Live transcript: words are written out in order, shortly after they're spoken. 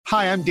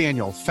Hi, I'm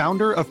Daniel,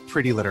 founder of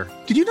Pretty Litter.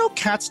 Did you know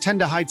cats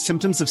tend to hide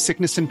symptoms of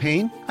sickness and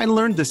pain? I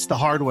learned this the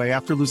hard way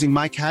after losing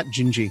my cat,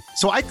 Gingy.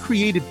 So I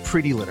created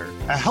Pretty Litter,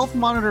 a health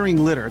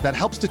monitoring litter that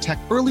helps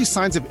detect early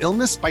signs of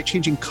illness by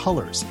changing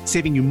colors,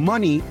 saving you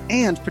money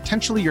and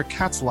potentially your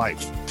cat's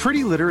life.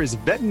 Pretty Litter is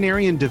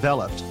veterinarian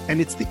developed, and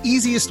it's the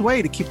easiest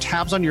way to keep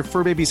tabs on your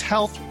fur baby's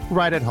health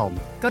right at home.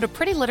 Go to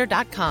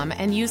prettylitter.com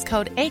and use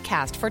code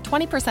ACAST for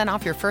 20%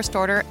 off your first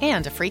order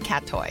and a free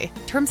cat toy.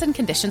 Terms and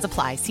conditions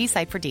apply. See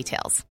site for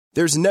details.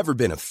 There's never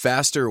been a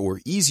faster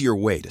or easier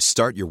way to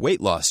start your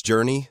weight loss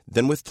journey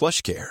than with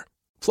PlushCare.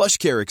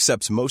 PlushCare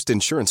accepts most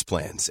insurance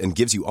plans and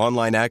gives you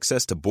online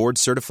access to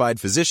board-certified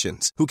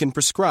physicians who can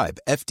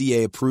prescribe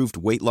FDA-approved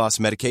weight loss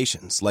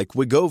medications like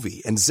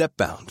Wegovy and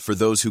Zepbound for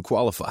those who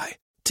qualify.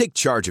 Take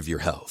charge of your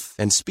health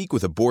and speak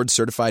with a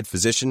board-certified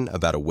physician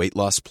about a weight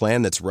loss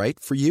plan that's right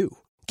for you.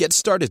 Get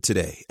started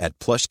today at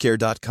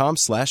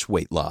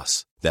plushcare.com/weight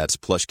loss. That's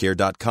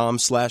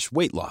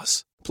plushcare.com/weight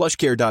loss.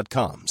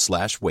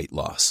 plushcare.com/weight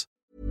loss.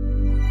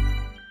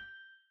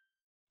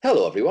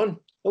 Hello, everyone,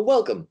 and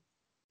welcome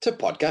to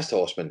Podcast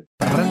Horseman.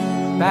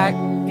 Back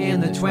in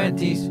the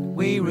 20s,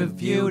 we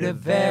reviewed a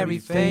very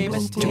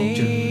famous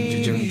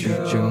TV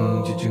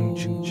show.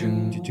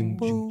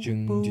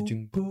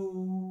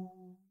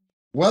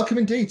 Welcome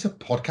indeed to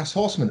Podcast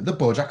Horseman, the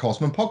BoJack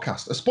Horseman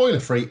podcast, a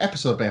spoiler-free,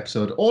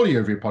 episode-by-episode, audio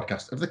review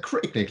podcast of the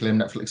critically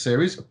acclaimed Netflix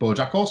series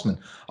BoJack Horseman.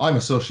 I'm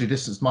a socially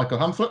distanced Michael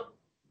Hamflett.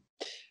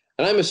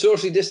 And I'm a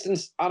socially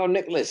distanced Adam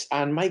Nicholas.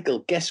 And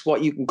Michael, guess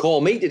what you can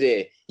call me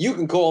today? You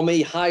can call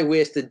me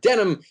high-waisted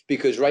denim,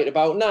 because right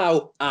about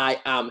now, I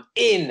am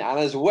in. And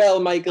as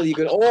well, Michael, you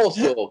can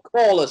also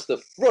call us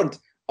the front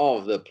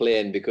of the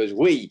plane, because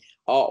we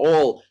are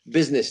all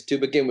business to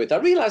begin with. I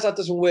realise that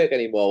doesn't work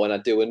anymore when I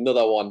do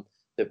another one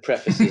that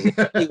prefaces it.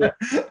 Anyway,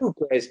 who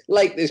cares?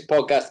 Like this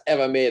podcast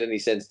ever made any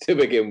sense to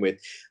begin with.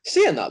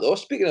 Saying that though,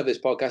 speaking of this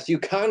podcast, you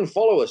can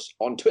follow us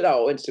on Twitter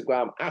or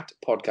Instagram at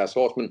Podcast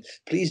Horseman.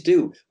 Please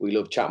do. We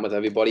love chatting with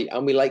everybody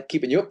and we like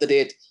keeping you up to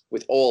date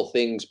with all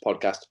things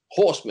Podcast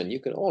Horseman.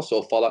 You can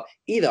also follow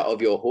either of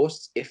your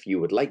hosts if you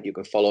would like. You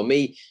can follow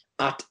me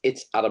at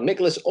It's Adam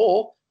Nicholas,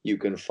 or you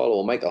can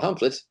follow Michael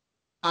Hamflett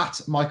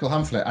at Michael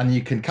Hamflett, and you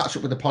can catch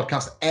up with the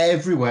podcast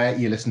everywhere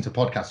you listen to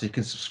podcasts. You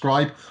can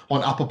subscribe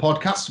on Apple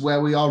Podcasts,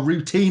 where we are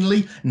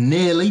routinely,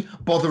 nearly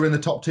bothering the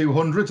top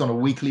 200s on a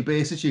weekly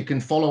basis. You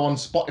can follow on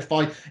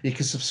Spotify. You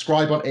can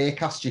subscribe on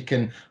Acast. You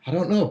can, I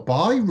don't know,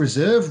 buy,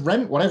 reserve,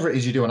 rent, whatever it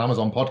is you do on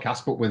Amazon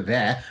Podcasts, but we're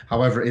there,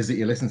 however it is that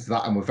you listen to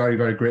that, and we're very,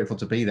 very grateful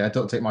to be there.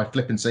 Don't take my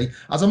flippancy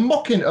as a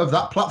mocking of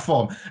that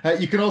platform.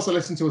 You can also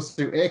listen to us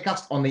through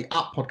Acast on the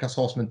at Podcast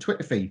Horseman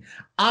Twitter feed.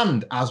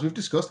 And as we've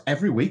discussed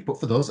every week, but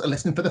for those that are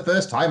listening for the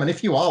first time, and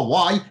if you are,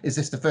 why is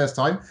this the first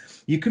time?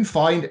 You can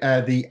find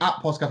the at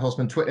Podcast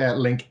Horseman Twitter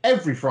link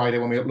every Friday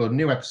when we upload a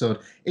new episode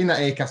in that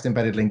Acast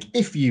embedded link.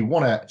 If you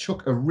want to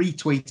chuck a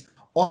retweet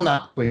on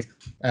that tweet,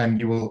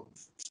 you will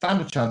stand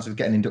a chance of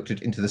getting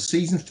inducted into the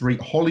Season 3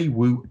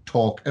 Hollywood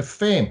Talk of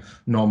Fame.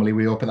 Normally,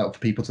 we open that up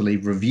for people to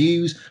leave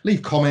reviews,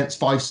 leave comments,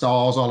 5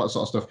 stars, all that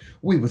sort of stuff.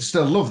 We would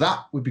still love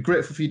that. We'd be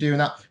grateful for you doing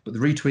that. But the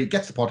retweet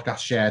gets the podcast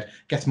shared,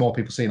 gets more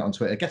people seeing it on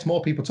Twitter, gets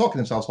more people talking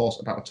themselves hoarse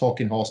about a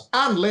talking horse.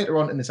 And later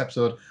on in this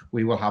episode,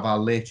 we will have our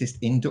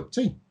latest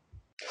inductee.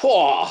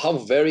 Oh, how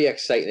very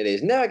exciting it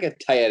is. Never get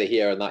tired of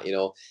hearing that, you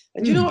know.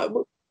 And you know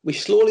what? We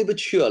slowly but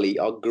surely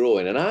are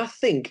growing. And I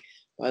think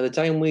by the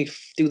time we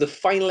do the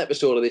final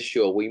episode of this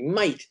show, we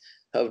might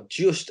have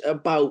just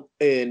about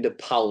earned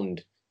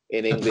 £1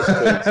 in English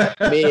points.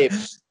 Maybe.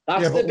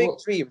 That's the big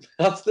dream.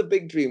 That's the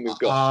big dream we've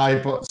got.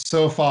 Aye, but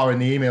so far in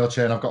the email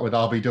chain I've got with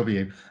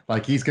RBW,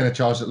 like he's going to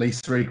charge at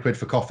least £3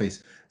 for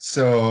coffees.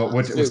 So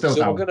we're still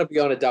down. We're going to be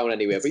on it down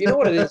anyway. But you know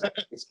what it is?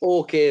 It's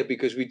okay,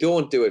 because we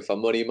don't do it for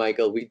money,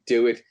 Michael. We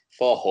do it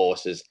for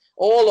horses.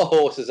 All the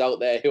horses out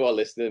there who are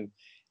listening,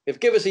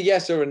 give us a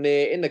yes or a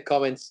nay in the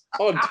comments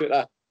on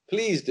Twitter.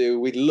 Please do.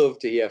 We'd love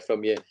to hear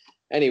from you.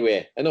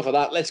 Anyway, enough of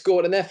that. Let's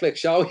go to Netflix,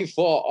 shall we,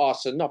 for our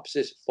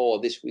synopsis for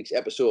this week's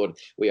episode.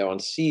 We are on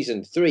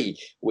Season 3.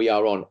 We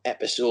are on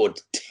Episode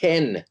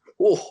 10.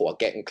 Oh, we're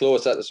getting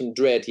closer to some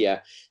dread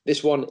here.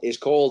 This one is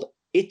called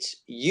It's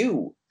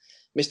You.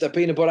 Mr.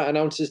 Peanut Butter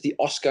announces the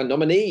Oscar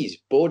nominees.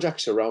 BoJack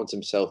surrounds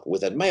himself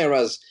with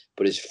admirers,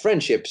 but his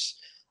friendships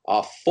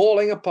are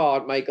falling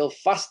apart, Michael,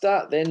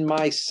 faster than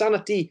my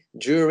sanity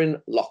during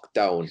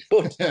lockdown.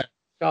 But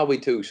shall we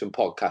do some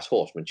Podcast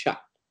Horseman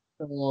chat?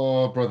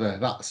 Oh, brother,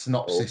 that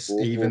synopsis,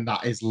 that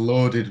is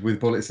loaded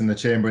with bullets in the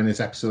chamber in this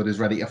episode, is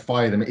ready to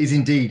fire them. It is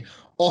indeed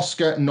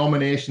Oscar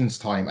nominations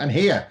time. And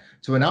here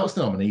to announce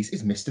the nominees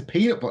is Mr.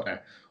 Peanut Butter.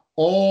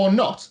 Or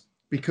not,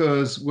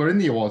 because we're in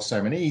the awards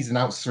ceremony. He's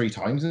announced 3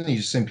 times and he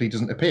just simply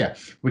doesn't appear.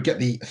 We get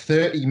the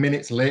 30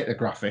 minutes later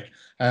graphic,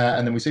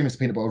 and then we see Mr.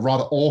 Peanut Butter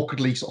rather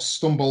awkwardly sort of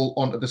stumble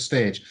onto the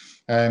stage.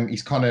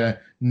 He's kind of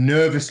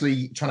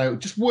nervously trying to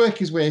just work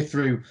his way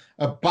through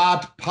a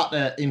bad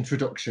patter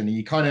introduction.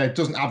 He kind of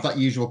doesn't have that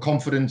usual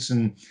confidence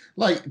and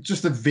like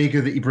just the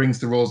vigor that he brings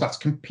to roles. That's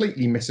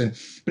completely missing.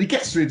 But he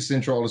gets through this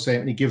intro all the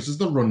same, and he gives us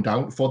the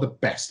rundown for the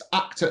Best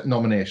Actor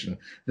nomination.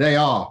 They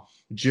are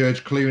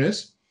George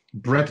Clooney,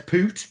 Brett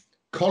Poot,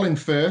 Colin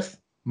Firth,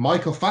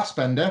 Michael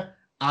Fassbender,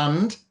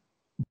 and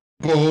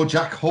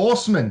BoJack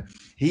Horseman.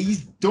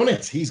 He's done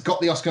it. He's got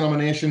the Oscar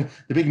nomination.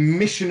 The big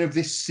mission of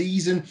this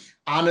season,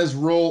 Anna's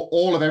role,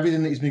 all of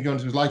everything that he's been going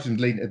to his life is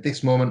leading at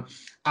this moment.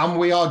 And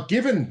we are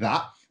given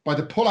that by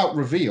the pull-out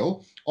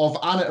reveal of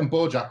Anna and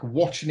BoJack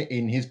watching it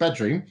in his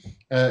bedroom,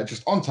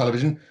 just on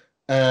television.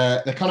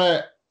 They kind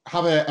of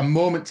have a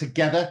moment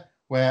together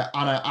where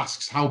Anna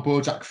asks how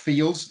BoJack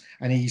feels,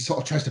 and he sort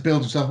of tries to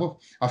build himself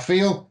up. I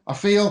feel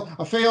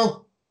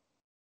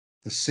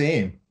the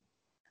same.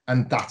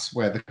 And that's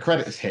where the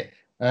credits hit.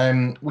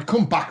 We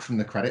come back from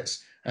the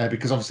credits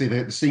because obviously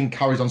the scene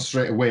carries on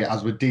straight away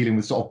as we're dealing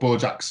with sort of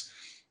BoJack's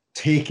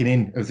taking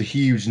in of the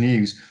huge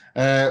news,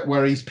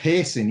 where he's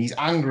pacing, he's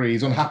angry,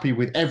 he's unhappy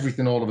with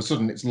everything all of a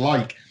sudden. It's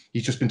like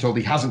he's just been told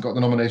he hasn't got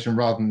the nomination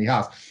rather than he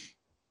has.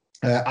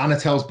 Anna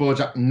tells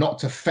BoJack not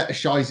to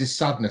fetishize his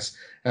sadness.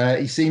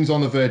 He seems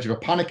on the verge of a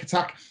panic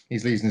attack.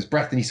 He's losing his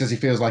breath and he says he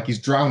feels like he's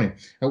drowning.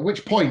 At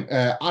which point,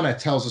 Anna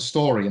tells a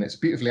story, and it's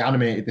beautifully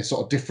animated. This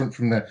sort of different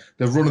from the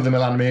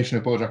run-of-the-mill animation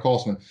of BoJack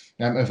Horseman,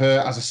 of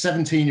her as a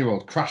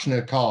 17-year-old crashing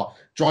her car,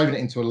 driving it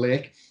into a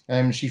lake.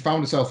 She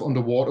found herself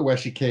underwater where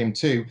she came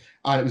to,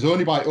 and it was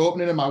only by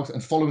opening her mouth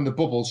and following the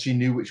bubbles she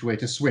knew which way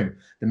to swim.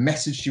 The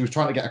message she was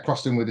trying to get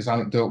across to him with this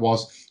anecdote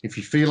was, if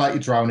you feel like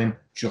you're drowning,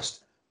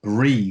 just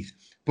breathe.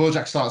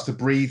 BoJack starts to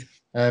breathe,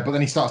 but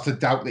then he starts to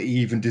doubt that he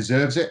even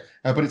deserves it.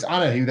 But it's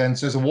Anna who then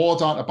says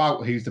awards aren't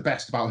about who's the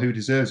best, about who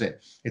deserves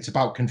it. It's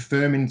about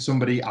confirming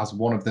somebody as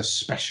one of the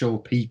special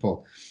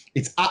people.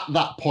 It's at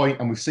that point,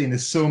 and we've seen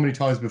this so many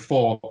times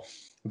before,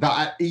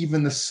 that at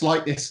even the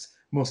slightest,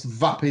 most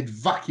vapid,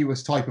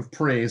 vacuous type of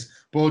praise,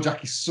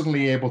 BoJack is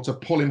suddenly able to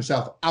pull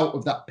himself out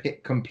of that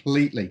pit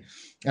completely.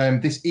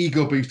 This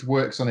ego boost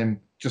works on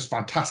him just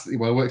fantastically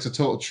well. It works a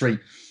total treat.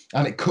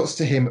 And it cuts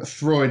to him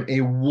throwing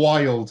a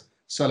wild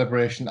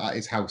celebration at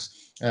his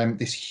house.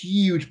 This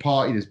huge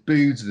party, there's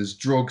booze, there's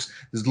drugs,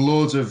 there's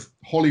loads of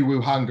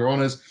Hollywood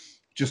hanger-oners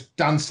just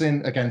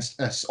dancing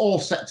against all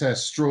set to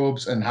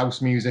strobes and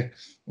house music,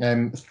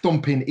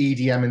 thumping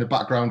EDM in the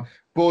background.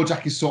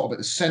 BoJack is sort of at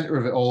the centre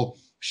of it all,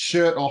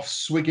 shirt off,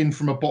 swigging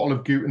from a bottle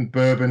of Guten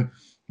bourbon.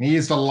 He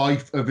is the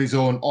life of his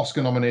own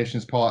Oscar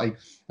nominations party.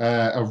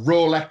 A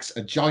Rolex,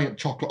 a giant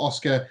chocolate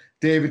Oscar,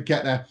 David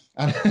Guetta,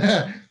 and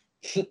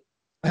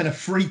and a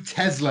free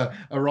Tesla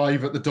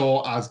arrive at the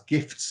door as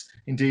gifts.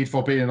 Indeed,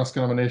 for being an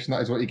Oscar nomination,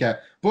 that is what you get.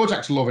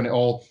 BoJack's loving it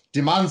all,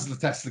 demands the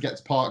Tesla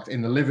gets parked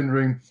in the living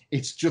room.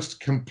 It's just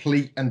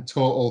complete and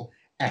total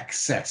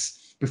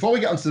excess. Before we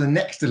get on to the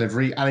next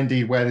delivery, and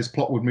indeed where this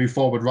plot would move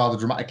forward rather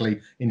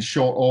dramatically in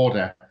short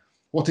order,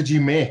 what did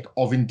you make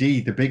of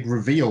indeed the big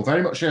reveal?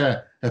 Very much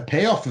a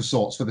payoff of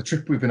sorts for the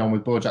trip we've been on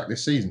with BoJack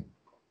this season.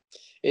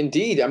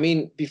 Indeed. I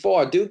mean, before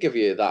I do give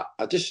you that,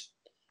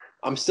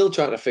 I'm still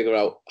trying to figure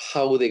out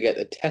how they get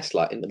the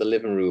Tesla into the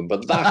living room,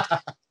 but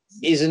that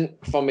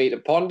isn't for me to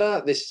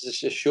ponder. This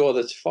is a show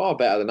that's far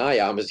better than I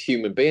am as a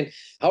human being.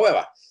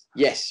 However,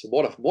 yes,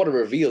 what a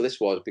reveal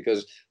this was,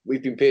 because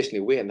we've been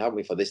patiently waiting, haven't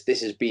we, for this?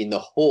 This has been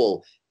the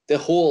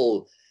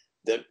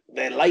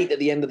light at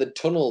the end of the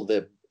tunnel,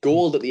 the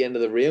gold at the end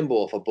of the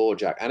rainbow for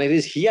BoJack, and it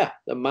is here.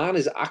 The man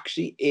is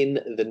actually in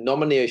the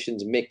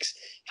nominations mix.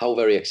 How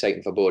very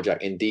exciting for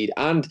BoJack indeed.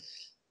 And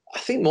I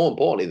think more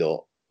importantly,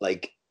 though,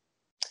 like,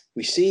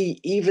 we see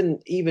even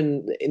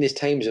in his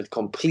times of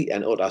complete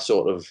and utter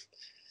sort of,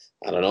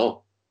 I don't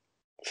know,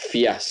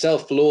 fear,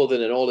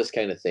 self-loathing and all this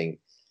kind of thing,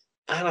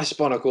 Anna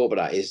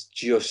Spanakopoulos is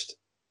just,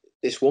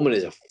 this woman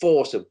is a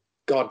force of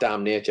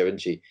goddamn nature,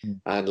 isn't she?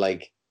 And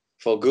like,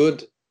 for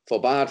good,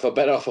 for bad, for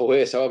better or for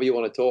worse, however you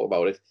want to talk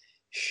about it,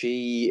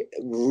 she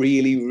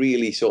really,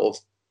 really sort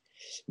of,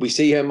 we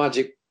see her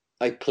magic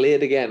like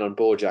played again on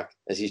BoJack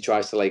as she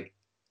tries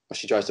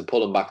to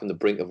pull him back from the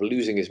brink of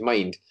losing his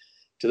mind,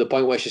 to the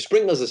point where she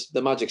sprinkles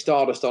the magic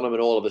stardust on him,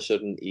 and all of a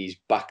sudden he's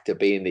back to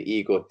being the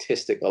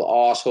egotistical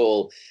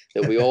arsehole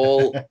that we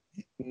all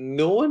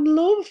know and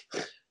love.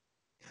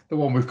 The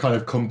one we've kind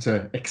of come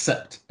to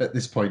accept at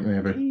this point,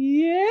 maybe.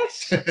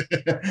 Yes.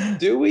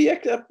 Do we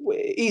accept?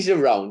 He's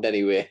around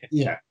anyway.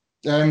 Yeah.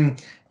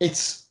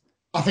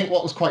 I think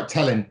what was quite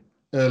telling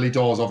early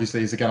doors,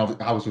 obviously, is, again,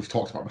 as we've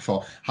talked about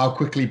before, how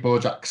quickly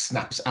BoJack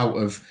snaps out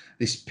of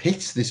this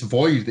pit, this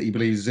void that he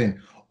believes is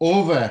in,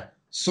 over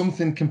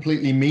something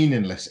completely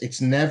meaningless.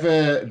 It's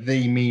never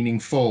the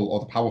meaningful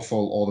or the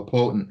powerful or the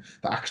potent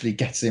that actually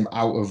gets him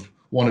out of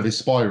one of his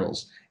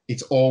spirals.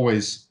 It's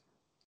always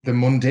the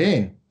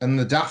mundane and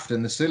the daft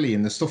and the silly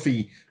and the stuff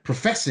he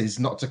professes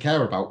not to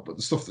care about, but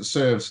the stuff that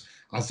serves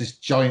as this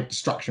giant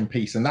distraction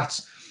piece. And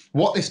that's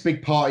what this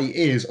big party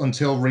is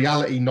until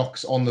reality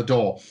knocks on the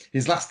door.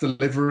 His last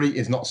delivery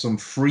is not some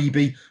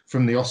freebie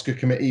from the Oscar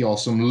committee or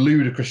some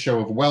ludicrous show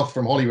of wealth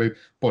from Hollywood,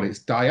 but it's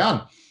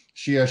Diane.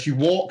 She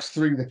walks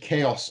through the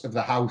chaos of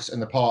the house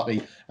and the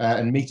party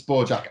and meets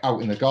BoJack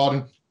out in the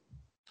garden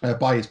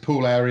by his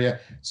pool area,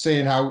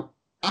 saying how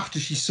after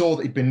she saw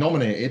that he'd been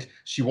nominated,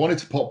 she wanted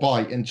to pop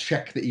by and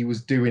check that he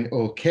was doing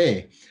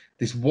okay.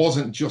 This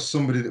wasn't just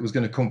somebody that was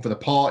going to come for the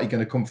party,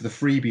 going to come for the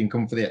freebie and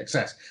come for the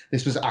excess.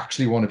 This was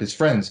actually one of his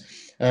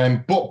friends.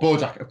 But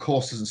Bojack, of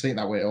course, doesn't see it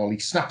that way at all. He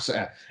snaps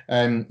at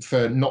her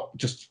for not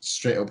just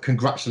straight up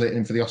congratulating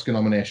him for the Oscar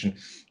nomination.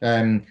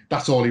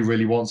 That's all he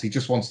really wants. He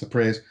just wants the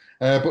praise.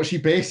 But she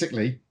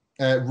basically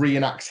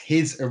reenacts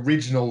his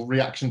original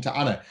reaction to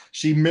Anna.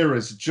 She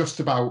mirrors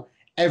just about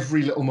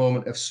every little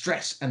moment of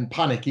stress and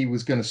panic he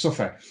was going to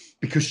suffer,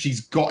 because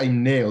she's got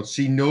him nailed.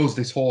 She knows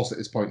this horse at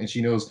this point, and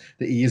she knows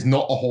that he is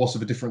not a horse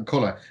of a different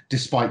colour,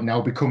 despite now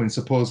becoming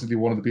supposedly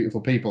one of the beautiful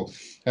people.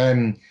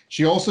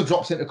 She also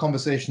drops into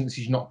conversation that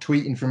she's not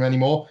tweeting from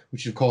anymore,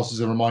 which of course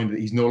is a reminder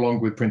that he's no longer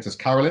with Princess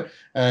Carolyn.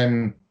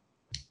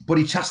 But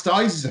he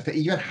chastises her for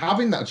even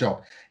having that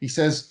job. He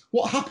says,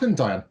 "What happened,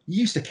 Diane?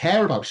 You used to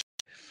care about shit."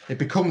 It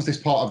becomes this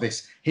part of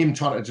this, him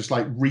trying to just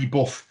like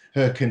rebuff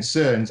her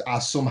concerns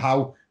as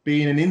somehow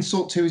being an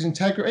insult to his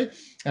integrity.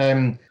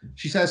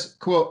 She says,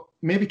 quote,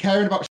 "Maybe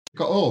caring about shit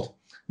got old.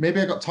 Maybe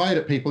I got tired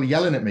of people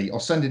yelling at me or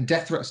sending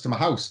death threats to my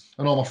house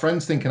and all my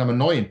friends thinking I'm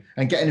annoying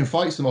and getting in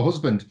fights with my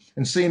husband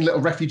and seeing little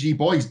refugee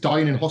boys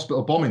dying in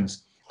hospital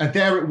bombings." And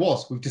there it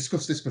was. We've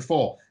discussed this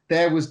before.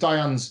 There was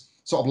Diane's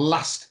sort of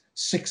last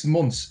 6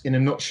 months in a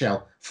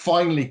nutshell,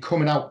 finally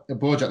coming out of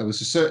Bojack. There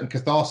was a certain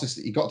catharsis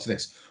that he got to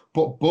this.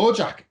 But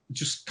Bojack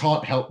just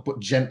can't help but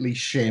gently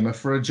shame her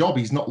for a job.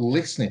 He's not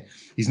listening.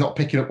 He's not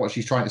picking up what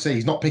she's trying to say.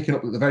 He's not picking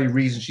up that the very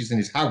reason she's in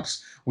his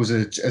house was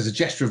as a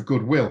gesture of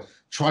goodwill,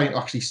 trying to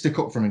actually stick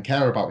up for him and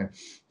care about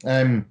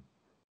him.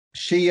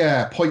 She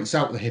points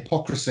out the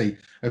hypocrisy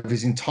of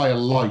his entire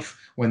life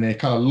when they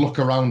kind of look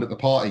around at the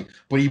party,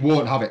 but he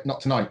won't have it, not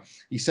tonight.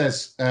 He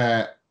says,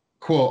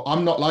 quote,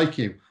 "I'm not like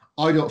you.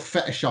 I don't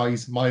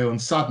fetishize my own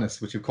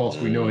sadness," which of course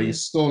we know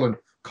he's stolen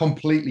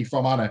completely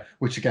from Anna,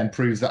 which again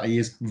proves that he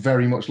is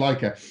very much like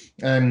her.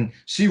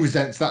 She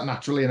resents that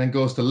naturally and then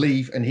goes to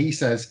leave, and he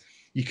says,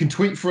 "You can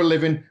tweet for a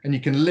living and you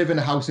can live in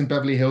a house in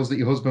Beverly Hills that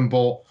your husband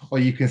bought, or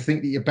you can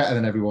think that you're better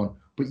than everyone,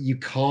 but you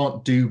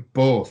can't do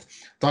both."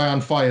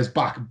 Diane fires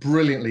back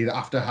brilliantly that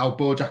after how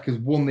Bojack has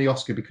won the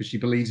Oscar because she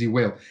believes he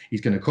will,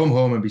 he's going to come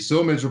home and be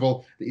so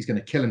miserable that he's going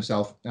to kill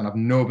himself and have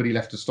nobody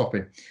left to stop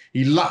him.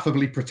 He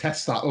laughably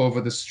protests that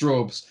over the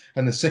strobes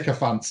and the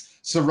sycophants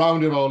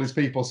surrounding all his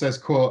people, says,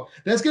 quote,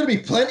 "There's going to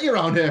be plenty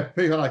around here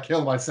when I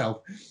kill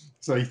myself."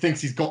 So he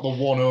thinks he's got the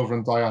one over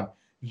on Diane.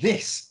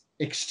 This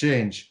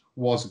exchange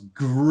was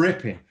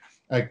gripping.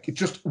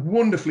 Just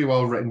wonderfully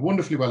well written,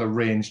 wonderfully well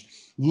arranged,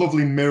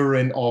 lovely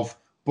mirroring of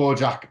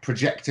Bojack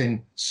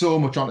projecting so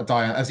much onto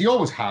Diane, as he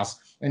always has,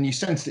 and you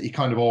sense that he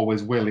kind of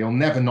always will. He'll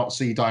never not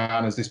see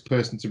Diane as this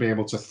person to be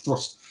able to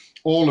thrust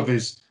all of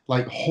his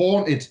like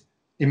haunted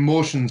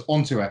emotions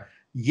onto her.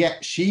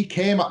 Yet she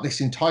came at this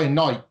entire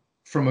night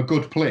from a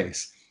good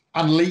place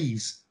and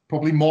leaves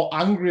probably more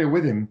angrier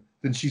with him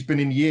than she's been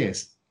in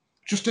years.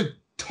 Just a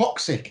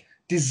toxic,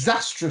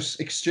 disastrous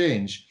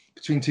exchange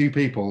between two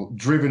people,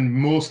 driven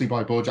mostly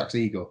by Bojack's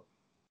ego.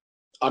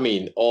 I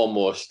mean,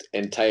 almost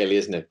entirely,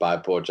 isn't it, by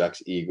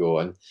Bojack's ego?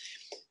 And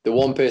the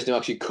one person who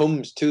actually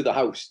comes to the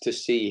house to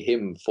see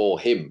him for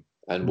him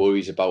and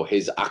worries about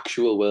his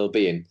actual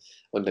well-being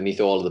underneath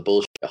all of the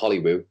bullshit at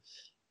Hollywood.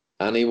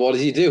 And what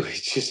does he do?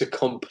 He's just a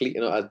complete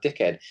and utter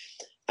dickhead.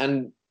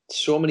 And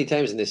so many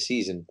times in this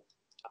season,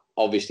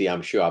 obviously,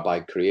 I'm sure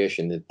by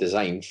creation, the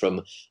design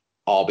from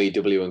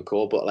RBW and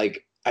co. But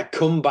like, I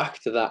come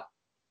back to that.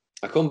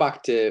 I come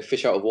back to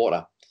fish out of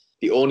water.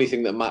 The only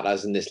thing that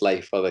matters in this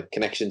life are the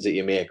connections that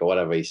you make, or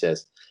whatever he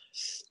says.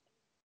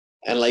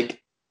 And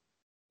like,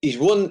 he's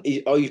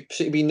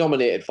been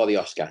nominated for the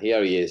Oscar.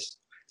 Here he is.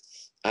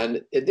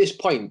 And at this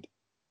point,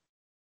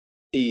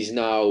 he's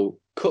now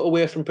cut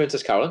away from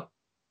Princess Carolyn.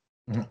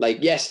 Mm-hmm. Like,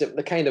 yes,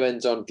 it kind of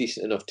ends on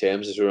decent enough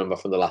terms, as we remember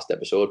from the last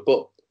episode.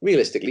 But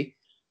realistically,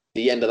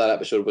 the end of that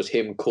episode was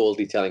him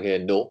coldly telling her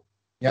no,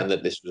 and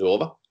that this was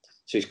over.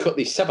 So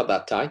he's severed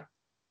that tie.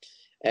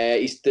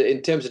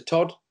 In terms of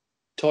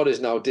Todd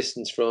is now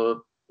distanced from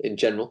him in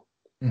general,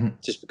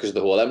 just because of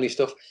the whole Emily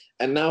stuff.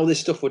 And now this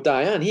stuff with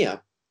Diane here,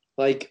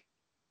 like,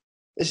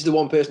 this is the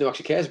one person who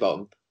actually cares about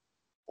him.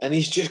 And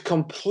he's just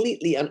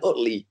completely and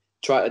utterly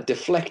trying to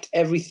deflect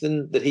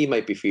everything that he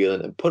might be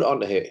feeling and put it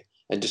onto her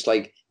and just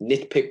like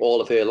nitpick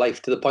all of her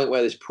life, to the point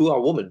where this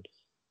poor woman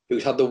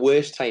who's had the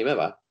worst time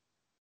ever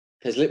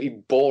has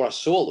literally bore her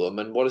soul to him.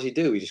 And what does he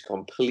do? He just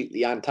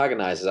completely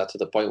antagonizes her to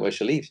the point where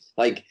she leaves.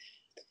 Like,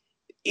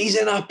 he's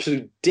an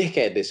absolute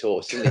dickhead, this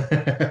horse, isn't he?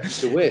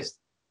 It's the worst.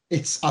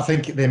 I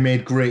think they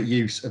made great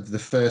use of the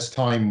first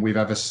time we've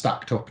ever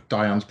stacked up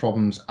Diane's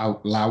problems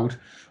out loud.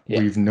 Yeah.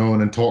 We've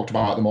known and talked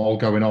about them all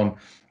going on,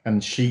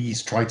 and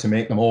she's tried to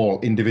make them all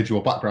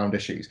individual background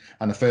issues.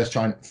 And the first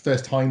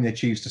time they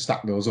choose to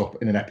stack those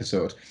up in an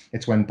episode,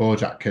 it's when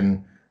Bojack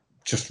can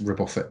just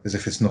rebuff it as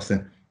if it's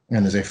nothing,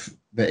 and as if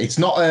it's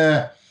not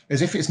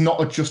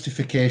a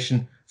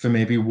justification for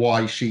maybe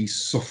why she's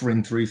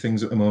suffering through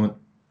things at the moment.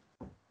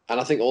 And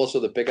I think also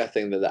the bigger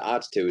thing that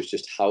adds to is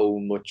just how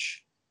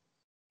much,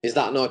 is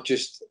that not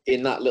just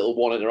in that little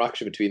one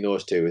interaction between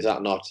those two, is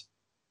that not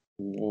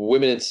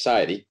women in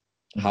society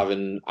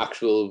having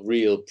actual,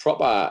 real,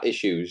 proper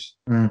issues,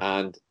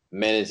 and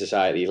men in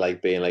society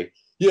like being like,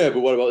 yeah,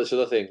 but what about this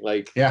other thing?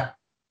 Like, yeah,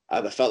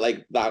 I felt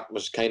like that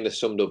was kind of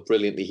summed up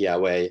brilliantly here,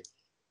 where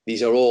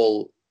these are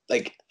all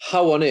like,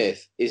 how on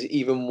earth is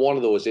even one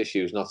of those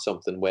issues not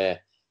something where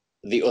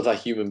the other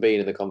human being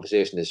in the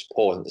conversation is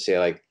pausing to say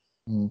like,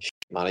 man,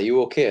 are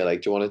you okay?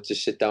 Like, do you want to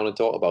just sit down and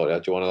talk about it? Or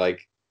do you want to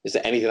like, is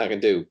there anything I can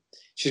do?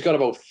 She's got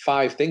about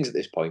 5 things at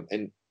this point,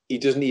 and he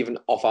doesn't even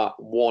offer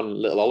one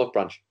little olive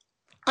branch.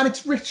 And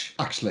it's rich,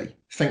 actually,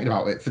 thinking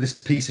about it, for this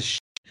piece of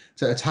shit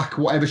to attack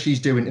whatever she's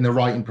doing in the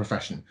writing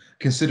profession,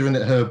 considering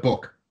that her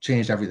book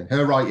changed everything.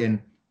 Her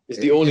writing is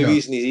the only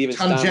reason he's even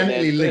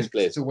tangentially linked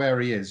place. to where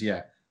he is.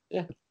 Yeah.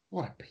 Yeah.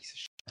 What a piece of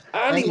shit.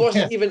 And he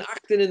wasn't even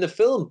acting in the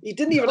film. He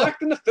didn't even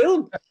act in the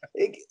film.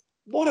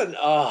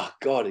 Oh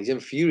God, he's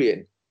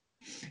infuriating.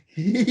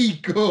 He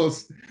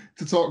goes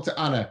to talk to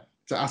Anna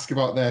to ask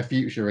about their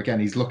future. Again,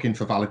 he's looking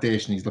for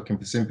validation. He's looking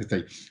for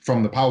sympathy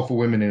from the powerful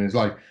women in his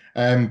life.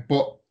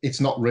 But it's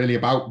not really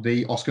about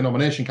the Oscar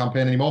nomination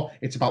campaign anymore.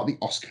 It's about the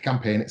Oscar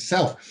campaign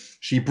itself.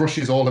 She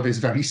brushes all of his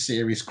very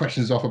serious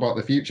questions off about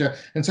the future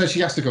and says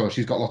she has to go.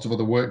 She's got lots of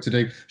other work to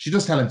do. She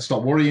does tell him to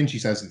stop worrying. She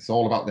says it's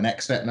all about the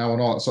next step now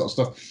and all that sort of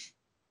stuff.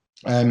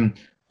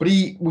 But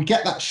we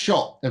get that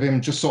shot of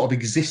him just sort of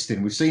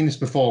existing. We've seen this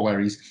before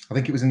where I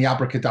think it was in the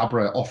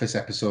Abracadabra Office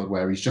episode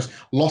where he's just,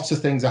 lots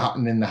of things are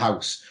happening in the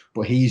house,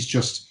 but he's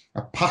just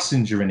a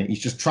passenger in it.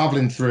 He's just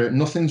traveling through it.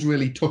 Nothing's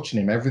really touching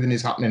him. Everything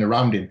is happening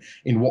around him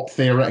in what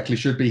theoretically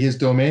should be his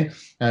domain.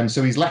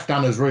 So he's left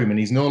Anna's room and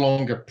he's no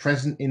longer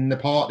present in the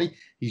party.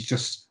 He's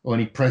just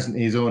only present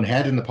in his own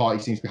head, and the party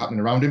seems to be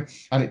happening around him.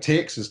 And it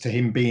takes us to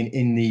him being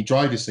in the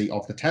driver's seat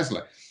of the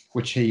Tesla,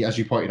 which he, as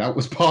you pointed out,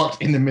 was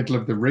parked in the middle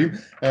of the room,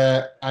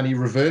 and he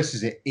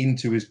reverses it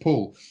into his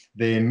pool.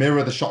 They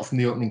mirror the shot from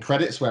the opening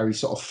credits where he's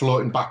sort of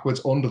floating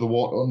backwards under the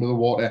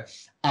water,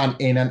 and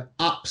in an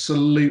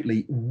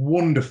absolutely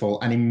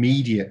wonderful and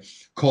immediate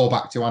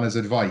callback to Anna's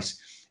advice,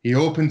 he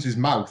opens his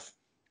mouth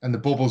and the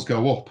bubbles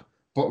go up.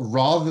 But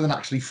rather than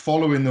actually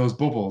following those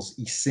bubbles,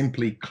 he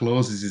simply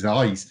closes his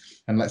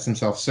eyes and lets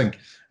himself sink.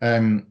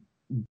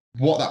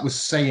 What that was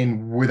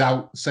saying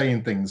without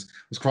saying things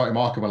was quite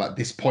remarkable at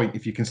this point,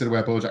 if you consider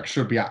where Bojack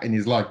should be at in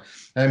his life.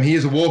 He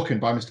is awoken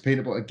by Mr.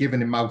 Peanut Butter,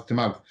 giving him mouth to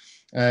mouth.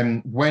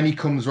 When he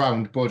comes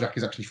round, Bojack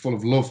is actually full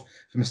of love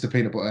for Mr.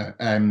 Peanut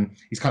Butter.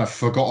 He's kind of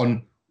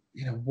forgotten,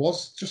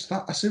 was just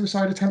that a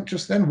suicide attempt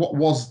just then? What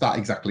was that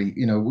exactly?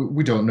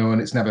 We don't know,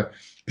 and it's never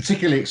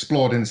particularly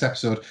explored in this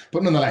episode.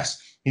 But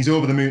nonetheless, he's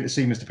over the moon to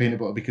see Mr. Peanut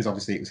Butter because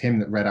obviously it was him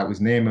that read out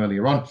his name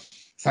earlier on.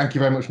 Thank you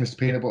very much, Mr.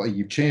 Peanut Butter.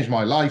 You've changed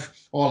my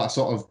life. All that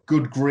sort of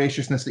good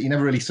graciousness that you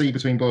never really see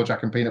between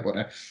Bojack and Peanut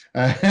Butter.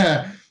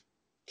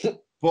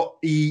 But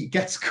he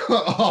gets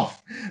cut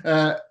off.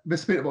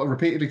 Mr. Peanut Butter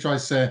repeatedly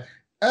tries to say,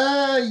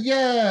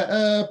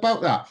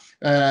 about that.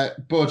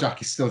 Bojack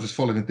is still just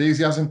full of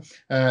enthusiasm.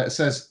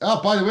 Says,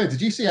 by the way,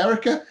 did you see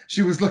Erica?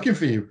 She was looking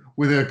for you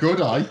with her good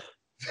eye.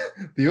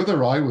 The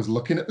other eye was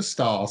looking at the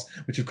stars,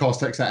 which of course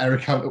takes that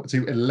Eric count up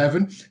to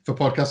 11 for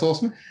Podcast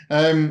Horseman.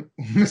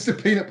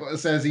 Mr. Peanut Butter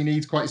says he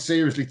needs quite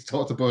seriously to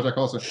talk to Bojack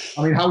Horseman.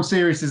 I mean, how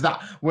serious is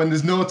that? When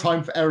there's no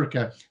time for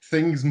Erica,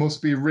 things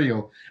must be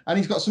real. And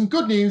he's got some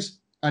good news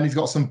and he's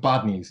got some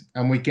bad news.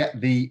 And we get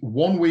the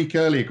 1 week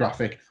earlier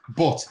graphic,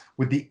 but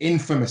with the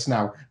infamous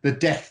now, the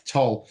death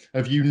toll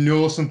of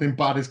something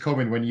bad is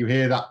coming when you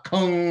hear that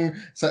kong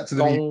set to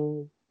the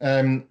music.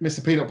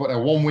 Mr. Peanut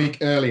Butter 1 week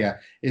earlier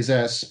is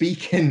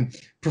speaking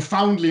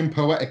profoundly and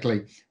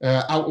poetically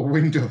out a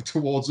window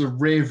towards a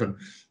raven.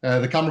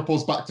 The camera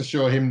pulls back to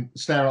show him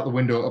stare out the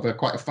window of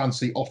quite a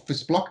fancy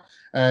office block.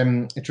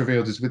 It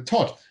revealed is with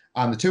Todd,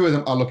 and the two of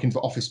them are looking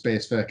for office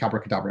space for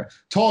Cabracadabra.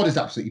 Todd is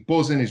absolutely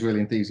buzzing, he's really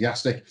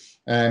enthusiastic,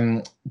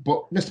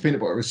 but Mr. Peanut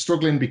Butter is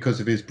struggling because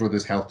of his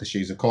brother's health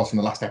issues. Of course, in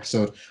the last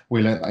episode,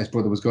 we learned that his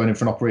brother was going in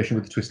for an operation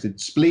with a twisted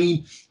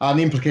spleen, and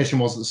the implication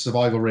was that the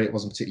survival rate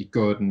wasn't particularly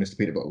good, and Mr.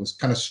 Peanut Butter was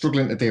kind of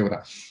struggling to deal with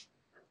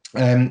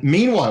that.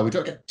 Meanwhile, we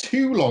don't get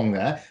too long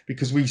there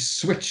because we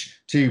switch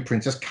to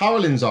Princess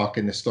Carolyn's arc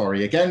in the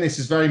story. Again, this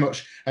is very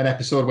much an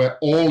episode where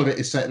all of it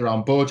is centered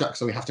around Bojack,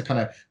 so we have to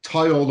kind of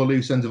tie all the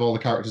loose ends of all the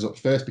characters up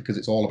first because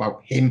it's all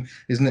about him,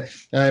 isn't it?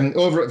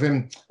 Over at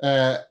him,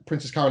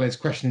 Princess Carolyn is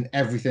questioning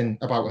everything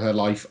about her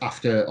life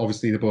after,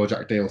 obviously, the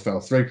Bojack deal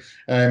fell through.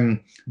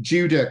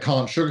 Judah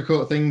can't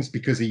sugarcoat things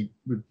because he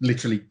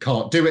literally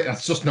can't do it.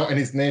 That's just not in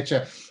his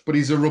nature, but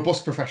he's a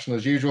robust professional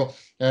as usual.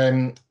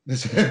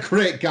 There's a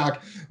great gag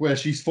where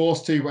she's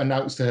forced to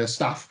announce to her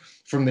staff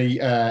from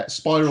the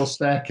spiral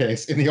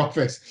staircase in the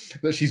office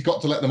that she's got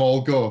to let them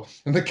all go.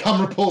 And the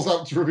camera pulls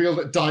out to reveal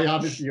that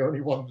Diane is the only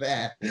one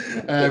there.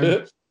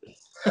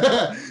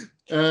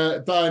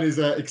 Diane is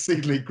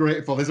exceedingly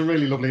grateful. There's a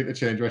really lovely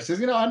interchange where she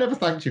says, I never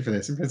thanked you for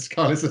this. And Princess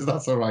Carolyn says,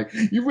 that's all right.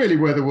 You really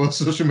were the worst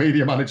social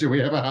media manager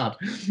we ever had.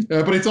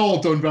 But it's all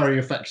done very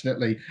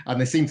affectionately. And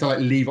they seem to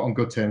leave it on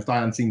good terms.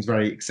 Diane seems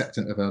very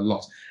acceptant of her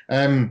loss.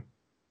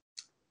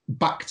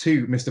 Back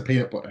to Mr.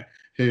 Peanut Butter,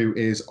 who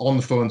is on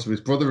the phone to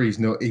his brother. He's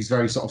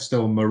very sort of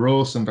still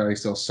morose and very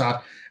still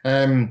sad.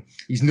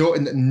 He's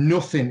noting that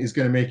nothing is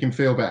going to make him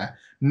feel better,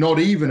 not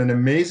even an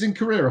amazing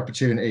career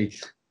opportunity.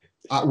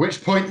 At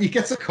which point he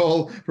gets a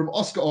call from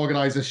Oscar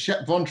organizer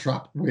Shep Von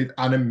Trapp with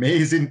an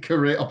amazing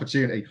career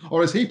opportunity.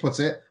 Or as he puts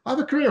it, I have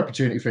a career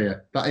opportunity for you.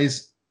 That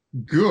is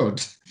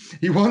good.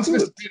 He wants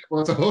Mr. Peanut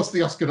Butter to host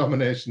the Oscar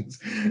nominations.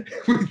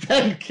 We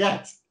then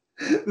get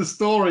the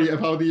story of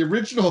how the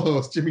original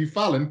host, Jimmy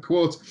Fallon,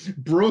 quote,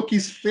 broke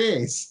his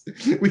face.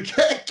 We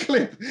get a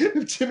clip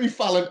of Jimmy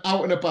Fallon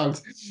out and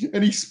about,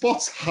 and he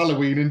spots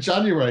Halloween in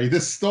January,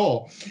 this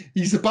store.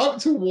 He's about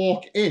to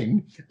walk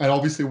in, and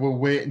obviously we're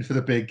waiting for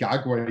the big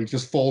gag where he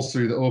just falls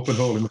through the open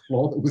hole in the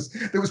floor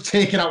that was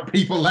taking out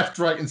people left,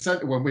 right, and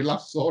centre when we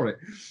last saw it.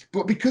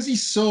 But because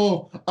he's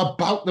so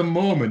about the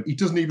moment, he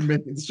doesn't even make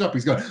it to the shop.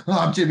 He's going, oh,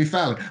 I'm Jimmy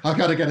Fallon. I've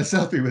got to get a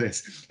selfie with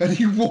this. And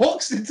he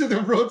walks into the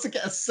road to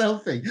get a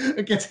selfie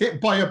and gets hit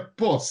by a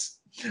bus.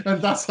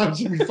 And that's how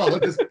Jimmy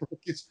Fallon has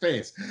broke his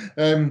face.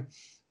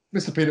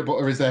 Mr. Peanut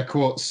Butter is their,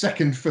 quote,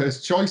 second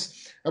first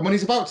choice. And when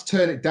he's about to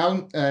turn it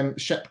down,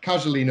 Shep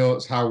casually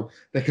notes how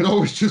they can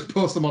always just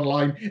post them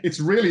online. It's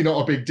really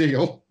not a big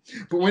deal.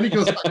 But when he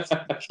goes back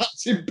to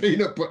Captain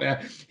Peanut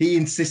Butter, he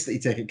insists that he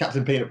take it.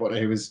 Captain Peanut Butter,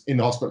 who is in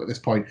the hospital at this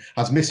point,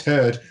 has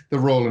misheard the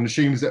role and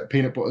assumes that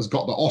Peanut Butter's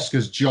got the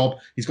Oscars job.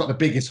 He's got the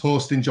biggest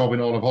hosting job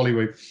in all of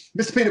Hollywood.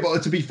 Mr. Peanut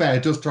Butter, to be fair,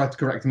 does try to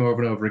correct him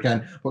over and over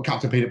again, but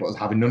Captain Peanut Butter's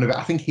having none of it.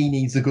 I think he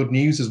needs the good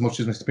news as much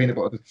as Mr. Peanut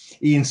Butter.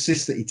 He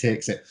insists that he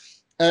takes it.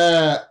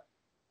 A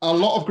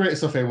lot of great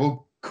stuff here.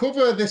 We'll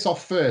cover this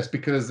off first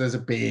because there's a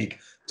big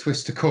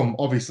twist to come,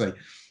 obviously.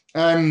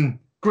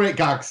 Great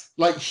gags,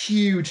 like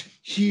huge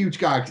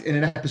gags in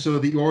an episode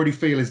that you already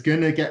feel is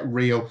going to get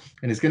real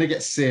and is going to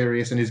get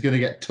serious and is going to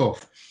get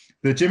tough.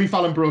 The Jimmy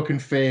Fallon broken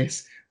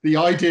face, the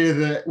idea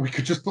that we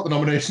could just put the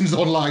nominations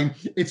online,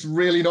 it's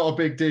really not a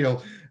big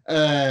deal.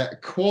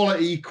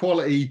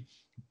 Quality,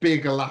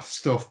 big laugh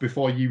stuff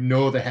before you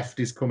know the heft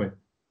is coming.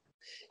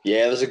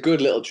 Yeah, there's a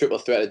good little triple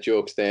threat of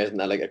jokes there, isn't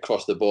there? Like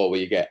across the board where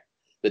you get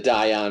the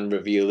Diane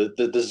reveal,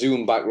 the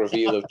zoom back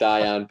reveal of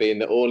Diane being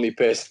the only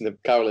person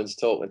that Carolyn's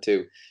talking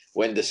to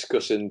when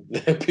discussing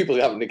people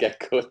having to get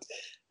cut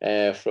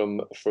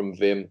from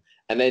Vim.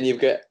 And then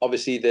you've got,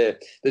 obviously, the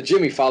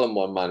Jimmy Fallon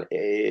one, man.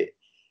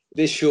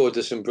 This show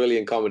does some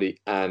brilliant comedy,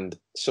 and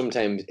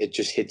sometimes it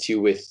just hits you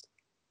with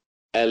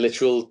a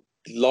literal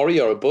lorry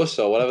or a bus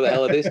or whatever the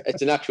hell it is.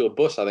 It's an actual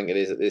bus, I think it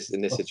is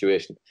in this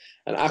situation.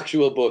 An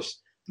actual bus.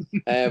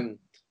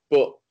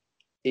 But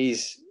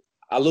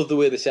I love the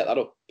way they set that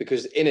up,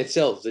 because in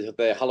itself,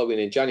 the Halloween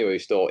in January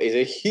store is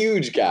a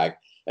huge gag.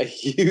 A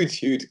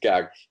huge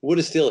gag. Would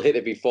have still hit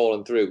if he'd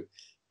fallen through.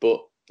 But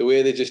the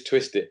way they just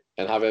twist it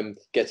and have him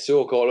get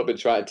so caught up and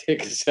try to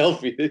take a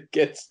selfie, it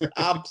gets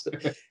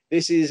absolutely...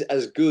 This is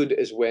as good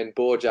as when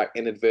Bojack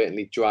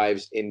inadvertently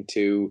drives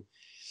into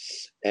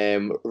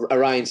a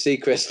Ryan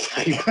Seacrest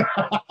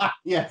type.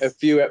 Yes. A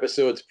few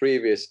episodes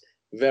previous.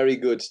 Very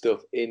good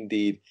stuff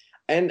indeed.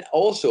 And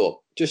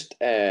also, just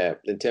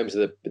in terms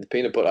of the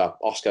Peanut Butter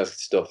Oscars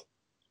stuff,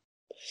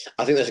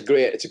 I think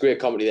it's a great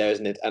comedy there,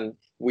 isn't it? And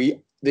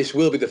this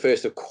will be the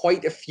first of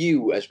quite a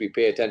few as we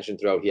pay attention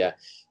throughout here,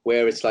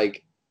 where it's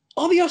like,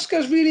 are the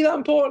Oscars really that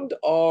important?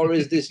 Or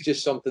is this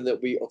just something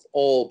that we have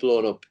all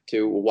blown up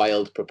to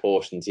wild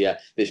proportions? Yeah,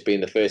 this being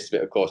the first of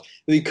it, of course.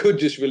 They could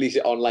just release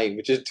it online,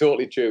 which is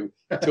totally true.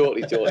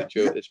 Totally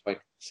true at this point.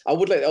 I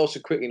would like to also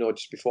quickly note,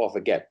 just before I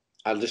forget,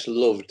 I just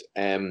loved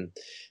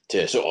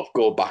to sort of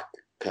go back.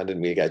 I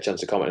didn't really get a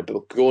chance to comment,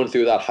 but going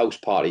through that house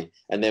party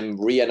and then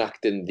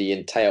reenacting the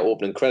entire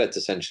opening credits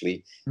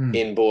essentially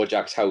in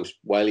Bojack's house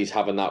while he's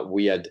having that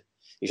weird,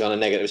 he's on a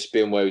negative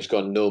spin where he's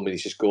gone numb and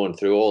he's just going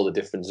through all the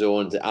different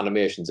zones. The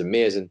animation's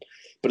amazing,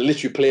 but it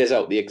literally plays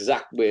out the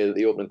exact way that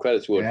the opening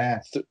credits would. Yeah.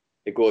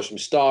 It goes from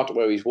start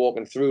where he's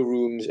walking through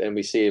rooms and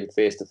we see him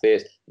face to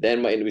face,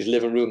 then into his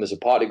living room. There's a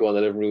party going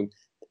in the living room.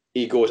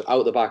 He goes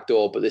out the back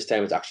door, but this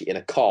time it's actually in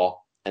a car,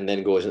 and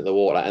then goes into the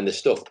water. And the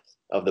stuff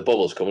of the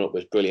bubbles coming up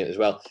was brilliant as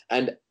well.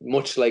 And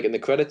much like in the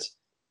credits,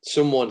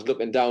 someone's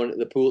looking down at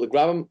the pool to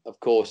grab him. Of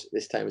course,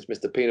 this time it's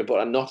Mr. Peanut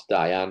Butter, not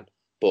Diane.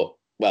 But,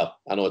 well,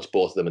 I know it's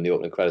both of them in the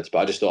opening credits, but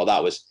I just thought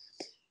that was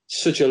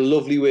such a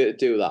lovely way to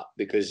do that,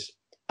 because,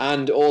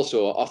 and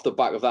also off the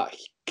back of that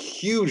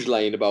huge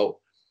line about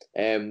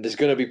there's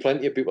going to be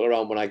plenty of people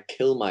around when I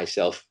kill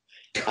myself.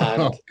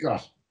 And oh,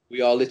 God.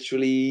 We are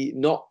literally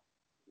not,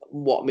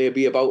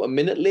 maybe about a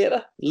minute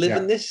later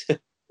living this.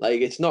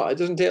 Like, it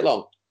doesn't take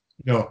long.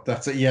 No,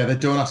 that's it. Yeah, they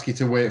don't ask you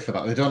to wait for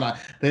that.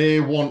 They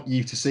want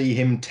you to see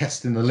him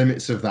testing the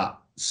limits of that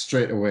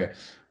straight away.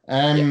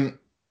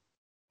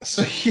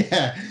 So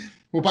yeah,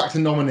 we're back to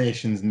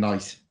nominations.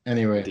 Nice.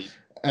 Anyway,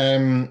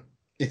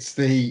 it's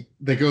they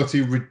go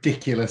to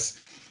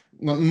ridiculous,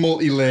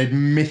 multi-layered,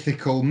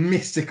 mystical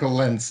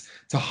lengths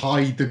to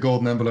hide the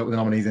golden envelope with the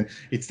nominees in.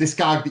 It's this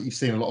gag that you've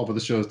seen a lot of other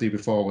shows do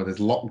before, where there's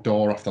locked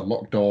door after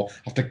locked door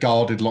after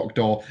guarded locked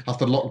door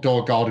after locked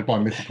door guarded by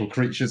mythical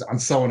creatures, and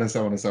so on and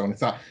so on and so on.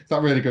 It's that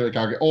really good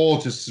gag, or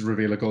just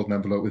reveal a golden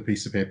envelope with a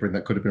piece of paper in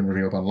that could have been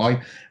revealed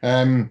online.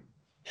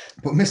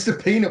 But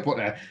Mr. Peanut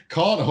Butter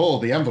can't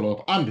hold the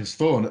envelope and his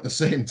phone at the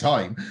same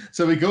time.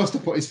 So he goes to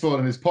put his phone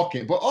in his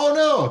pocket. But oh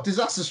no,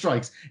 disaster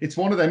strikes. It's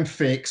one of them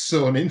fake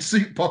sewn-in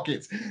suit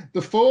pockets.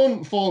 The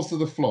phone falls to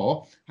the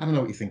floor. I don't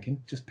know what you're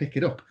thinking. Just pick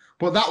it up.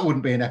 But that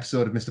wouldn't be an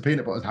episode of Mr.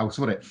 Peanut Butter's house,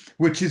 would it?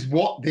 Which is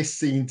what this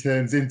scene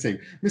turns into.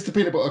 Mr.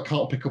 Peanut Butter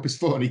can't pick up his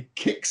phone. He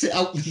kicks it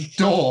out the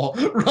door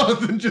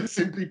rather than just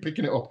simply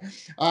picking it up.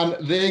 And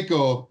they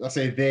go,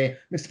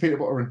 Mr. Peanut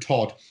Butter and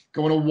Todd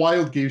go on a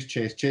wild goose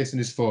chase, chasing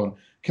his phone,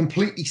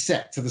 completely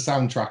set to the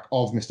soundtrack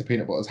of Mr.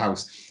 Peanut Butter's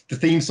house. The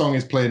theme song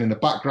is playing in the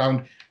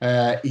background.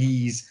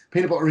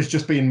 Peanut Butter is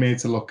just being made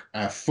to look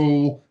a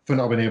fool for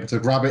not being able to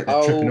grab it.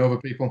 They're tripping over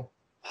people.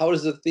 How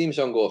does the theme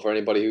song go for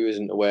anybody who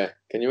isn't aware?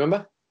 Can you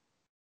remember?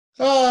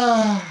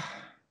 Mr.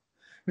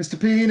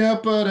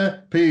 Peanut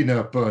Butter,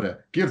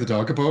 give the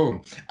dog a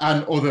bone.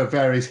 And other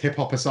various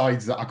hip-hop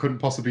asides that I couldn't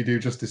possibly do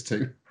justice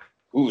to.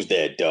 Who's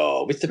their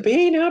dog? Mr.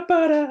 Peanut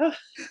Butter.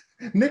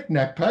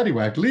 Knick-knack,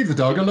 paddywhack, leave the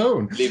dog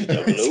alone. Leave the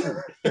dog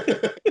alone.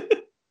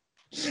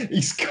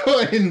 He's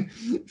going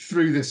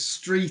through the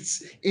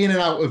streets, in and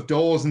out of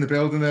doors in the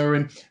building they're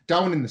in,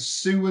 down in the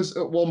sewers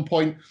at one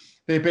point.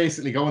 They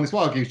basically go on this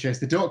wild goose chase.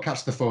 They don't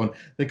catch the phone.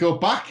 They go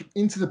back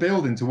into the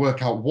building to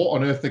work out what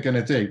on earth they're going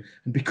to do.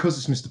 And because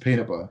it's Mr.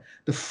 Peanut Butter,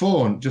 the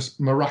phone just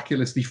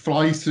miraculously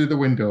flies through the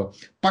window,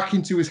 back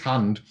into his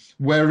hand,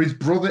 where his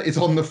brother is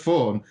on the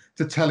phone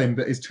to tell him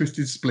that his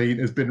twisted spleen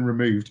has been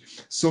removed.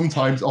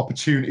 Sometimes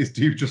opportunities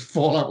do just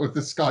fall out of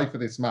the sky for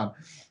this man.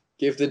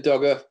 Give the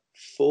dog a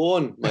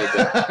phone,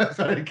 Michael.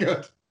 Very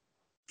good.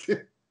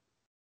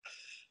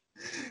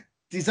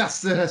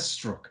 Disaster has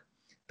struck.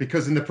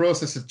 Because in the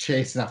process of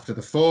chasing after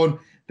the phone,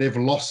 they've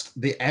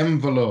lost the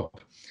envelope.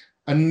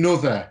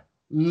 Another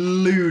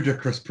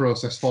ludicrous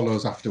process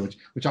follows afterwards,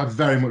 which I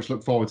very much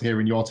look forward to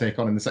hearing your take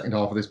on in the second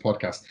half of this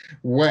podcast,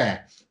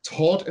 where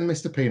Todd and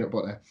Mr. Peanut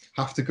Butter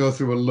have to go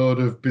through a load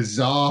of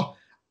bizarre,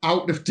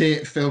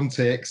 out-of-date film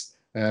takes.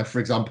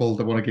 For example,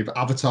 they want to give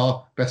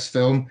Avatar Best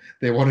Film.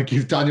 They want to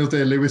give Daniel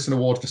Day-Lewis an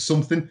award for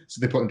something, so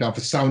they put him down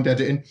for sound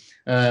editing,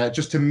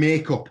 just to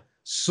make up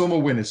some are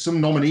winners, some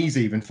nominees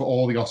even for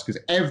all the Oscars.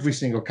 Every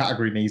single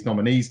category needs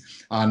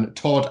nominees. And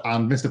Todd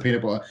and Mr.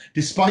 Peanut Butter,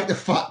 despite the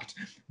fact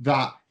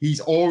that he's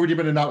already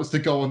been announced to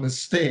go on the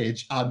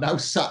stage, are now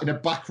sat in a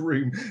back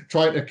room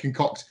trying to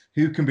concoct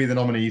who can be the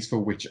nominees for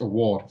which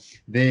award.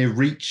 They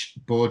reach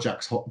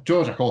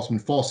BoJack Horseman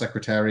for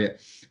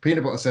Secretariat.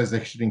 Peanut Butter says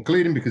they should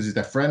include him because he's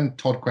their friend.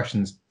 Todd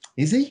questions,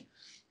 is he?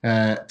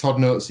 Todd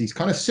notes he's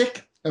kind of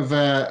sick of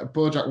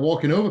BoJack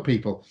walking over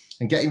people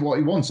and getting what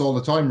he wants all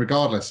the time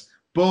regardless.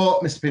 But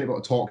Mr. Peanut Butter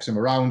talks him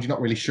around. You're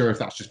not really sure if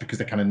that's just because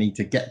they kind of need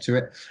to get to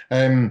it.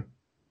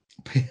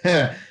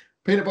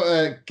 Peanut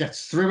Butter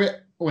gets through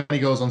it when he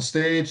goes on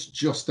stage,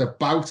 just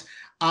about.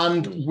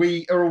 And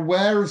we are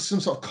aware of some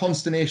sort of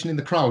consternation in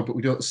the crowd, but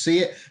we don't see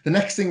it. The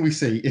next thing we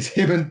see is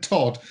him and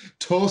Todd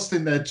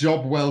toasting their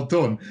job well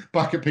done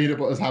back at Peanut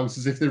Butter's house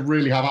as if they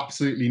really have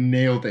absolutely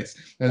nailed this.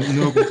 And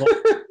nobody's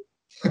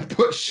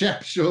But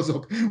Shep shows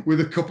up with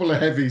a couple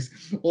of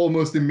heavies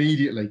almost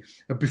immediately.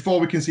 Before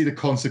we can see the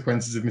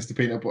consequences of Mr.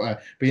 Peanut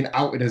Butter being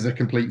outed as a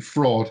complete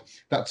fraud,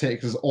 that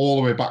takes us all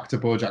the way back to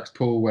BoJack's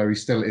pool, where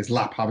he's still at his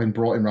lap, having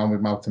brought him round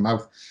with mouth to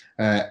mouth.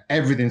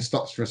 Everything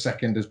stops for a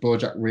second as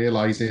BoJack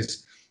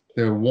realises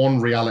the one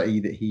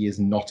reality that he is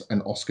not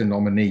an Oscar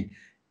nominee.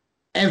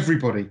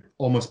 Everybody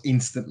almost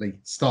instantly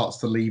starts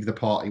to leave the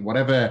party.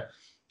 Whatever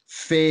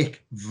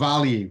fake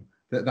value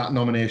that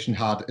nomination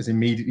had has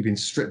immediately been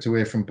stripped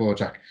away from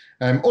BoJack.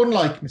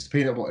 Unlike Mr.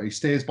 Peanut Butter, he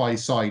stays by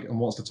his side and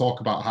wants to talk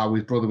about how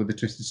his brother with the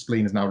twisted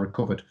spleen is now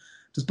recovered.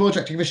 Does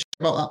BoJack give a shit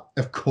about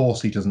that? Of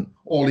course he doesn't.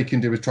 All he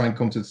can do is try and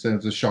come to terms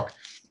with the shock.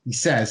 He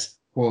says,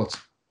 quote,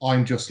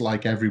 I'm just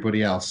like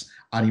everybody else.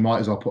 And he might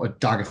as well put a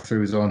dagger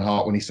through his own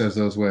heart when he says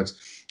those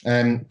words.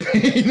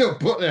 Peanut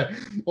Butter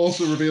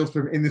also reveals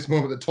to him in this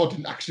moment that Todd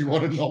didn't actually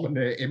want to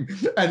nominate him,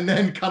 and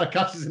then kind of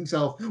catches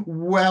himself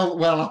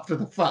well after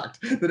the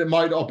fact that it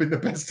might not have been the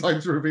best time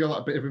to reveal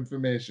that bit of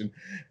information.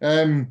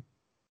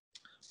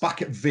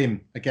 Back at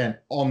Vim, again,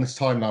 on this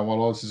timeline while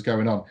all this is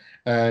going on,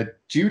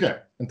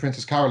 Judah and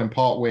Princess Carolyn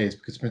part ways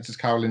because Princess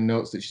Carolyn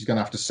notes that she's going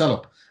to have to sell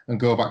up and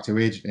go back to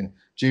agenting.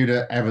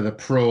 Judah, ever the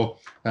pro,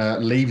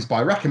 leaves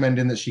by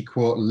recommending that she,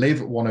 quote,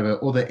 live one of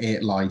her other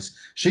 8 lives.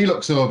 She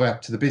looks over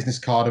to the business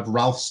card of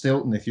Ralph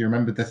Stilton, if you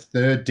remember the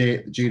third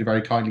date that Judah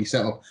very kindly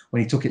set up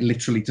when he took it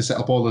literally to set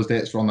up all those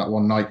dates for on that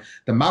one night.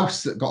 The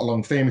mouse that got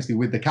along famously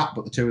with the cat,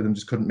 but the two of them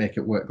just couldn't make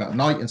it work that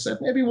night and said,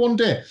 maybe one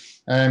day.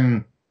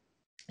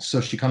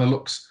 So she kind of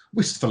looks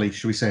wistfully,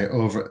 shall we say,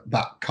 over at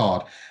that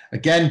card.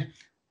 Again,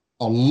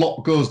 a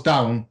lot goes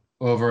down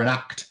over an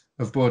act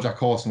of BoJack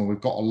Horseman. We've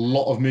got a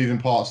lot of moving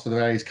parts for the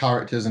various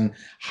characters and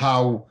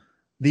how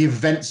the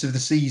events of the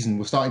season,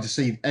 we're starting to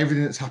see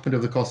everything that's happened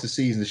over the course of the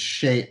season has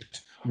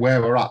shaped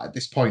where we're at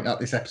this point, at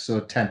this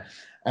episode 10.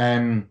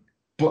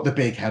 But the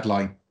big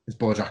headline is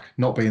BoJack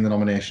not being the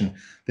nomination.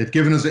 They've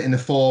given us it in the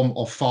form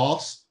of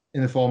farce,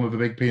 in the form of a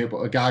big peanut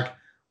butter gag,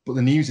 but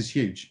the news is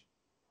huge.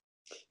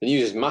 The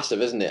news is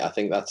massive, isn't it? I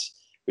think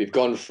we've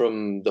gone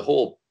from the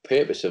whole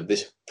purpose of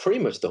this pretty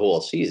much the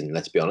whole season,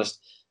 let's be honest,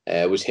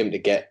 was him to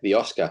get the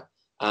Oscar.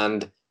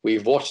 And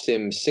we've watched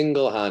him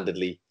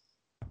single-handedly,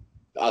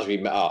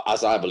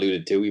 as I've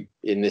alluded to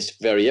in this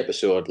very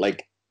episode,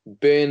 like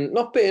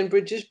not burn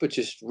bridges, but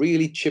just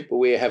really chip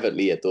away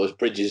heavily at those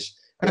bridges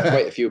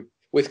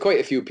with quite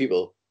a few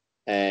people,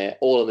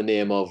 all in the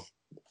name of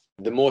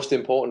the most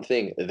important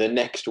thing, the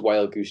next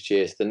Wild Goose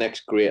Chase, the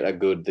next greater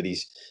good that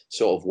he's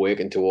sort of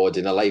working towards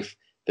in a life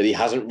that he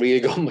hasn't really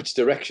got much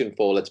direction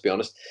for, let's be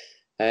honest.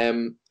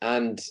 And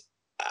I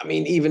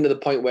mean, even to the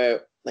point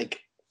where, like,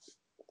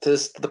 to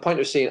the point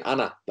of seeing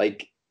Anna,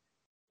 like,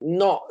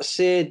 not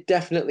say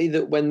definitely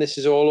that when this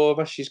is all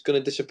over, she's going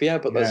to disappear,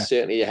 but there's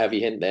certainly a heavy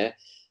hint there.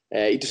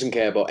 He doesn't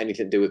care about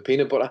anything to do with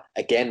peanut butter.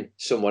 Again,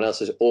 someone else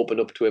has opened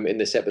up to him in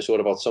this episode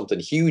about something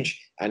huge,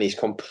 and he's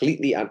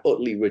completely and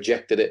utterly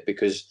rejected it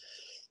because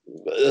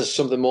there's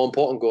something more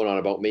important going on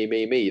about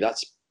me.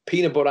 That's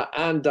peanut butter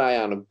and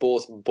Diane have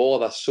both bore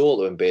their soul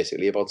to him,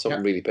 basically, about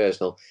something really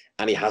personal,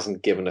 and he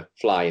hasn't given a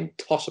flying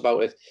toss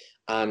about it.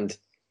 And,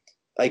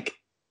 like,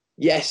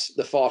 yes,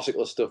 the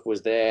farcical stuff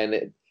was there,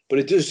 but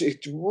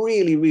it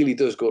really, really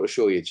does go to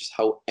show you just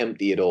how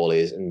empty it all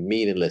is and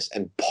meaningless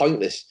and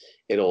pointless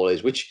it all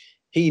is, which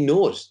he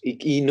knows.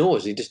 He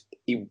knows.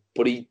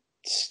 But he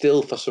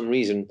still, for some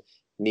reason,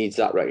 needs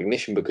that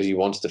recognition because he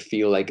wants to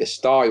feel like a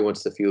star. He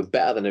wants to feel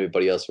better than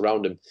everybody else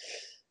around him.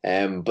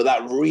 But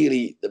that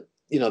really,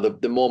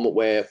 the moment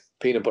where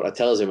Peanut Butter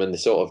tells him, and they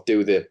sort of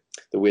do the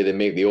way they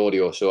make the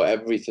audio, so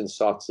everything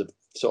starts to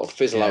sort of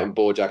fizzle out in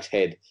Bojack's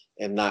head,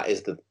 and that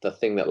is the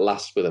thing that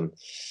lasts with him.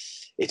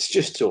 It's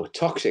just so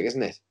toxic,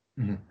 isn't it?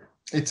 Mm-hmm.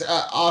 It's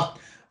I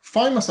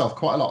find myself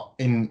quite a lot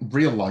in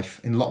real life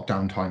in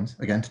lockdown times,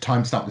 again, to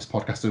timestamp this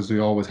podcast as we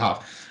always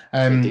have,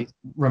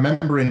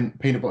 remembering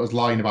Peanut Butter's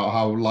line about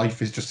how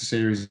life is just a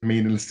series of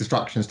meaningless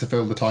distractions to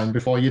fill the time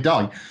before you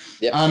die.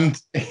 Yep.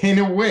 And in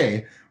a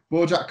way,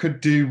 Bojack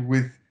could do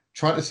with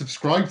trying to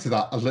subscribe to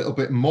that a little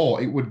bit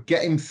more. It would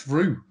get him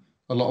through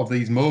a lot of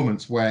these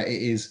moments where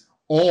it is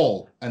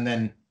all and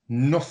then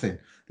nothing.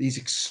 These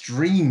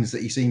extremes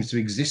that he seems to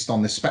exist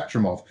on the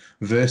spectrum of,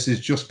 versus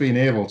just being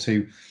able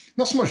to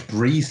not so much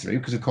breeze through,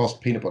 because of course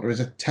Peanut Butter is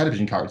a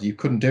television character. You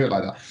couldn't do it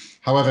like that.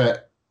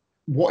 However,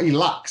 what he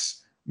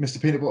lacks,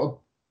 Mr. Peanut Butter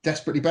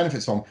desperately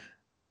benefits from.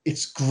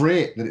 It's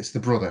great that it's the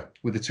brother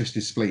with the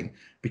twisted spleen,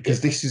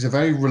 because this is a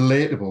very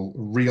relatable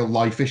real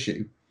life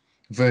issue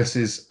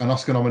versus an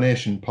Oscar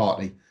nomination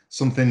party,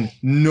 something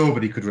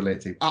nobody could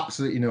relate to.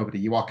 Absolutely nobody.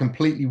 You are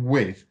completely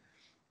with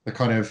the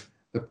kind of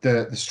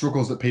the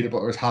struggles that Peanut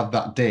Butter has had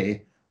that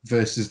day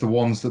versus the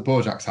ones that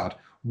Bojack's had.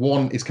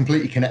 One is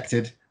completely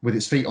connected with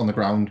its feet on the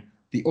ground.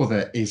 The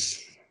other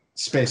is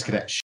space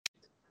cadet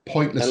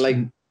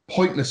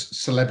pointless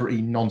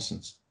celebrity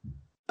nonsense.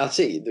 I'd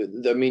say,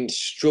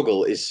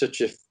 struggle is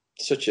such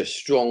a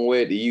strong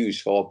word to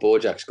use for what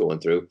Bojack's going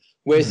through.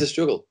 Where's the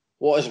struggle?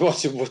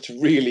 What's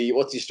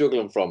he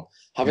struggling from?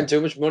 Having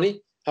too much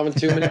money? Having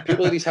too many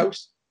people at his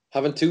house?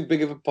 Having too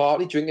big of a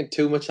party? Drinking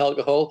too much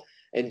alcohol?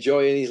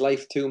 Enjoying his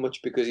life too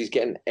much because he's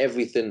getting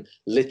everything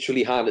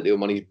literally handed to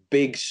him on his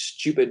big,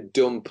 stupid,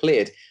 dumb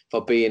plate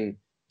for being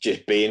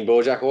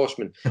Bojack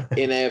Horseman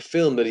in a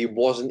film that he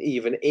wasn't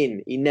even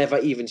in. He never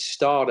even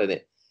starred in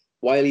it,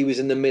 while he was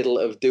in the middle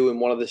of doing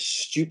one of the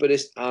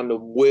stupidest and the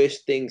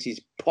worst things he's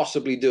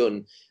possibly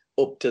done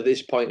up to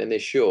this point in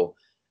this show.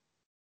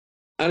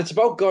 And it's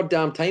about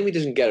goddamn time he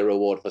doesn't get a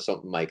reward for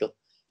something, Michael.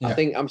 Yeah. I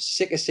think I'm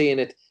sick of seeing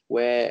it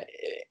where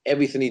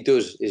everything he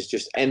does is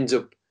just ends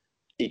up,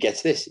 he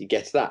gets this, he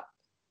gets that.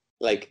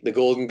 Like the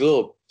Golden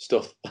Globe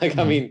stuff. Like,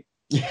 I mean,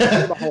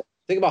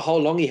 think about how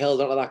long he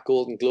held onto that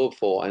Golden Globe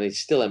for, and it's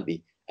still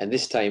empty. And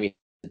this time he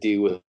had to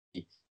deal with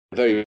a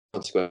very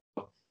consequence.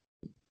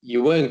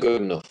 You weren't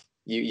good enough.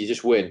 You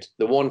just weren't.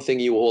 The one thing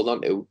you hold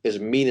on to, as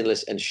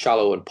meaningless and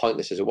shallow and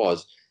pointless as it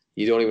was,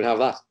 you don't even have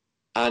that.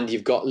 And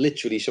you've got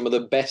literally some of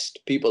the best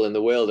people in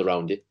the world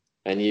around you,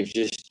 and you've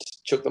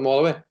just chucked them all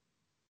away.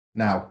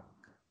 Now,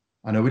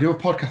 I know we do a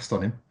podcast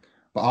on him,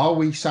 but are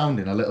we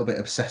sounding a little bit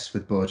obsessed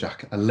with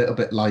Bojack? A little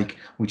bit like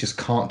we just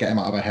can't get him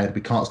out of our head.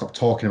 We can't stop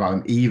talking about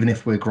him, even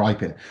if we're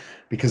griping.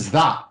 Because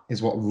that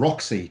is what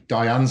Roxy,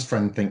 Diane's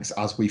friend, thinks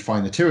as we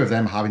find the two of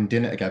them having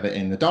dinner together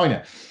in the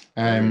diner.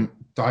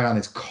 Diane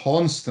is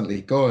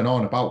constantly going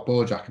on about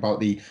Bojack, about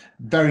the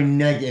very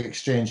negative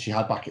exchange she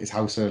had back at his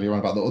house earlier on,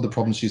 about the other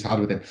problems she's had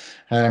with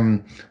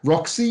him.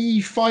 Roxy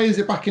fires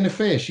it back in the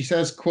face. She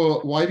says,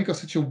 quote, "Why have you got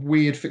such a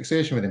weird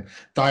fixation with him?"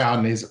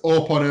 Diane is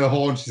up on her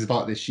haunches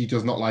about this. She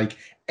does not like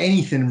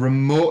anything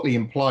remotely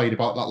implied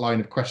about that line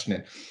of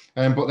questioning.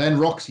 But then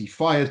Roxy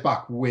fires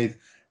back with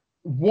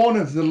one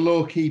of the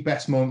low-key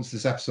best moments of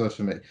this episode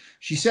for me.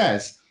 She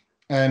says,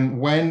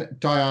 when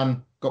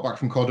Diane got back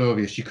from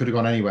Cordovia, she could have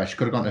gone anywhere. She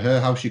could have gone to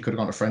her house. She could have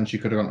gone to friends. She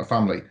could have gone to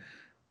family.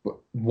 But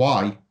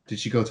why did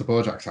she go to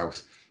Bojack's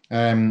house?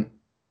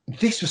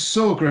 This was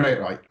so great,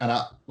 right? And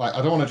I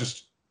don't want to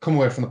just come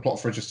away from the plot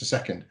for just a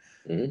second,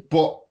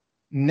 but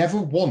never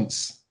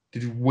once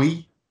did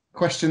we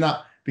question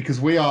that, because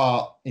we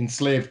are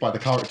enslaved by the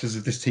characters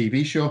of this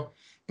TV show.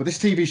 But this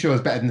TV show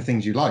is better than the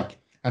things you like.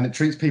 and it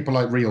treats people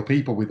like real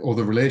people with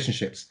other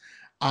relationships.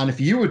 And if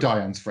you were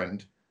Diane's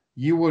friend,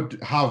 you would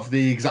have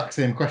the exact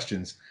same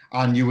questions,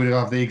 and you would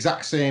have the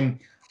exact same,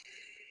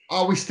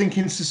 are we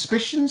thinking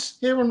suspicions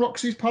here on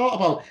Roxy's part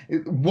about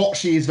what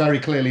she is very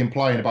clearly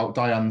implying about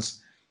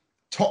Diane's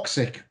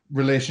toxic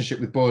relationship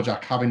with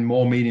Bojack having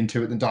more meaning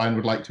to it than Diane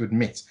would like to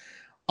admit.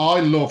 I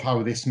love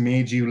how this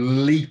made you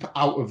leap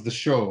out of the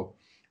show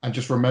and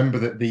just remember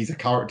that these are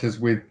characters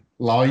with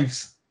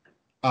lives,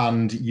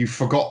 and you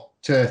forgot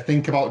to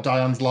think about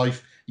Diane's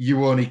life.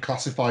 You only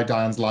classify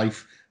Diane's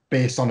life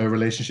based on her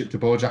relationship to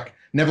Bojack.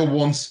 Never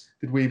once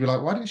did we be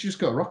like, why didn't she just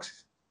go to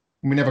Roxy's?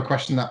 And we never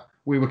questioned that.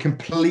 We were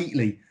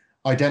completely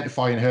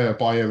identifying her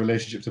by her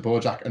relationship to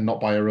Bojack and not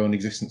by her own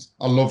existence.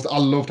 I loved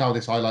how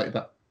this highlighted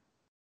that.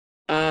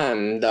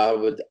 And I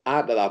would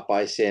add to that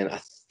by saying,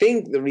 I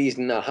think the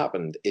reason that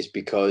happened is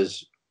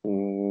because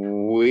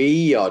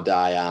we are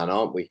Diane,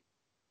 aren't we?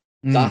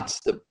 That's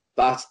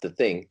the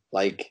thing.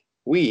 Like,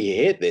 we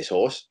hate this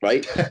horse,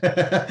 right?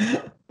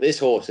 This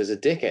horse is a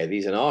dickhead.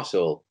 He's an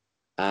arsehole.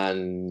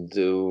 And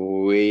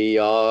we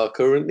are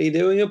currently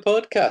doing a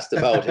podcast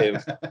about him.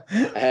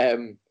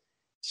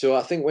 So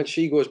I think when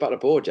she goes back to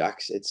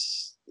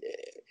Bojack's,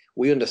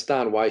 we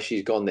understand why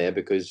she's gone there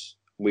because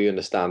we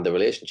understand the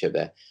relationship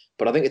there.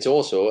 But I think it's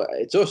us.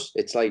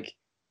 It's like,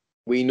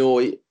 we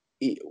know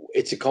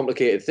it's a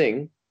complicated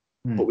thing,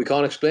 but we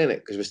can't explain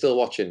it because we're still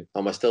watching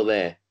and we're still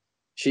there.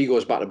 She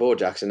goes back to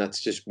Bojack's, and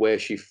that's just where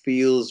she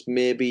feels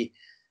maybe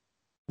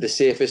the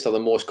safest or the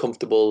most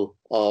comfortable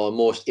or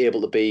most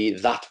able to be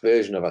that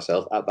version of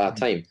herself at that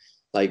time.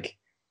 Like,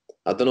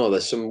 I don't know,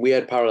 there's some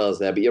weird parallels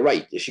there, but you're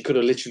right. She could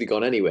have literally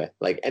gone anywhere,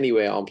 like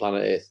anywhere on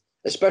planet Earth.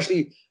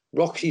 Especially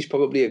Roxy's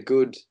probably a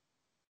good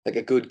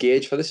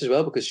gauge for this as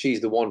well, because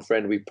she's the one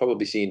friend we've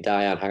probably seen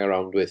Diane hang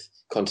around with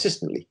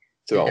consistently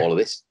throughout all of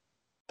this,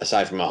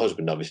 aside from her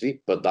husband,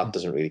 obviously, but that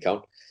doesn't really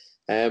count.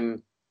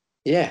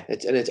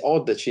 It's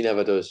odd that she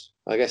never does.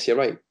 I guess you're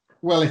right.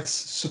 Well, it's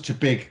such a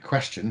big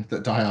question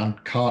that Diane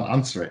can't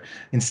answer it.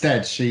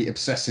 Instead, she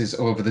obsesses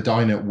over the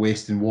diner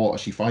wasting water.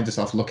 She finds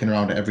herself looking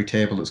around at every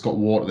table that's got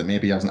water that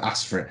maybe hasn't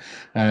asked for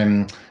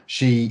it.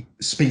 She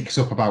speaks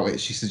up about it.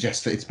 She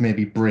suggests that it's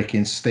maybe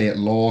breaking state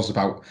laws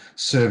about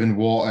serving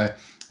water.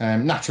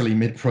 Naturally,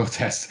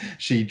 mid-protest,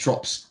 she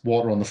drops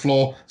water on the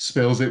floor,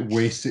 spills it,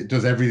 wastes it,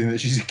 does everything that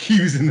she's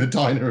accusing the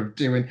diner of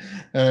doing.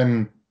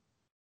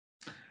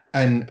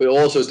 But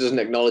also doesn't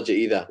acknowledge it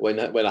either when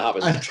it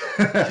happens.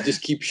 She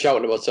just keeps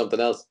shouting about something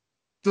else.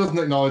 Doesn't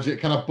acknowledge it,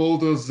 kind of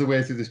bulldozes the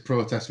way through this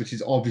protest, which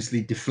is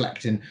obviously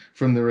deflecting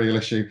from the real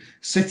issue.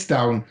 Sits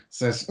down,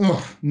 says,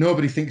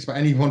 nobody thinks about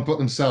anyone but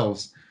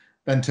themselves.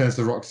 Then turns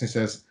to Roxy and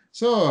says,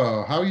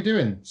 so, how are you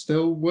doing?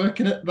 Still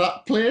working at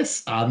that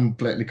place? And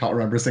blatantly can't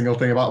remember a single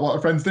thing about what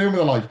her friend's doing with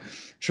her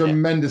life.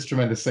 Tremendous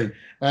scene.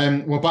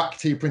 We're back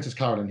to Princess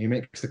Carolyn, who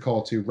makes the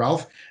call to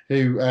Ralph,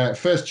 who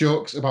first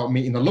jokes about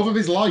meeting the love of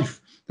his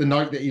life the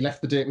night that he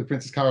left the date with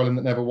Princess Carolyn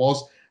that never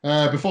was,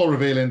 before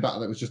revealing that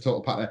was just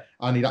total patter,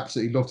 and he'd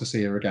absolutely love to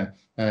see her again.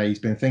 He's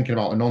been thinking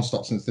about her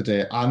non-stop since the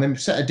date, and then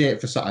set a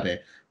date for Saturday.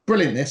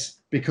 Brilliant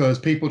this, because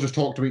people just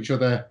talk to each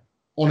other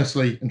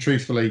honestly and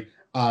truthfully,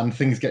 and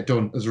things get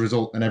done as a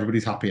result, and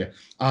everybody's happier.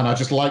 And I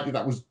just like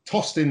that was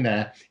tossed in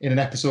there in an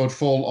episode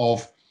full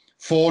of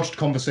forged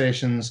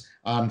conversations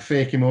and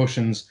fake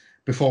emotions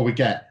before we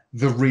get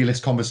the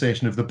realest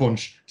conversation of the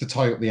bunch to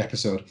tie up the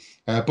episode.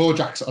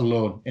 Bojack's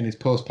alone in his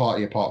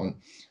post-party apartment.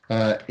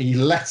 He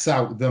lets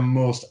out the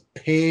most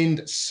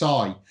pained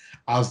sigh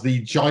as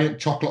the giant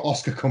chocolate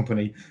Oscar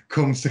company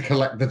comes to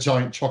collect the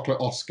giant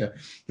chocolate Oscar.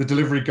 The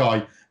delivery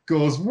guy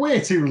goes way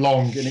too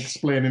long in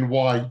explaining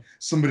why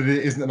somebody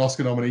that isn't an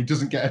Oscar nominee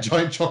doesn't get a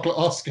giant chocolate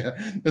Oscar,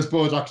 as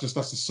Bojack just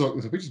has to soak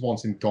this up. He just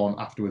wants him gone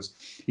afterwards.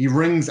 He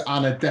rings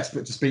Anna,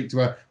 desperate to speak to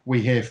her.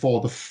 We hear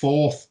for the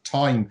fourth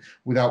time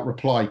without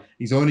reply.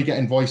 He's only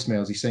getting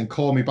voicemails. He's saying,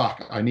 call me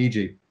back, I need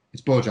you.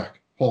 It's Bojack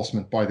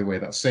Horseman, by the way,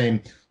 that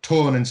same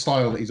tone and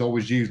style that he's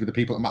always used with the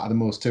people that matter the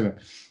most to him.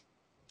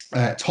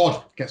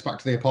 Todd gets back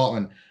to the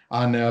apartment,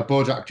 and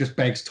Bojack just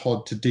begs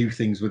Todd to do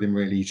things with him,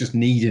 really. He's just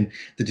needing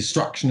the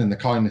distraction and the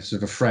kindness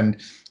of a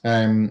friend.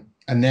 And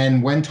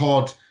then when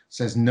Todd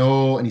says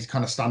no, and he's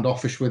kind of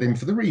standoffish with him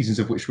for the reasons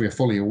of which we are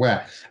fully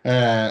aware,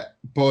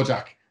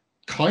 Bojack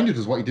kind of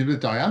does what he did with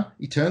Diane.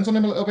 He turns on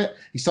him a little bit.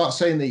 He starts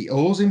saying that he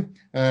owes him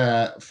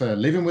for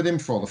living with him,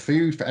 for all the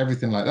food, for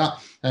everything like that.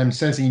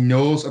 Says he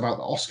knows about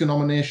the Oscar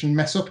nomination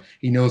mess up.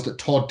 He knows that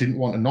Todd didn't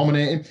want to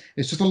nominate him.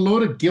 It's just a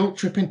load of guilt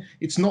tripping.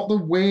 It's not the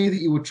way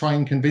that you would try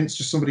and convince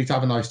just somebody to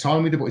have a nice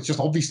time with you, but it's just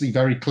obviously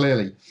very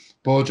clearly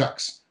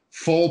Bojack's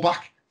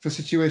fallback for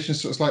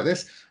situations such like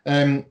this.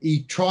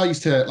 He tries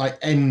to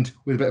end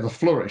with a bit of a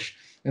flourish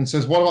and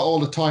says, what about all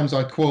the times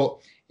I,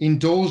 quote,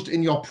 indulged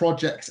in your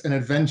projects and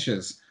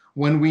adventures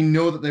when we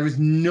know that there is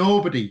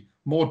nobody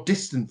more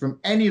distant from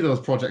any of those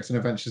projects and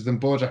adventures than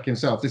Bojack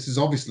himself. This is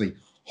obviously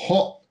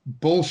hot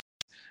bullshit.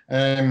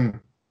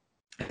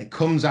 It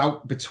comes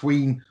out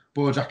between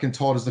Bojack and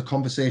Todd as the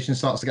conversation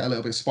starts to get a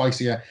little bit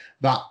spicier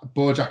that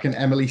Bojack and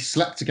Emily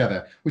slept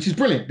together, which is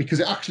brilliant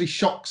because it actually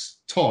shocks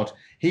Todd.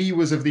 He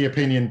was of the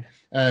opinion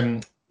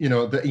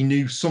that he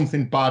knew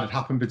something bad had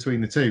happened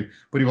between the two,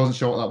 but he wasn't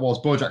sure what that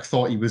was. Bojack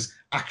thought he was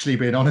actually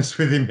being honest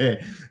with him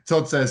here.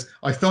 Todd says,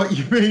 I thought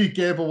you maybe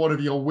gave her one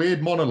of your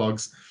weird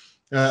monologues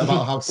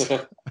about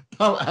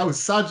how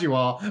sad you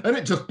are, and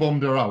it just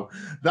bummed her out.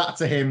 That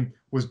to him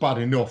was bad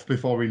enough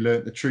before he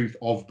learnt the truth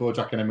of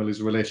Bojack and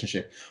Emily's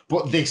relationship.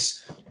 But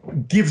this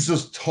gives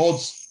us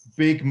Todd's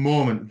big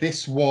moment.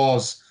 This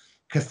was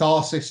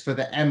catharsis for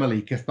the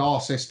Emily,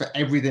 catharsis for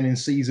everything in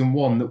season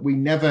one that we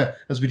never,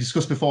 as we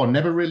discussed before,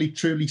 never really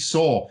truly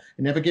saw.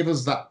 It never gave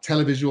us that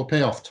televisual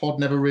payoff. Todd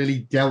never really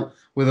dealt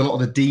with a lot of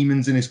the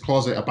demons in his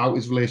closet about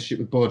his relationship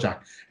with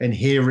Bojack. And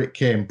here it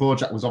came.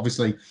 Bojack was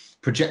obviously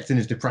projecting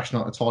his depression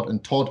onto Todd,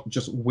 and Todd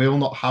just will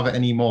not have it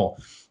anymore.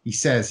 He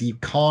says, you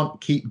can't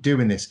keep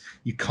doing this.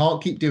 You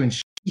can't keep doing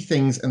shitty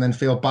things and then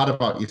feel bad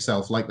about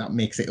yourself like that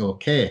makes it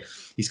okay.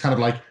 He's kind of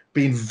like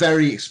being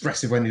very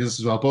expressive when he does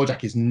as well.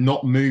 Bojack is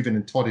not moving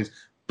and Todd is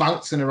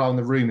bouncing around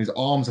the room. His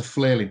arms are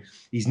flailing.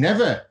 He's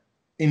never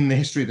in the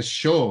history of the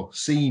show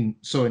seen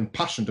so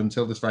impassioned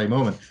until this very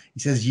moment.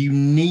 He says, you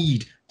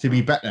need to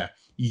be better.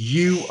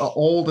 You are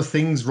all the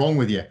things wrong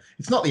with you.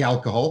 It's not the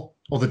alcohol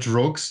or the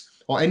drugs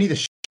or any of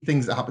the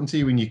things that happened to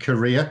you in your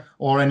career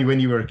or when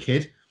you were a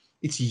kid.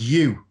 It's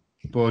you,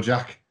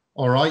 Bojack.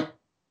 All right?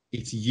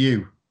 It's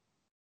you.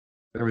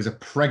 There is a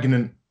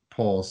pregnant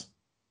pause.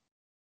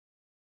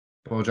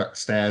 Bojack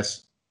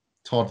stares.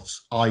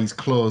 Todd's eyes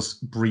close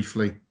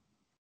briefly.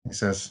 He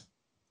says,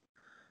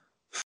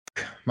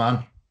 "Fuck,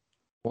 man,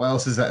 what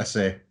else is there to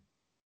say?"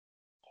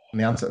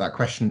 And the answer to that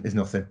question is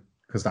nothing,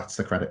 because that's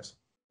the credits.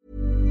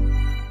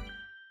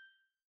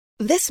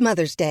 This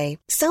Mother's Day,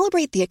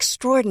 celebrate the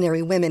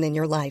extraordinary women in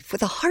your life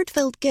with a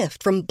heartfelt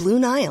gift from Blue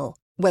Nile.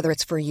 Whether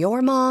it's for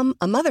your mom,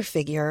 a mother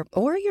figure,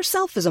 or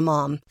yourself as a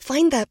mom,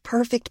 find that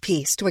perfect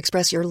piece to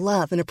express your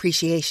love and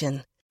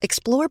appreciation.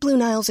 Explore Blue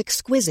Nile's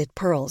exquisite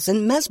pearls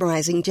and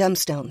mesmerizing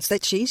gemstones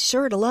that she's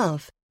sure to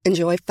love.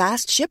 Enjoy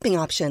fast shipping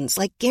options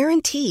like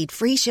guaranteed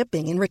free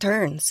shipping and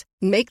returns.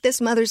 Make this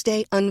Mother's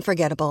Day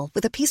unforgettable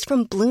with a piece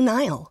from Blue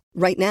Nile.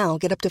 Right now,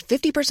 get up to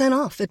 50%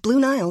 off at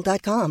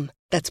BlueNile.com.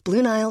 That's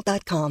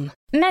BlueNile.com.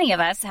 Many of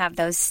us have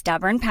those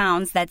stubborn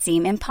pounds that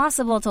seem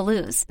impossible to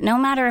lose, no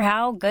matter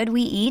how good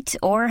we eat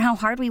or how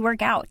hard we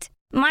work out.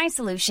 My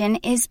solution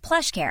is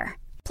PlushCare.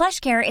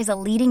 PlushCare is a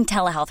leading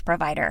telehealth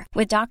provider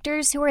with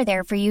doctors who are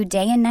there for you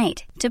day and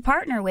night to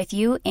partner with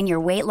you in your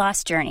weight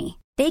loss journey.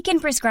 They can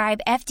prescribe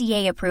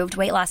FDA-approved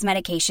weight loss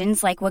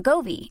medications like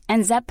Wegovy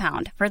and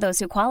Zepbound for those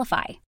who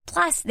qualify.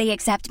 Plus, they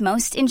accept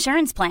most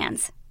insurance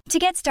plans. To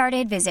get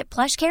started, visit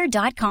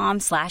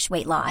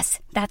plushcare.com/weightloss.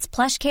 That's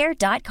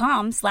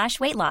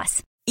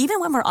plushcare.com/weightloss. Even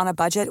when we're on a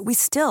budget, we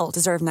still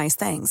deserve nice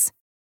things.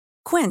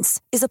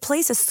 Quince is a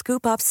place to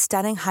scoop up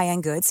stunning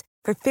high-end goods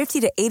for 50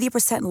 to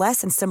 80%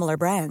 less than similar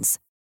brands.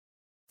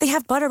 They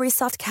have buttery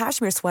soft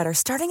cashmere sweaters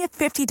starting at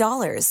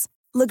 $50,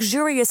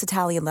 luxurious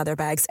Italian leather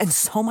bags, and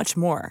so much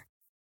more.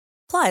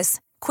 Plus,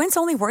 Quince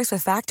only works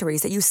with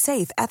factories that use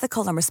safe,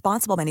 ethical, and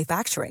responsible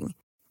manufacturing.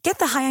 Get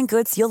the high-end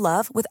goods you'll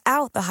love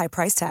without the high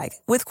price tag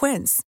with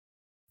Quince.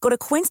 Go to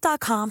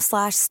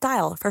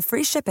quince.com/style for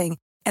free shipping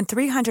and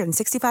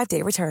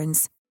 365-day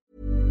returns.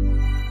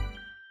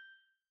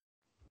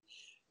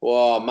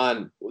 Oh,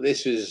 man,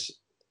 this was...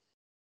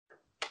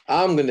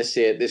 I'm going to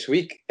say it this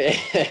week.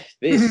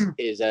 This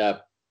is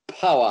a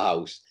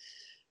powerhouse.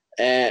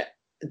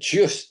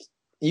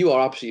 You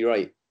are absolutely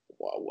right.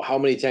 How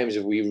many times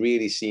have we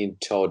really seen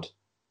Todd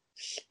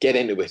get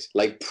into it,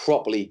 like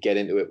properly get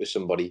into it with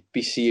somebody,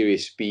 be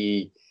serious,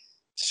 be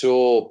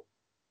so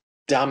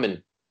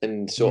damning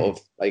and sort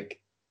of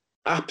like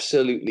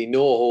absolutely no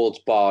holds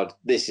barred.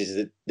 This is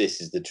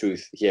the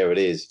truth. Here it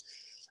is.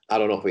 I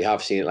don't know if we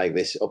have seen it like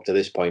this up to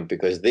this point,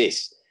 because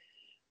this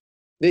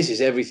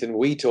is everything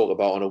we talk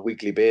about on a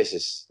weekly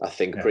basis, I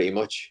think, pretty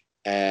much,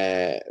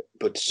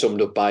 but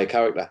summed up by a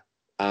character.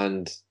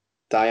 And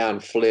Diane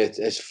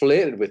has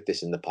flirted with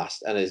this in the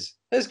past and has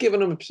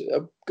given him a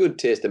good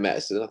taste of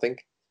medicine, I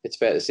think it's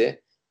fair to say.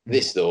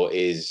 This, though,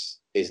 is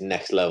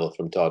next level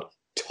from Todd.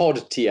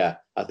 Todd tier,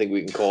 I think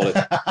we can call it.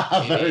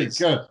 Very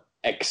good.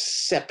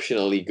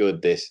 Exceptionally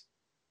good, this.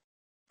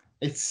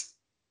 It's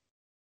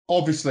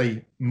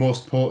obviously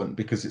most potent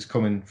because it's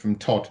coming from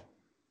Todd.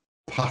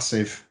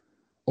 Passive,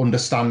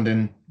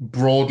 understanding,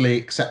 broadly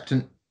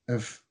acceptant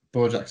of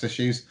Bojack's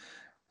issues.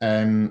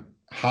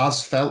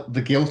 Has felt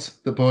the guilt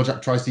that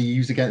Bojack tries to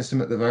use against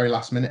him at the very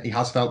last minute. He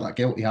has felt that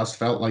guilt. He has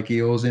felt like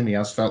he owes him. He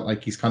has felt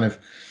like he's kind of,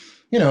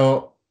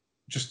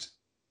 just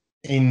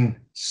in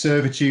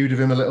servitude of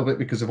him a little bit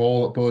because of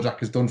all that Bojack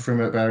has done for him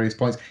at various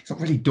points. He's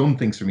not really done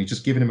things for him. He's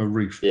just given him a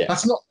roof. Yeah.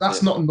 That's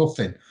not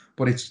nothing,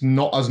 but it's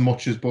not as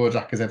much as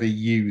Bojack has ever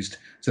used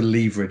to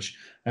leverage.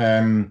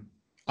 And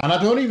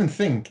I don't even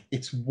think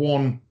it's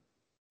one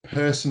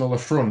personal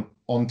affront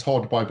on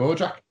Todd by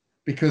Bojack,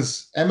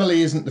 because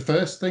Emily isn't the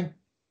first thing.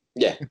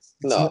 Yeah,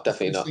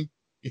 definitely not.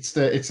 It's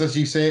as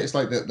you say, it's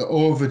like the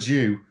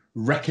overdue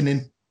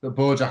reckoning that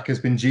Bojack has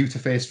been due to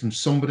face from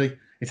somebody.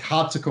 It's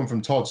hard to come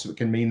from Todd, so it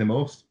can mean the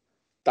most.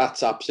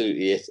 That's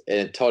absolutely it.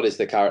 And Todd is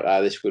the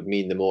character this would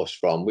mean the most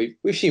from. We've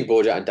seen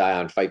Bojack and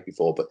Diane fight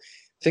before, but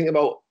think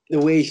about the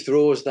way he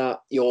throws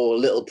that your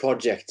little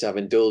projects I've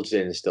indulged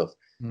in and stuff.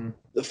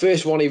 The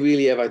first one he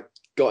really ever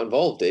got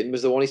involved in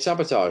was the one he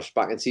sabotaged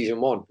back in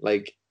season 1.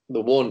 Like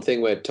the one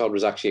thing where Todd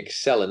was actually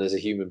excelling as a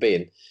human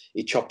being,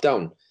 he chopped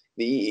down.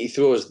 He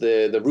throws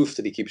the roof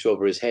that he keeps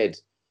over his head,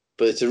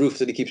 but it's a roof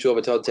that he keeps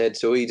over Todd's head,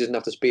 so he doesn't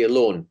have to be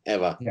alone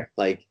ever. Yeah.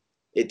 Like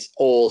it's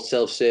all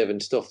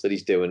self-serving stuff that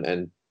he's doing,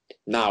 and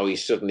now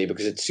he's suddenly,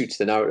 because it suits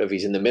the narrative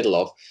he's in the middle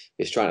of,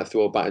 he's trying to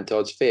throw it back in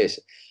Todd's face.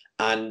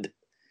 And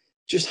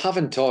just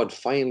having Todd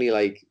finally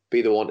like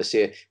be the one to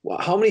say, well,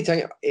 how many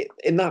times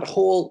in that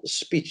whole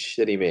speech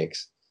that he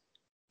makes,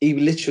 he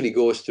literally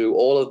goes through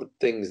all of the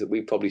things that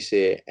we probably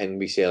say, and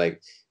we say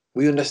like,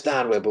 we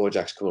understand where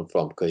Bojack's coming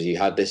from because he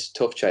had this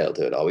tough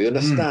childhood, or we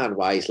understand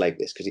why he's like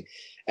this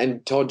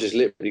and Todd just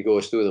literally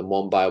goes through them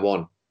one by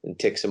one and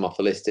ticks them off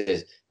the list.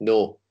 Is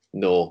no.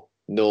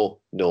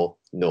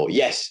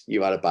 Yes,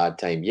 you had a bad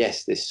time.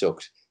 Yes, this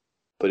sucks,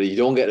 but you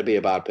don't get to be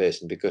a bad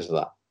person because of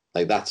that.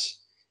 Like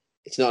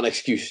it's not an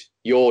excuse.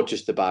 You're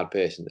just a bad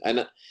person.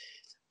 And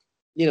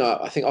you know,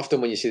 I think often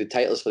when you see the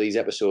titles for these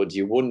episodes,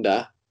 you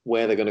wonder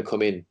where they're going to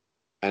come in,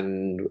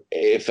 and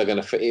if they're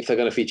going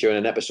to feature in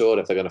an episode,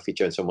 if they're going to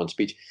feature in someone's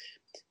speech.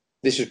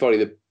 This was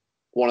probably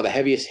one of the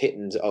heaviest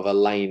hittings of a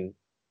line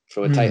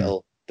from a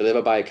title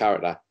delivered by a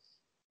character.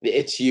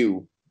 It's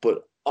you,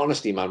 but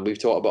honestly, man, we've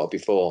talked about it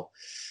before.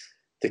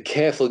 The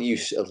careful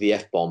use of the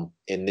F-bomb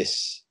in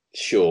this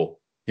show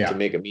to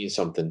make it mean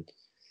something,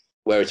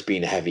 where it's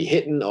been heavy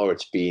hitting or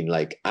it's been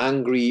like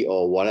angry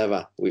or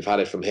whatever. We've had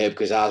it from Herb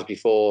Kazaz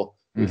before.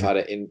 We've had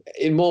it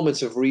in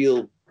moments of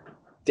real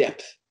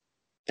depth.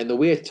 And the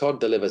way Todd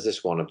delivers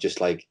this one of just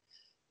like,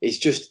 he's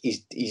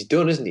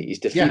done, isn't he? He's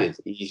defeated.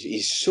 Yeah.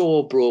 He's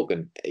so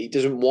broken. He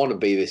doesn't want to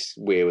be this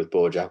way with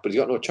Bojack, but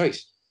he's got no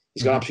choice.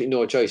 He's got absolutely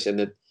no choice.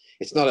 And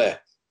it's not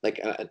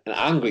an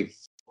angry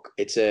fuck.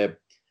 It's a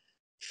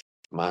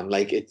man.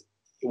 Like it.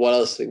 What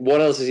else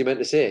is he meant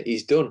to say?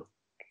 He's done.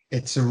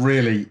 It's a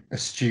really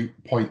astute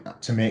point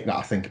to make, that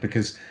I think,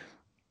 because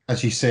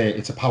as you say,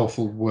 it's a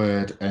powerful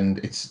word and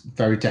it's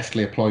very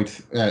deftly deployed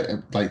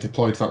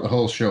throughout the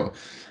whole show.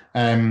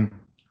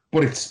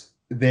 But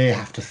they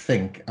have to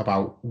think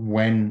about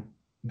when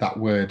that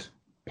word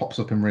pops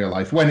up in real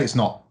life, when it's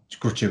not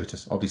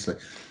gratuitous, obviously.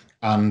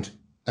 And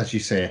as you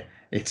say,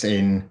 it's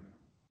in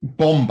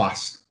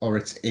bombast, or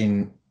it's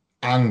in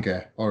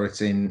anger, or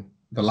it's in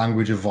the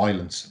language of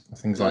violence,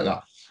 things like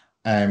that.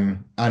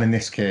 And in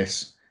this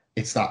case,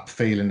 it's that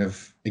feeling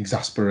of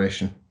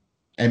exasperation,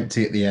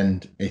 empty at the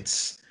end.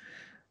 It's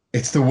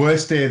the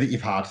worst day that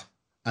you've had,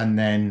 and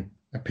then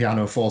a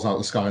piano falls out of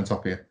the sky on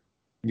top of you.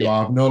 You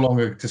are no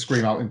longer to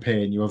scream out in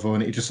pain. You are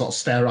only to just sort of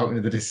stare out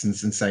into the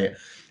distance and say it.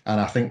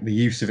 And I think the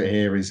use of it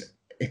here it's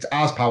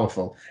as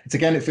powerful.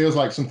 It feels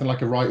like something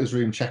like a writer's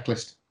room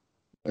checklist.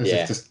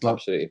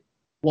 Absolutely.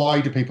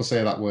 Why do people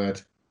say that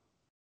word?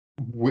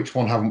 Which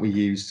one haven't we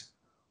used?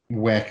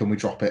 Where can we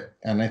drop it?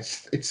 And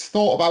it's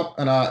thought about,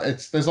 and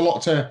there's a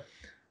lot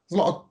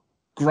of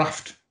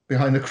graft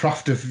behind the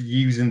craft of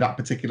using that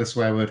particular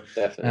swear word.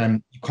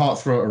 Definitely. You can't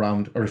throw it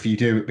around, or if you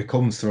do, it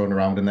becomes thrown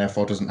around and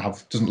therefore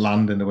doesn't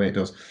land in the way it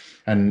does.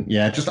 And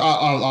yeah, just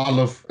I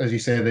love, as you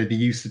say, the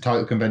use of the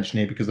title convention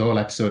here, because the whole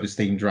episode is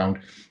themed around.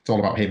 It's all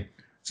about him.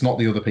 It's not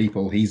the other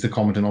people. He's the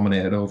common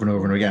denominator over and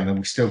over and again, and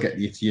we still get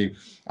the it's you.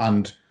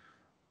 And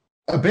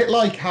a bit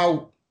like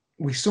how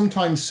we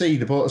sometimes see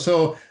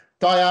so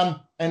Diane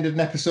ended an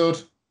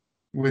episode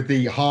with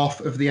the half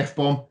of the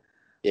F-bomb.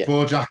 Yeah.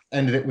 Bojack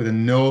ended it with a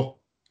no,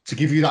 to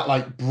give you that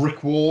like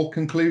brick wall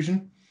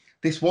conclusion.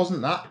 This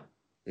wasn't that.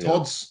 No.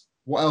 Todd's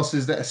what else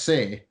is there to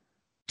say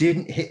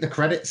didn't hit the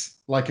credits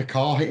like a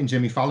car hitting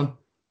Jimmy Fallon.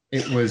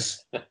 It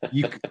was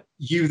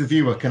you the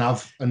viewer can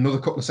have another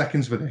couple of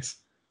seconds with this.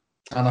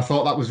 And I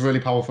thought that was really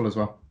powerful as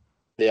well.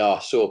 They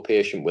are so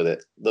patient with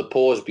it. The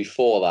pause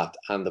before that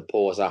and the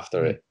pause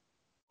after it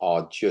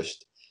are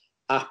just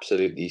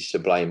absolutely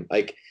sublime.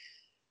 Like,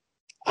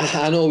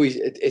 I know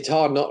it's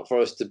hard not for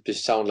us to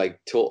just sound like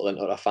total and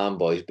utter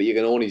fanboys, but you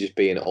can only just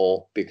be in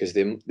awe because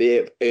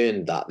they've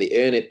earned that. They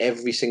earn it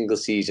every single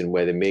season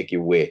where they make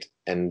you wait.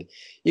 And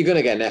you're going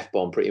to get an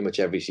F-bomb pretty much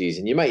every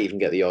season. You might even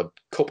get the odd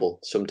couple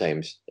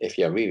sometimes if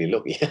you're really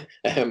lucky.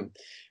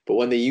 But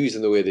when they use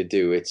them the way they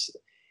do, it's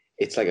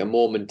like a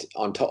moment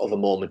on top of a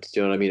moment. Do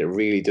you know what I mean? It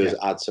really does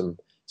add some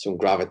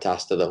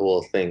gravitas to the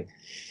whole thing.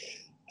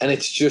 And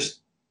it's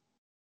just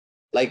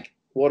like,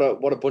 what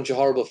a bunch of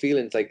horrible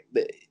feelings. Like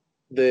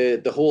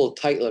the whole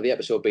title of the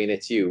episode being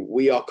It's You,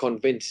 we are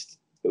convinced,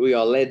 we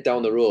are led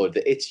down the road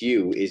that It's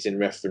You is in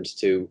reference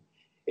to,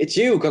 it's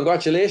you,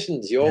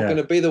 congratulations, you're going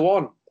to be the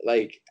one.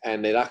 Like,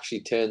 and it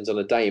actually turns on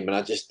a dime. And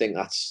I just think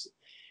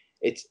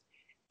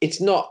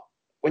it's not,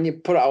 when you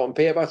put it out on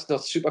paper, it's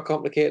not super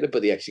complicated,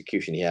 but the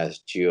execution here is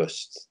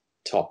just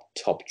top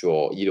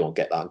drawer. You don't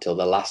get that until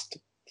the last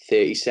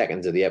 30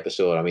 seconds of the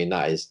episode. I mean,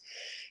 that is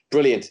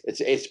brilliant.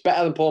 It's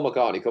better than Paul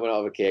McCartney coming out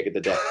of a cake at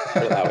the death.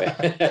 Put it that way.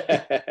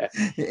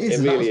 It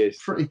really is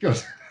pretty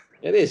good.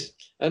 It is.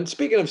 And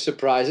speaking of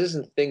surprises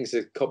and things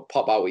that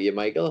pop out at you,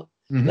 Michael,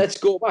 let's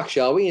go back,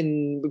 shall we?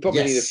 And we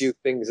probably need a few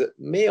things that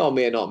may or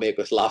may not make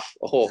us laugh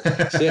or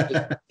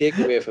certainly take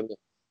away from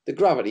the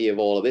gravity of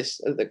all of this,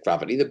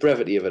 the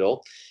brevity of it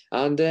all.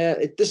 And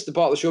this is the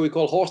part of the show we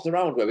call Horsing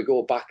Around, where we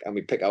go back and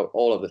we pick out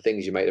all of the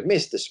things you might have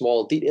missed, the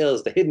small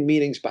details, the hidden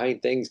meanings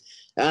behind things,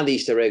 and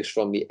Easter eggs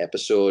from the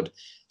episode,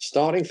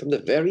 starting from the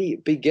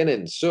very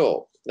beginning.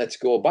 So let's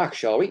go back,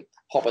 shall we?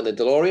 Hop on the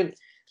DeLorean.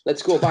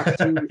 Let's go back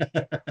to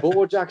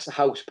Bojack's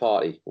house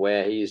party,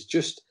 where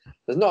there's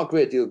not a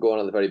great deal going on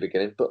at the very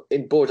beginning, but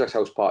in Bojack's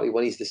house party,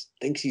 when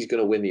thinks he's going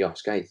to win the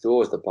Oscar, he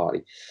throws the party.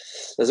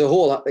 There's a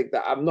whole lot like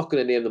that. I'm not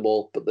going to name them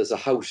all, but there's a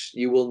house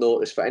you will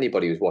notice for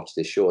anybody who's watched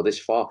this show this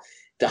far.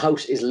 The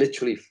house is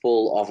literally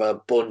full of a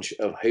bunch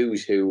of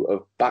who's who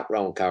of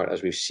background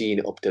characters we've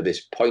seen up to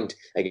this point.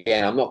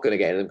 Again, I'm not going to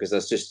get into them because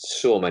there's just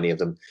so many of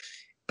them.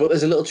 But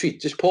there's a little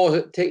treat. Just pause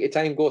it, take your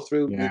time, go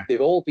through. Yeah.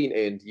 They've all been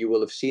earned. You will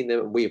have seen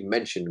them, and we've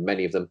mentioned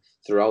many of them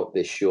throughout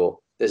this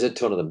show. There's a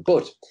ton of them.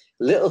 But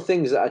little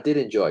things that I did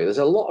enjoy. There's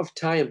a lot of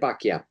tying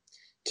back, throughout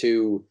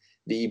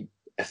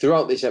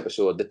this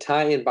episode, the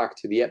tying back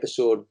to the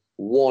episode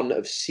 1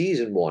 of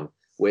season 1,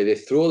 where they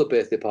throw the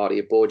birthday party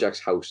at Bojack's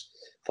house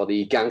for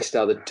the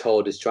gangster that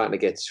Todd is trying to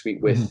get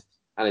sweet with.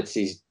 And it's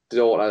his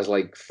daughter's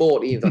like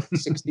 14th or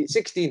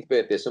 16th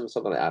birthday,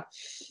 something like that.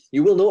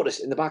 You will notice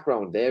in the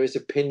background there is a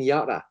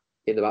piñata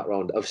in the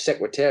background of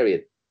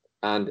Secretariat,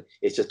 and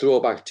it's a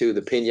throwback to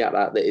the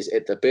piñata that is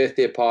at the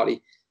birthday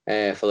party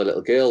for the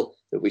little girl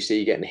that we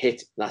see getting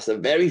hit. That's the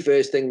very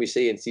first thing we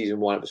see in season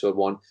 1, episode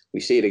 1. We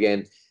see it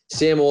again.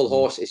 Same old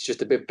horse, it's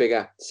just a bit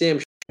bigger. Same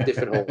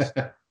different horse.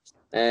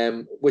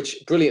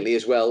 Which brilliantly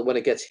as well, when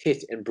it gets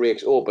hit and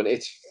breaks open,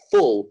 it's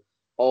full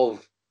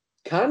of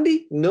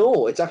candy?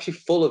 No, it's actually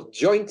full of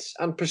joints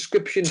and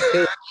prescription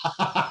pills.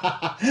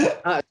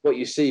 That's what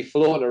you see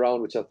floating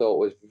around, which I thought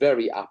was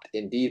very apt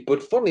indeed.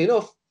 But funnily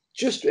enough,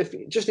 just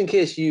in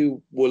case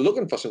you were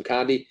looking for some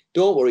candy,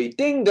 don't worry.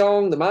 Ding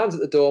dong, the man's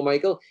at the door,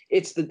 Michael.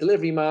 It's the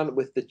delivery man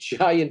with the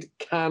giant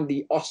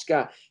candy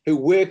Oscar, who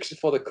works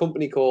for the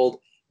company called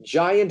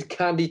Giant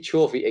Candy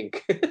Trophy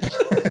Inc.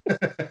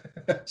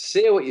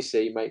 Say what you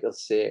see, Michael.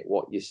 Say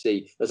what you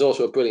see. There's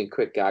also a brilliant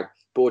quick gag.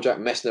 Bojack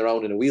messing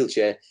around in a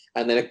wheelchair,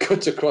 and then it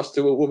cuts across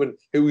to a woman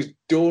who's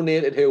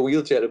donated her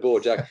wheelchair to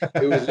Bojack,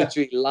 who was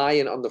literally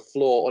lying on the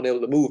floor,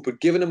 unable to move,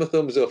 but giving him a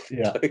thumbs up,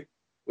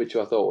 which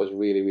I thought was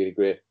really, really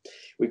great.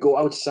 We go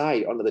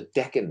outside onto the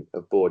decking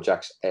of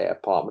Bojack's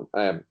apartment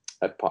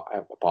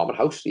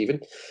house, even.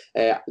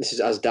 This is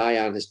as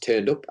Diane has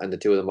turned up, and the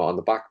two of them are on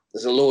the back.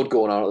 There's a load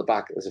going on at the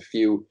back. There's a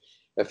few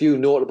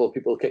notable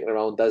people kicking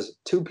around. There's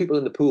 2 people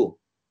in the pool,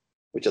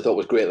 which I thought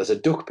was great. There's a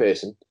duck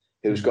person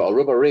who's got a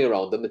rubber ring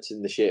around them that's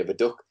in the shape of a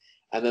duck.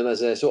 And then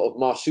there's a sort of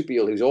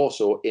marsupial who's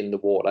also in the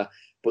water,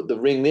 but the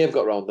ring they've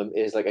got around them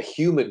is like a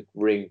human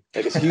ring,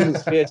 like it's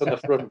human's face on the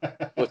front.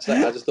 Which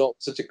I just thought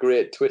such a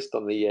great twist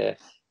on the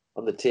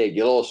take.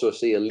 You'll also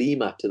see a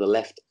lemur to the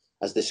left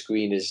as the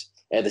scene is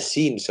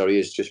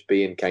just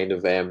being kind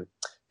of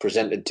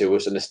presented to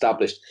us and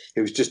established,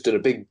 who's just done a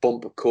big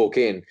bump of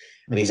cocaine,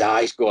 and his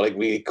eyes go like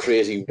really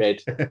crazy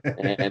red,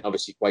 and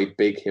obviously quite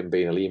big, him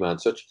being a lemur and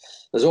such.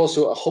 There's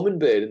also a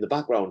hummingbird in the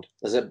background.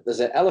 There's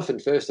an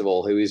elephant, first of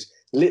all, who is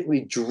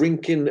literally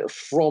drinking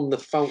from the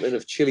fountain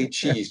of chili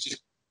cheese,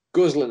 just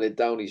guzzling it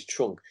down his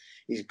trunk.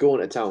 He's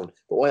going to town.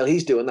 But while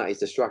he's doing that, he's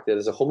distracted.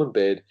 There's a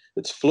hummingbird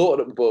that's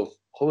floated up above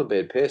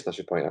Hummingbird Person, I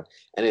should point out,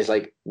 and is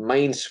like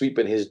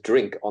mine-sweeping his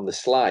drink on the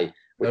sly,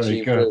 which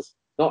he will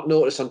not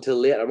notice until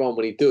later on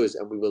when he does,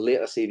 and we will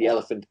later see the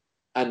elephant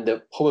and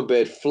the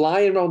hummingbird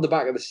flying around the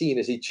back of the scene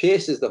as he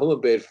chases the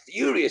hummingbird,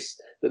 furious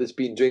that it's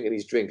been drinking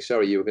his drink.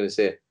 Sorry, you were going to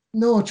say.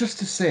 No, just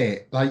to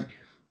say, like,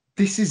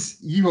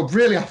 you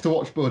really have to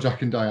watch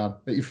BoJack and Diane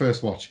at your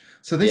first watch.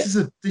 So this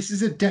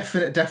is a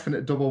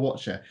definite double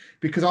watcher,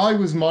 because I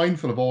was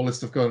mindful of all this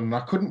stuff going on, and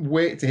I couldn't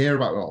wait to hear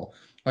about it all.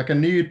 Like, I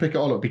knew you'd pick it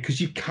all up, because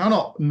you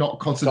cannot not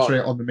concentrate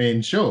on the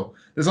main show.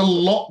 There's a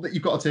lot that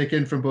you've got to take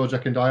in from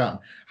BoJack and Diane,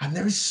 and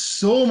there is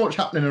so much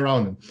happening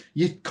around them.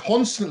 You're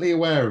constantly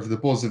aware of the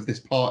buzz of this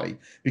party,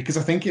 because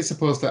I think it's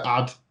supposed to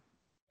add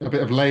a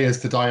bit of layers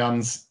to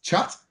Diane's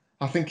chat.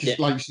 I think it's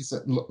like she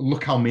said,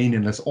 look how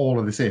meaningless all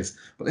of this is.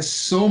 But there's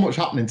so much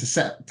happening to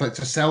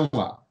sell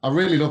that. I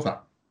really love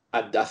that.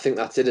 I think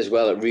that's it as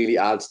well. It really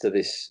adds to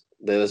this.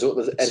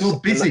 It's so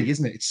busy,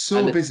 isn't it? It's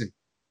so busy.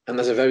 And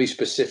there's a very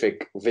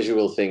specific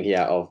visual thing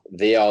here of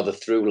they are the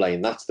through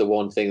line. That's the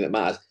one thing that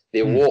matters.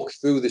 They walk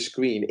through the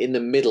screen in the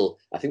middle.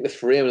 I think the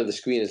frame of the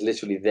screen is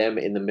literally them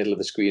in the middle of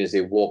the screen as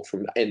they walk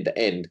from end to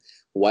end,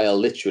 while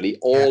literally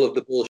all of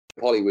the bullshit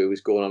Hollywood is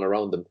going on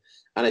around them.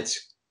 And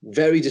it's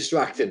very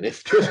distracting.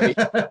 If trust me,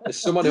 as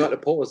someone who had to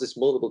pause this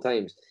multiple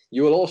times.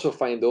 You will also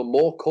find, though,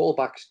 more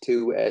callbacks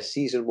to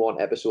season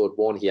 1, episode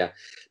 1 here,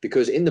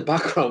 because in the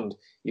background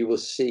you will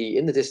see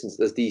in the distance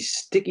there's the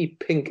sticky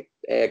pink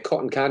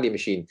cotton candy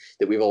machine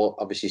that we've all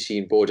obviously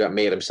seen BoJack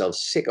made himself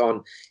sick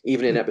on.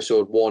 Even in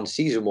episode 1,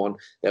 season 1,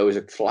 there was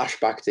a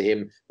flashback to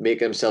him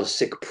making himself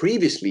sick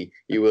previously,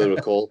 you will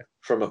recall,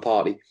 from a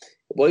party.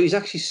 Well, he's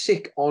actually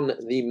sick on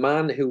the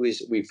man who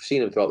is, we've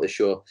seen him throughout the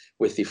show,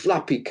 with the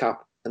flat peak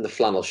cap and the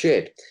flannel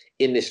shirt.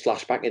 In this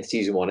flashback in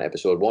season 1,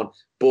 episode 1,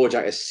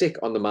 Bojack is sick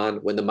on the man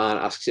when the man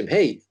asks him,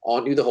 hey,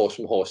 aren't you the horse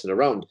from Horsing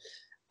Around?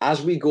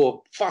 As we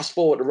go fast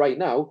forward to right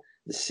now,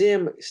 the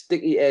same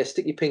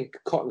sticky pink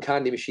cotton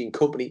candy machine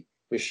company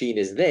machine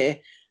is there.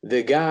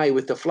 The guy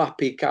with the flat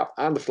peak cap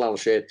and the flannel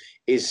shirt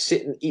is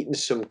sitting eating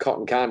some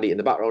cotton candy in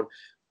the background,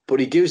 but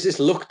he gives this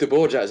look to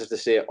Bojack as if to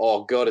say,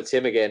 oh God, it's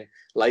him again.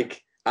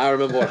 Like, I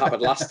remember what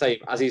happened last time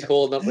as he's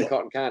holding up the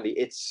cotton candy.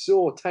 It's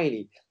so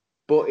tiny,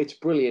 but it's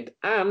brilliant,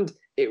 and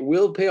it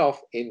will pay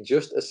off in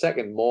just a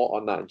second. More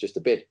on that in just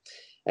a bit.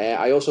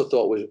 I also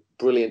thought was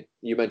brilliant,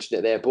 you mentioned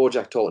it there,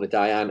 Bojack talking to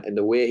Diane, and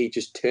the way he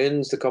just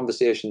turns the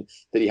conversation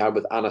that he had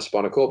with Anna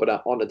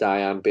Spanakopita onto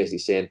Diane, basically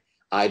saying,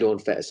 I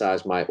don't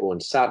fetishize my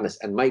own sadness.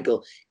 And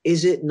Michael,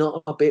 is it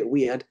not a bit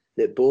weird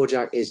that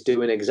Bojack is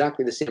doing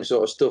exactly the same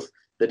sort of stuff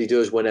that he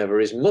does whenever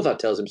his mother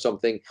tells him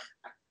something,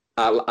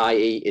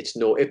 i.e. it's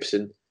no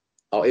Ibsen,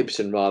 or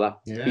Ibsen rather.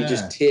 Yeah. He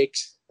just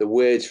takes the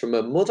words from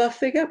a mother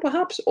figure,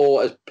 perhaps,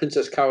 or as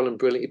Princess Carolyn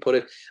brilliantly put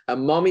it, a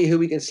mommy who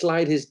he can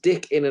slide his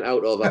dick in and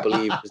out of, I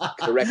believe is the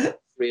correct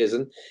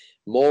phrasing.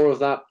 More of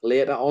that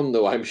later on,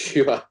 though, I'm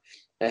sure.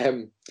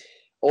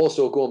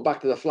 Also, going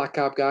back to the flat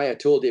cap guy, I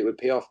told you it would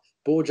pay off.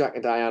 Bojack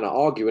and Diana are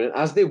arguing, and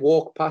as they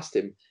walk past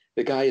him,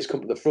 the guy has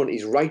come to the front.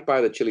 He's right by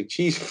the chili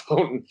cheese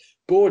fountain.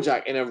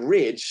 Bojack, in a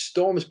rage,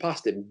 storms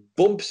past him,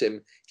 bumps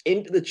him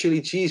into the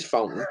chili cheese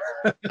fountain,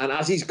 and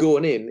as he's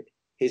going in,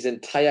 his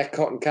entire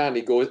cotton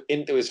candy goes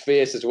into his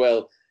face as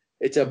well.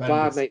 It's a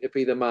bad night to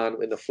be the man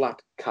in the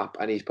flat cap,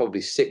 and he's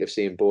probably sick of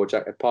seeing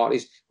Bojack at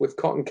parties with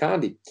cotton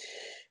candy.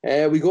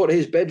 We go to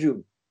his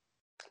bedroom.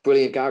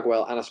 Brilliant gag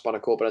while Anna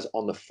Spanakopita is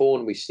on the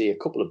phone. We see a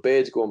couple of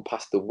birds going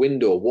past the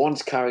window.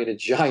 One's carrying a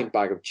giant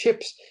bag of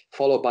chips,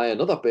 followed by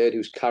another bird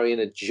who's carrying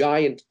a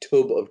giant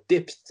tub of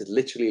dips that's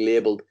literally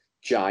labelled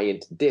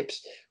giant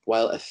dips,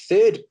 while a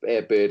third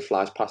bird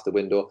flies past the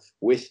window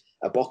with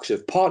a box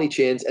of party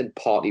chains and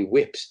party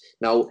whips.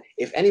 Now,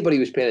 if anybody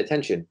was paying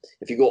attention,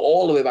 if you go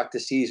all the way back to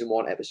season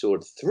 1,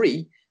 episode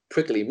 3,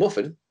 Prickly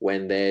Muffin,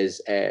 when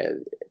there's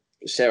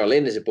Sarah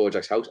Lynn is at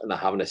Bojack's house and they're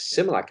having a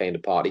similar kind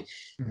of party,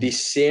 the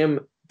same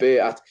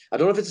bird, I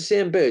don't know if it's the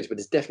same birds, but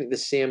it's definitely the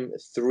same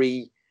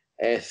 3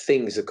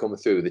 things that come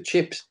through: the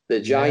chips, the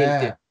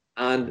giant dip,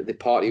 and the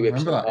party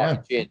whips.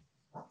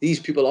 These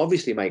people,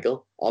 obviously,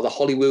 Michael, are the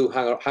Hollywood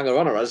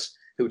hanger-oners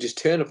who just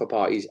turn up for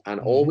parties and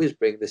always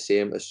bring the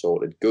same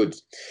assorted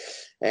goods.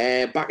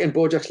 Back in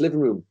Bojack's living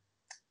room,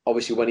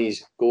 obviously when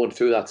he's going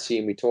through that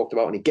scene we talked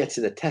about and he gets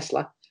in the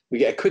Tesla, we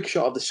get a quick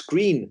shot of the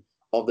screen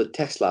of the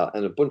Tesla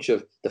and a bunch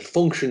of the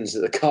functions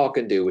that the car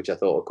can do, which I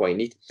thought were quite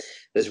neat.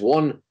 There's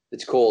one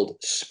that's called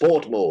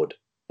Sport Mode.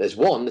 There's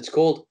one that's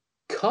called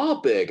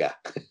Car Burger.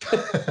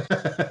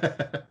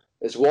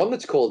 There's one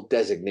that's called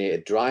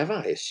Designated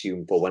Driver, I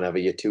assume for whenever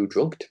you're too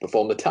drunk to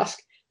perform the task.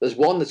 There's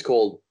one that's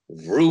called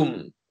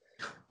Vroom.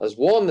 There's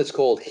one that's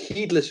called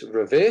Heedless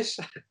Reverse,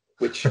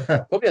 which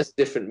probably has a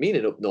different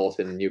meaning up north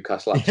in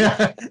Newcastle.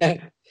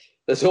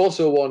 There's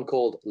also one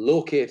called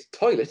Locate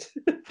Toilet.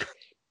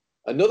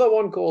 Another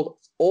one called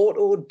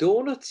Auto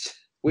Donuts,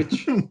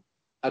 which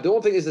I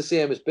don't think is the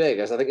same as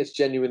burgers. I think it's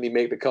genuinely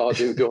make the car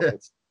do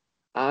donuts.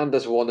 And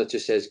there's one that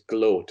just says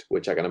gloat,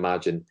 which I can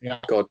imagine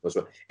God knows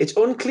what. It's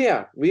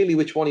unclear really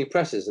which one he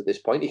presses at this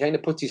point. He kind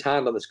of puts his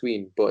hand on the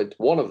screen, but it's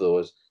one of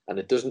those, and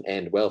it doesn't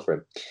end well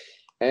for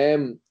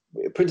him.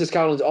 Princess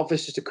Carolyn's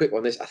office, just a quick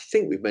one. I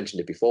think we've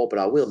mentioned it before, but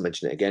I will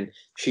mention it again.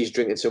 She's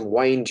drinking some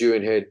wine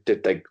during her,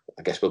 I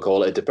guess we'll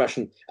call it a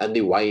depression, and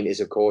the wine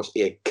is, of course,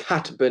 a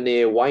cat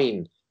Bernet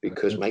wine,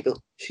 because,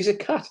 Michael, she's a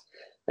cat.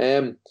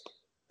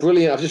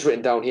 Brilliant. I've just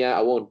written down here,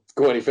 I won't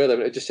go any further,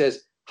 but it just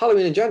says,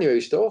 Halloween in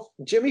January store,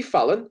 Jimmy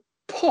Fallon,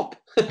 pop.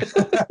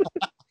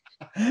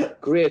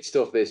 Great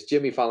stuff, this.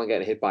 Jimmy Fallon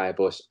getting hit by a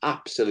bus.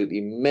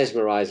 Absolutely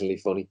mesmerizingly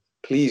funny.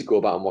 Please go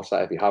back and watch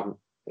that if you haven't.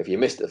 If you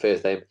missed it the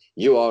first time,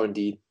 you are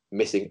indeed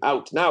missing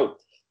out. Now,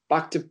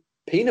 back to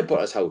Peanut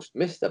Butter's house.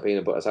 Mr.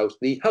 Peanut Butter's house.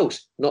 The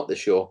house, not the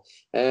show.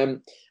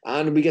 And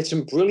we get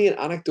some brilliant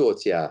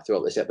anecdotes here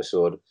throughout this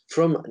episode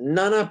from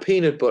Nana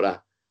Peanut Butter,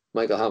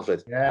 Michael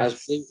Hamflett,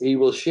 as he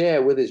will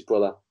share with his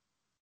brother.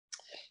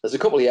 There's a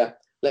couple here.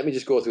 Let me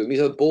just go through them.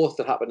 These are both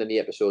that happened in the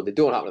episode. They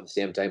don't happen at the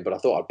same time, but I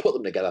thought I'd put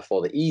them together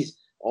for the ease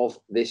of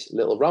this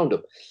little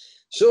roundup.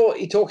 So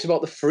he talks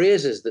about the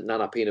phrases that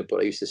Nana Peanut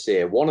Butter used to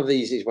say. One of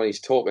these is when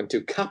he's talking to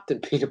Captain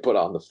Peanut Butter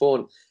on the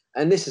phone.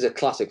 And this is a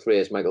classic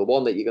phrase, Michael,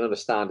 one that you can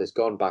understand has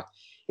gone back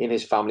in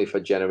his family for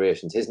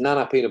generations. His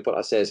Nana Peanut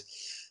Butter says,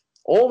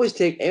 always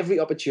take every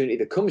opportunity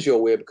that comes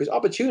your way, because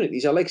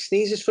opportunities are like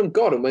sneezes from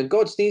God. And when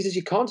God sneezes,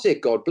 you can't say,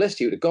 God bless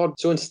you to God.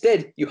 So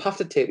instead, you have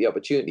to take the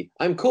opportunity.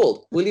 I'm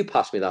cold. Will you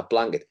pass me that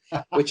blanket?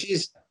 Which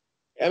is,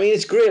 I mean,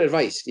 it's great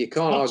advice. You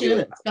can't argue with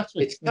it.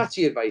 It's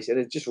catchy advice, and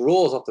it just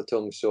rolls off the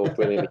tongue so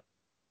brilliantly.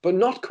 But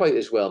not quite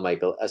as well,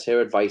 Michael, as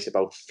her advice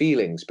about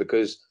feelings,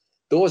 because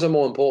those are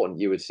more important,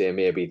 you would say,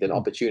 maybe, than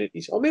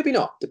opportunities. Or maybe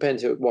not.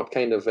 Depends on what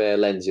kind of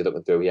lens you're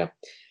looking through, yeah.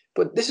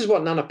 But this is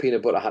what Nana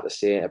Peanut Butter had to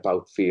say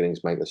about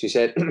feelings, Michael. She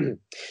said,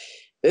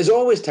 there's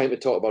always time to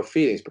talk about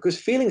feelings because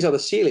feelings are the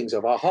ceilings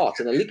of our hearts,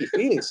 and a leaky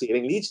feeling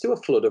ceiling leads to a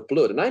flood of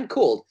blood. And I'm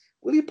cold.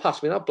 Will you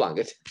pass me that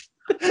blanket?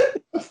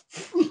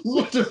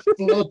 Flood of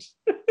blood.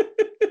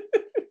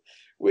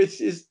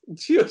 Which is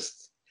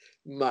just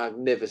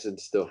magnificent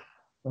stuff.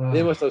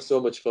 They must have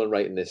so much fun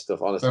writing this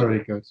stuff, honestly.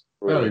 Very good.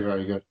 Very,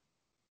 very good.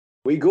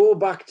 We go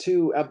back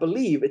to, I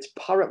believe it's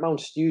Paramount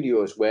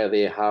Studios, where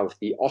they have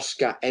the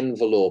Oscar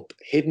envelope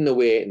hidden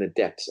away in the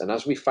depths. And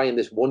as we find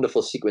this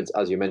wonderful sequence,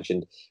 as you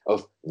mentioned,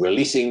 of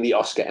releasing the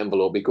Oscar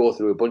envelope, we go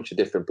through a bunch of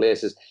different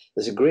places.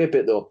 There's a great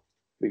bit, though.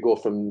 We go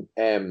from,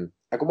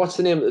 what's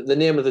the name? The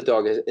name of the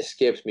dog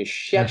escapes me.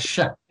 Chef.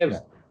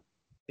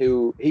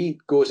 Who he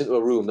goes into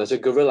a room. There's a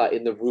gorilla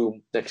in the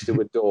room next to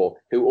a door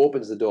who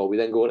opens the door. We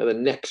then go into the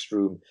next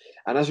room.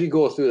 And as we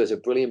go through, there's a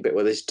brilliant bit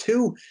where there's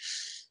two,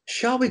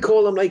 shall we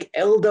call them like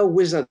elder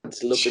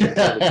wizards looking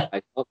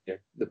at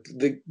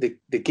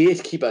the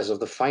gatekeepers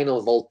of the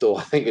final vault door,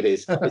 I think it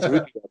is. It's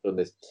really well done,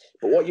 this.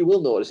 But what you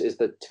will notice is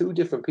that two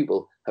different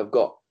people have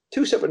got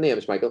two separate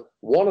names, Michael.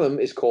 One of them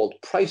is called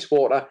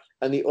Pricewater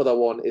and the other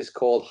one is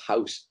called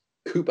House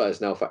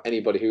Coopers. Now, for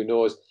anybody who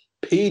knows,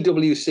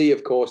 PwC,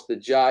 of course, the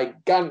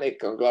gigantic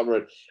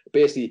conglomerate,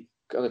 basically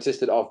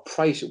consisted of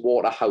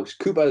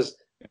PricewaterhouseCoopers.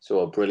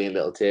 So a brilliant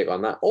little take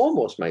on that.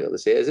 Almost, Michael, to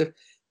say as if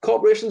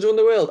corporations run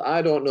the world.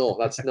 I don't know.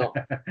 That's not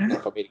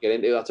for me to get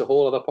into. That's a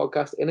whole other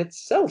podcast in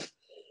itself.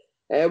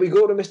 We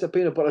go to Mr.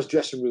 Peanut Butter's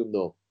dressing room,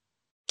 though.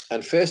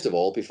 And first of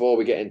all, before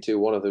we get into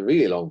one of the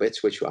really long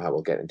bits, which I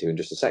will get into in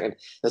just a second,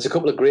 there's a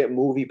couple of great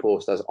movie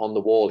posters on the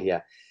wall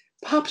here.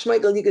 Perhaps,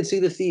 Michael, you can see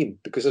the theme,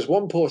 because there's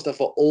one poster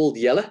for Old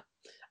Yeller,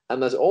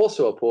 and there's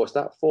also a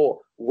poster for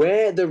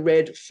Where the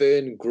Red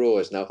Fern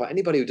Grows. Now, for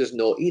anybody who doesn't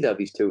know either of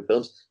these two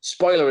films,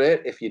 spoiler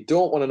alert, if you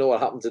don't want to know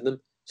what happens in them,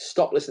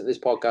 stop listening to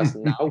this podcast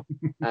now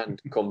and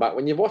come back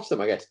when you've watched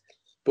them, I guess.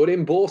 But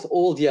in both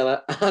Old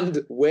Yeller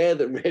and Where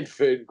the Red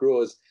Fern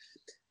Grows,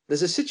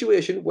 there's a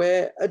situation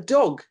where a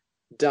dog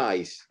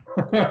dies.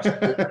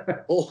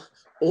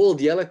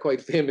 Old Yeller,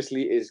 quite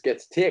famously,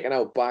 gets taken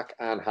out back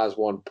and has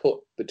one put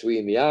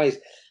between the eyes.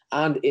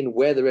 And in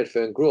Where the Red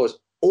Fern Grows,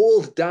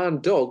 Old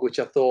Dan Dog, which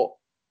I thought,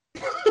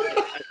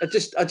 I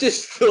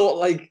just thought,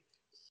 like,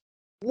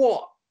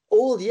 what?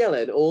 Old Yeller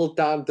and Old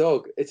Dan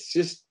Dog. It's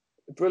just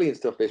brilliant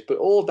stuff, this. But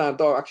Old Dan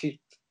Dog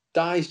actually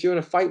dies during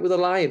a fight with a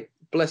lion.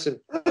 Bless him.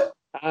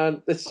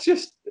 And it's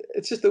just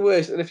the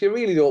worst. And if you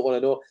really don't want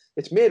to know,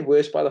 it's made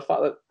worse by the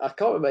fact that I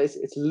can't remember.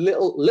 It's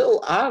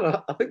little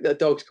Anne. I think that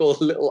dog's called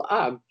Little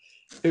Anne,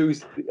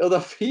 who's the other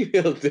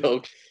female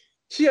dog.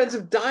 She ends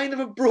up dying of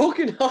a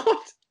broken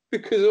heart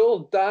because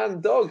Old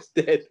Dan Dog's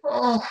dead.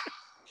 Oh,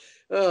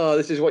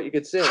 this is what you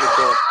could say.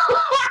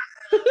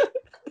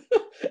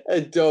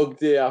 A dog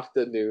day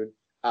afternoon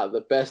at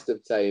the best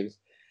of times.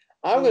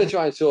 I'm going to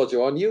try and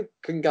soldier on. You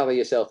can gather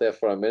yourself there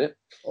for a minute.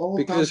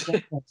 Old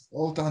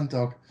Dan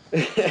Dog.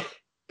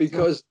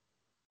 Because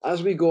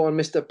as we go on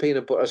Mr.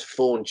 Peanut Butter's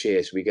phone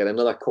chase, we get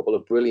another couple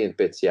of brilliant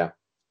bits here.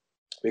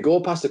 We go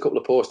past a couple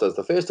of posters,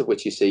 the first of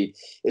which you see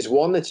is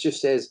one that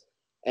just says,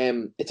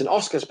 it's an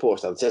Oscars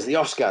poster that says the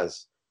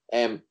Oscars.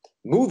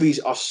 Movies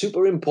are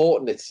super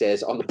important, it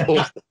says on the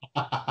poster,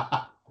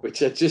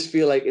 which I just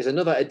feel like is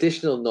another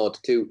additional nod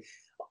to,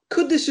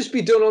 could this just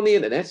be done on the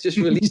internet, just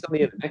released on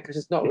the internet, because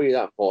it's not really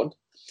that important.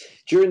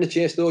 During the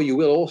chase, though, you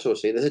will also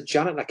see there's a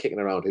janitor kicking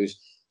around who's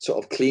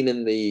sort of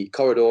cleaning the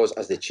corridors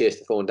as they chase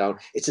the phone down.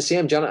 It's the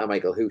same janitor,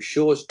 Michael, who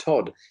shows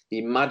Todd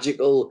the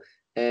magical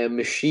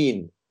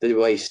machine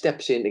where he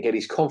steps in to get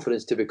his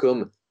confidence to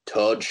become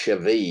Todd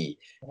Shavy,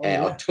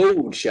 or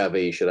Toad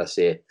Shavy, should I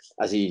say,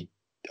 as he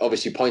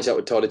obviously points out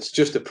to Todd it's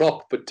just a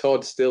prop, but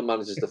Todd still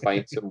manages to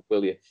find some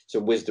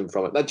wisdom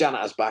from it. That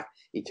janitor's back.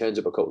 He turns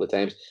up a couple of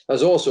times.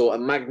 There's also a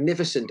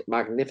magnificent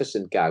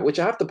gag, which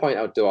I have to point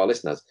out to our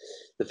listeners.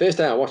 The first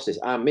time I watched this,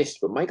 I missed,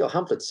 but Michael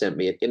Hamflett sent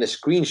me it in a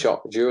screenshot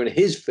during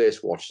his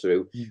first watch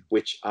through,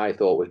 which I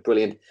thought was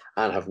brilliant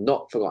and have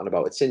not forgotten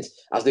about it since.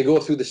 As they go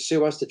through the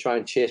sewers to try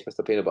and chase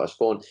Mr. Peanut Butter's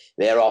phone,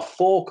 there are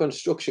 4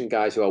 construction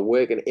guys who are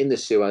working in the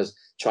sewers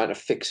trying to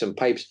fix some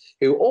pipes,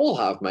 who all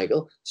have,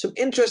 Michael, some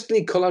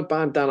interestingly coloured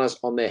bandanas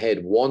on their head.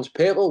 One's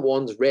purple,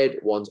 one's red,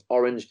 one's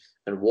orange,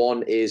 and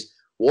one is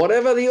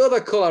whatever the other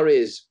colour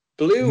is.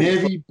 Blue.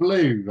 Navy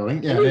blue, I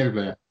think. Yeah, navy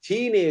blue.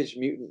 Teenage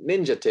Mutant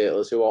Ninja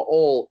Turtles, who are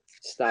all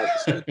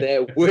stood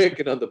there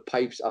working on the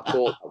pipes. I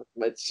thought,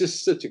 it's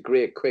just such a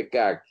great, quick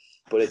gag,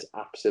 but it's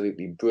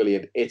absolutely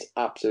brilliant. It's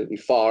absolutely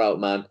far out,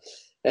 man.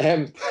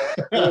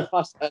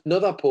 Past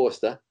another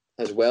poster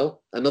as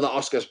well, another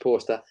Oscars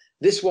poster.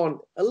 This one,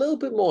 a little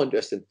bit more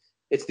interesting.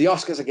 It's the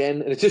Oscars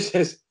again, and it just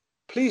says,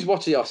 please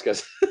watch the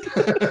Oscars.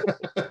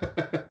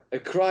 A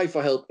cry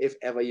for help if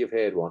ever you've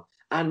heard one.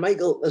 And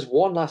Michael, there's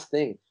one last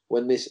thing.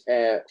 When this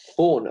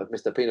phone of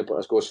Mr. Peanut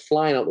Butter goes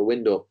flying out the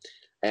window,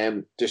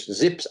 just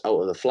zips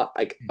out of the flat,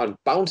 and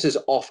bounces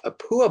off a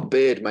poor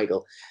bird,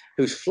 Michael,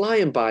 who's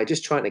flying by,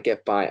 just trying to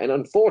get by. And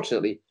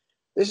unfortunately,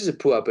 This is a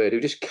poor bird who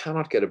just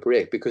cannot get a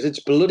break because it's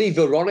bloody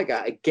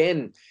Veronica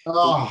again.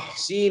 Oh.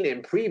 Seen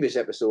in previous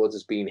episodes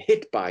as being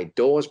hit by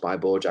doors by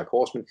BoJack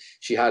Horseman.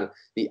 She had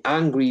the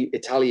angry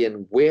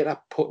Italian waiter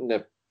putting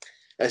a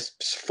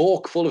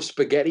fork full of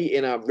spaghetti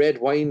in a red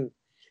wine.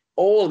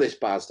 All this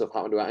bad stuff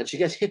happened to her, and she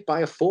gets hit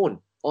by a phone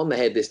on the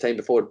head this time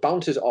before it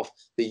bounces off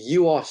the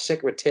UR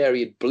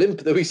Secretariat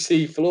blimp that we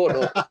see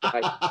floating up.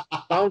 Right?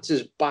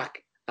 Bounces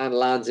back and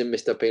lands in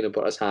Mr. Peanut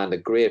Butter's hand. A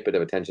great bit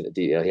of attention to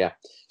detail here.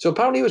 So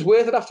apparently it was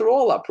worth it after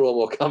all, that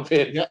promo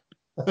campaign.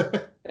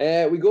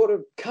 Yeah. We go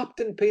to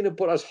Captain Peanut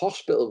Butter's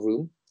hospital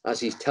room as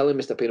he's telling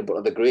Mr. Peanut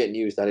Butter the great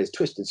news that his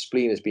twisted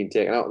spleen has been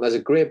taken out. And there's a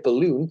great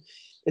balloon.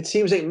 It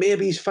seems like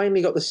maybe he's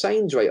finally got the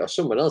signs right, or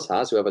someone else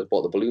has, whoever's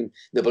bought the balloon.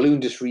 The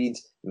balloon just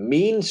reads,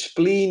 mean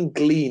spleen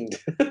gleaned.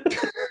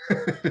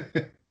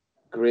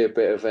 Great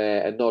bit of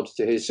a nod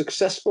to his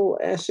successful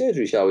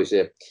surgery, shall we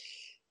say.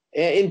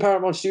 In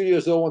Paramount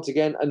Studios, though, once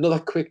again, another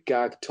quick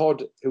gag.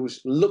 Todd,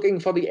 who's looking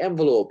for the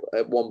envelope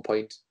at one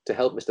point to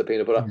help Mr.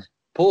 Peanut Butter,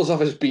 pulls off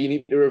his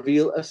beanie to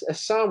reveal a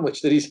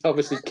sandwich that he's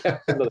obviously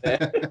kept under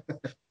there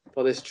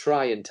for this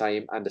trying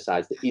time and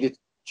decides to eat it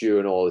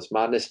during all this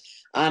madness.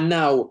 And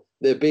now,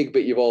 the big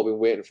bit you've all been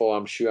waiting for,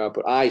 I'm sure,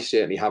 but I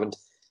certainly haven't.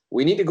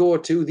 We need to go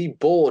to the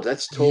board.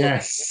 Let's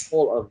talk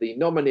all of the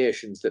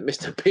nominations that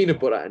Mr. Peanut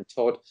Butter and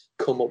Todd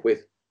come up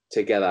with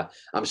together.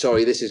 I'm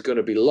sorry, this is going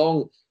to be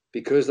long,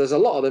 because there's a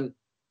lot of them,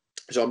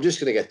 so I'm just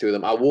going to get through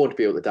them. I won't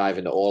be able to dive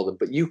into all of them,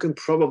 but you can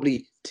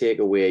probably take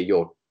away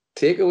your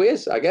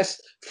takeaways, I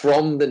guess,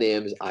 from the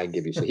names I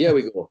give you. So here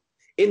we go.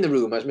 In the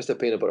room, as Mr.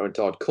 Peanut Butter and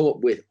Todd come up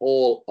with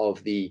all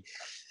of the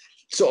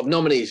sort of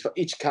nominees for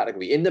each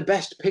category. In the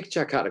Best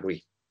Picture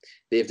category,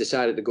 they've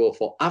decided to go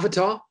for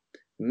Avatar,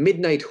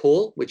 Midnight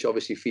Hole, which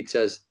obviously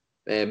features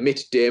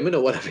Mitt Damon,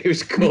 or whatever he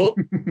was called,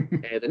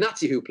 the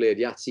Nazi who played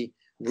Yahtzee,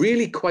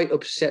 Really Quite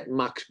Upset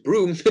Max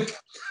Broom,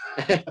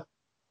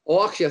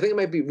 or actually, I think it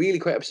might be Really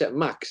Quite Upset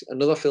Max,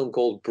 another film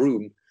called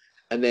Broom,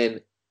 and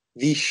then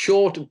The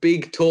Short,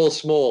 Big, Tall,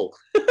 Small,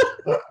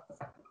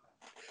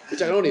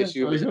 which I can only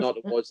assume is not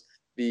was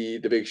the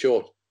Big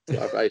Short.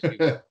 I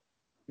assume.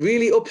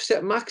 Really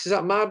Upset Max, is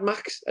that Mad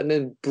Max? And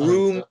then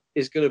Broom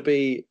is going to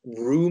be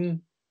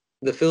Room,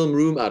 the film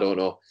Room. I don't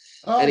know.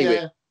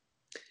 Anyway,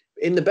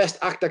 in the Best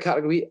Actor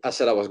category, I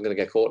said I wasn't going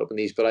to get caught up in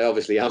these, but I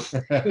obviously am.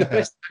 In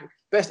the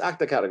best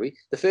Actor category,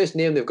 the first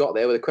name they've got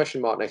there with a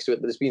question mark next to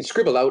it that has been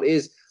scribbled out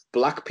is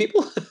Black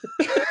People,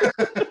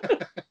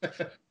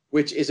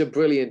 which is a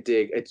brilliant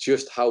dig at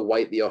just how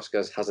white the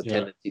Oscars has a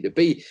tendency to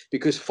be,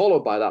 because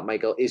followed by that,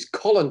 Michael, is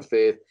Colin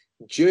Firth,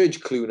 George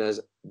Clooney's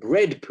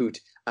Red Poot,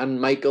 and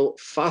Michael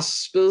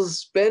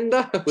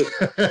Fassbender, with,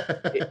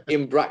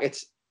 in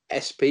brackets,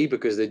 SP,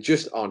 because they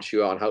just aren't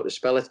sure on how to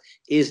spell it.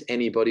 Is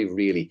anybody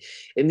really?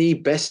 In the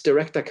Best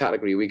Director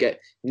category, we get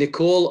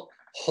Nicole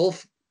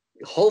Holfcener.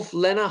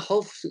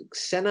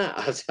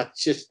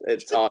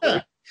 It's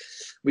hard.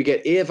 We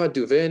get Ava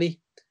DuVernay.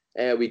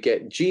 We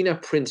get Gina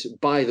Prince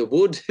by the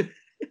Wood.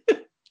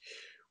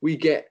 We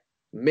get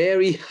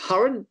Mary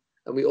Harron,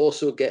 and we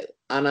also get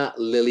Anna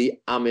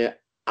Lily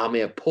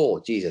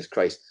Amirpour. Jesus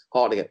Christ,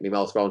 hard to get my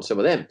mouth around some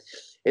of them.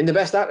 In the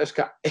Best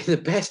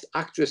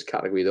Actress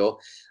category, though,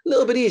 a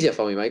little bit easier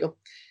for me, Michael.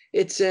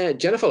 It's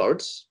Jennifer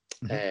Lawrence,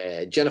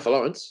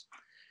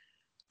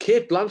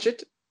 Kate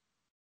Blanchett.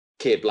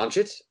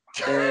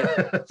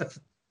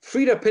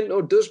 Frida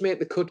Pinto does make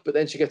the cut, but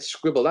then she gets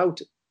scribbled out.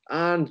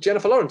 And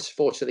Jennifer Lawrence,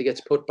 fortunately, gets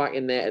put back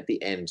in there at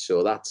the end.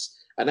 So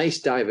that's a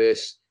nice,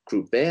 diverse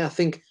group there. I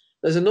think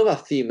there's another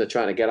theme they're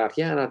trying to get at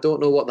here, and I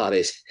don't know what that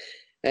is.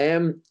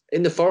 In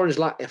the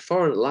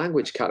foreign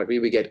language category,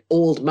 we get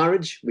Old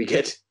Marriage, we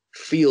get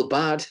Feel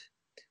Bad,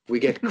 we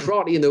get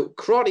Karate in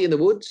the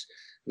Woods,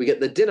 we get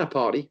The Dinner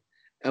Party,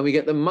 and we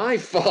get My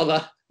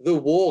Father, the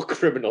War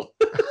Criminal.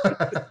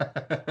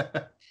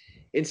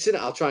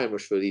 I'll try and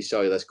rush through these.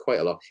 Sorry, there's quite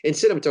a lot. In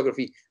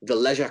cinematography, The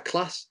Leisure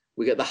Class,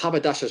 we get The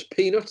Haberdasher's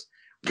Peanut,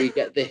 we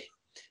get the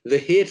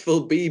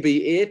Hateful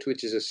BB-8,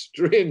 which is a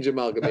strange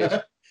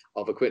amalgamation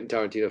of a Quentin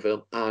Tarantino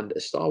film and a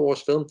Star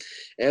Wars film.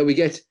 We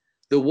get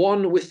The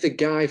One with the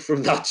Guy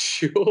from That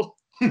Show.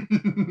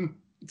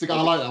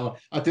 I like that one.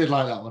 I did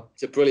like that one.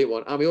 It's a brilliant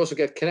one. And we also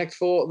get Connect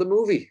Four, the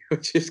movie,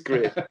 which is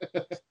great.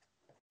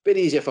 Bit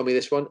easier for me,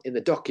 this one. In the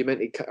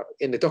documentary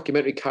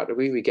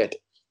category, we get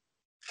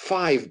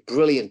 5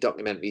 brilliant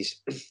documentaries,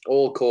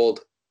 all called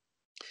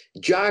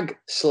Jag,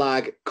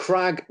 Slag,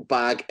 Crag,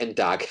 Bag, and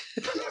Dag.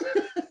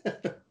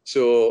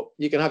 So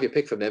you can have your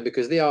pick from them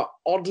because they are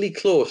oddly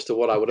close to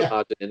what I would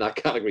imagine in that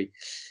category.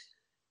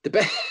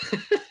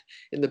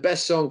 In the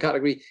Best Song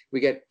category, we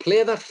get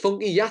Play That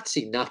Funky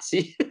Yahtzee,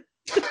 Nazi.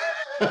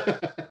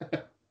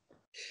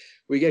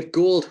 We get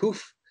Gold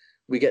Hoof.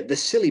 We get The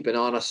Silly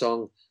Banana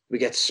Song. We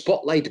get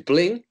Spotlight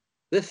Bling,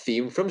 the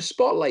theme from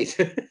Spotlight.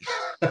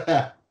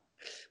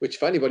 Which,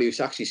 for anybody who's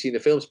actually seen the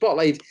film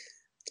Spotlight,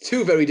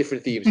 2 very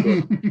different themes.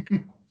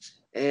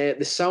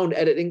 The sound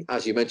editing,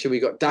 as you mentioned, we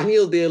got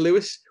Daniel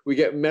Day-Lewis, we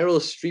get Meryl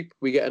Streep,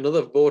 we get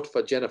another vote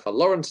for Jennifer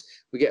Lawrence,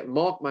 we get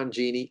Mark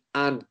Mangini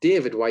and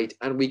David White,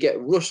 and we get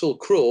Russell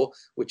Crowe,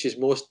 which is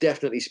most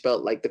definitely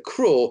spelt like the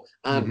Crow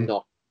and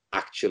not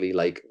actually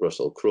like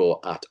Russell Crowe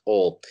at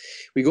all.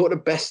 We go to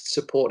Best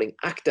Supporting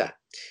Actor,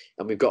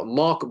 and we've got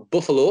Mark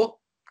Buffalo,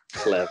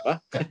 clever.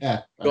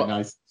 Yeah, very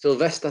nice.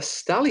 Sylvester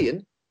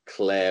Stallone,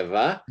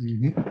 clever.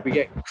 We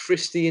get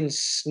Christian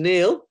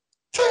Snail.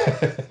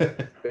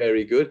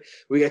 Very good.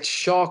 We get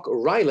Shark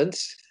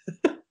Rylance.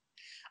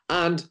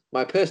 And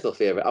my personal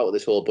favourite out of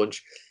this whole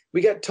bunch,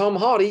 we get Tom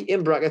Hardy,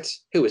 in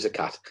brackets, who is a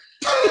cat.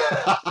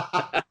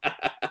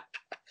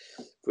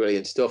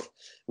 Brilliant stuff.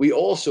 We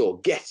also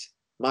get,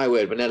 my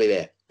word, we're nearly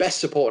there, Best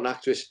Supporting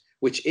Actress,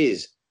 which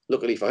is,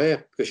 luckily for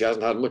her, because she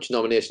hasn't had much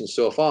nominations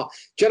so far,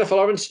 Jennifer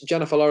Lawrence,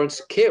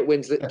 Kate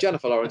Winslet,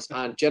 Jennifer Lawrence,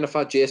 and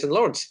Jennifer Jason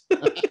Lawrence.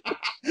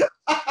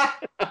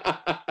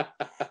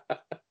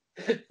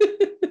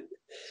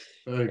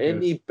 In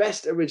the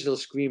Best Original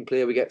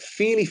Screenplay, we get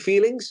Feely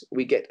Feelings,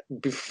 we get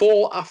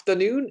Before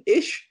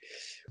Afternoon-ish,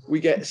 we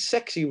get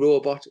Sexy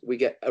Robot, we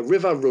get A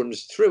River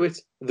Runs Through It,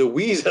 The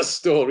Weezer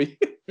Story,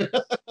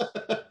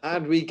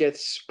 and we get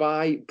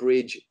Spy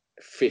Bridge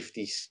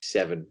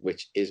 57,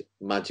 which is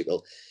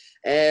magical.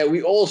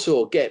 We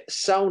also get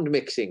sound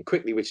mixing,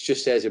 quickly, which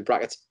just says in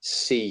brackets,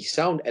 C,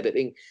 sound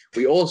editing.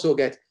 We also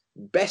get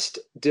Best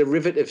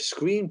Derivative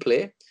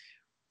Screenplay,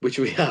 which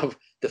we have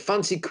The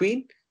Fancy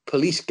Queen,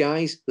 Police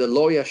Guys, The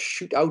Lawyer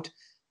Shootout.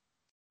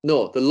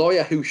 No, The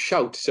Lawyer Who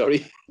Shout,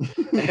 sorry.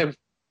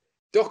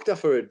 Doctor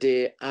for a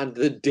Day, and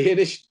The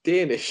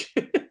Danish.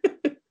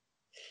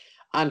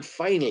 And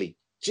finally,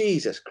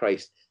 Jesus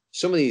Christ,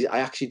 some of these I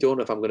actually don't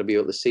know if I'm going to be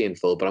able to see in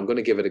full, but I'm going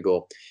to give it a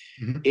go.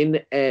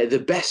 In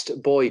the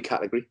Best Boy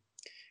category,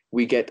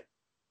 we get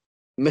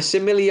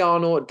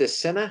Massimiliano De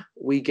Senna,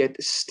 we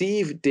get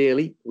Steve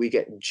Daly, we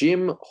get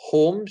Jim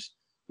Holmes,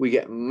 we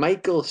get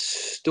Michael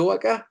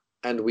Stoker,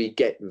 and we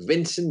get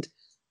Vincent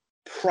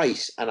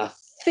Price. And I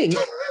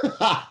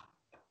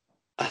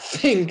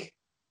think,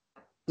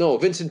 no,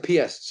 Vincent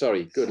P.S.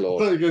 Sorry, good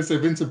Lord. I thought you were going to say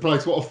Vincent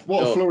Price. What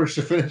a flourish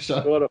to finish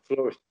on. What a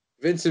flourish.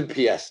 Vincent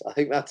P.S. I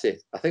think that's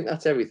it. I think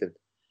that's everything.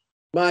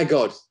 My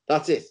God,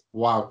 that's it.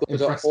 Wow.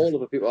 Those are all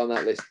of the people on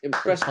that list.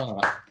 Impressive.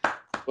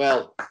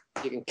 Well,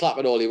 you can clap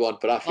it all you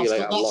want, but I feel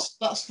I've lost.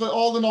 That's for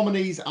all the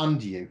nominees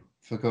and you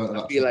for going to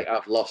that. I feel like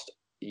I've lost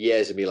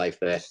years of my life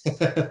there.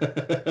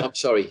 I'm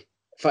sorry.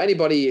 For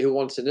anybody who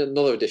wants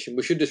another edition,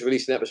 we should just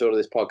release an episode of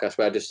this podcast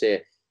where I just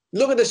say,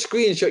 look at the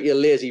screenshot, you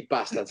lazy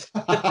bastards.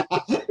 I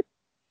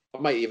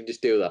might even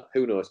just do that.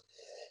 Who knows?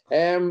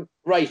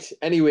 Right.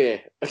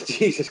 Anyway,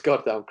 Jesus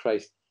goddamn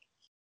Christ.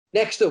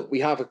 Next up,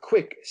 we have a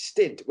quick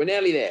stint. We're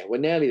nearly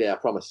there. I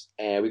promise.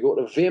 We go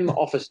to Vim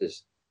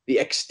offices, the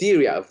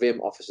exterior of Vim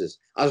offices.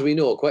 As we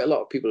know, quite a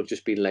lot of people have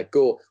just been let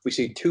go. We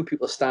see two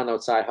people stand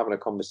outside having a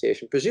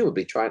conversation,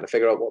 presumably trying to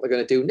figure out what they're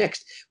going to do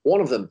next. One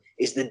of them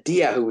is the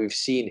deer who we've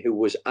seen who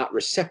was at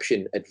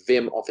reception at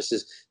Vim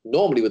offices,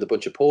 normally with a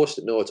bunch of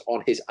post-it notes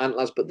on his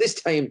antlers, but this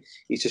time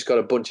he's just got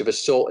a bunch of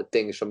assorted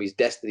things from his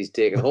desk that he's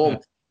taken home.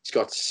 He's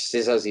got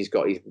scissors, he's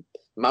got his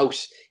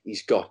mouse,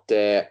 he's got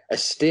a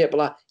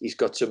stapler, he's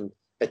got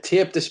a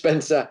tape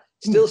dispenser,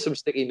 still some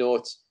sticky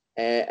notes,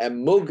 a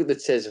mug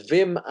that says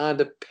Vim and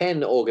a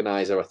pen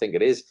organizer, I think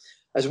it is,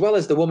 as well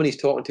as the woman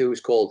he's talking to who's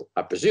called,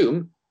 I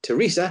presume,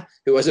 Teresa,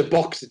 who has a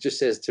box that just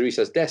says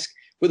Teresa's desk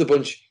with a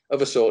bunch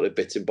of assorted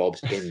bits and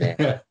bobs in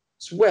there.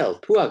 Well,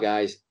 poor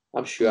guys,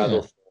 I'm sure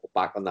they'll fall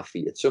back on their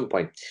feet at some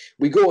point.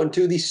 We go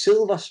into the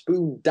Silver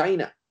Spoon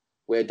Diner,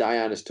 where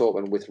Diane is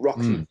talking with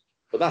Roxy.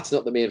 But that's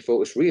not the main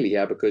focus really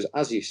here, because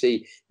as you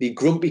see, the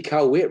grumpy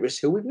cow waitress,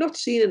 who we've not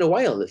seen in a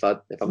while, if I'm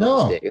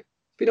not mistaken.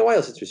 It's been a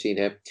while since we've seen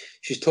her.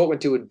 She's talking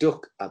to a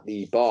duck at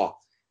the bar,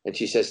 and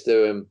she says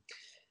to him,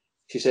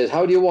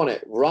 how do you want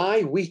it?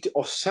 Rye, wheat,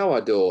 or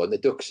sourdough? And the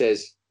duck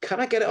says,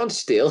 can I get it on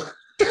stale?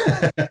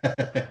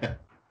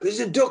 This is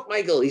a duck,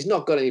 Michael. He's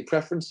not got any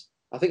preference.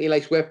 I think he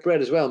likes wet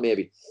bread as well,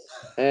 maybe.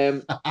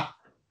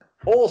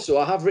 Also,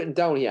 I have written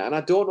down here, and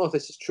I don't know if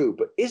this is true,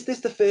 but is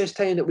this the first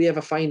time that we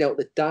ever find out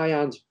that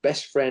Diane's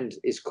best friend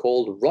is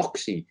called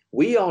Roxy?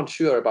 We aren't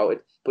sure about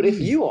it, but if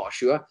you are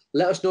sure,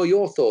 let us know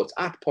your thoughts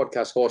at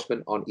Podcast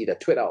Horseman on either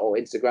Twitter or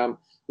Instagram.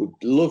 We'd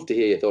love to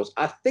hear your thoughts.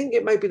 I think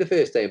it might be the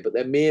first time, but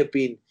there may have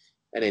been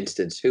an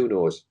instance. Who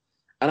knows?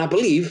 And I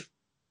believe,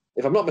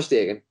 if I'm not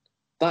mistaken,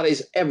 that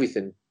is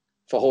everything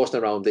for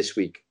Horsing Around this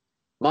week.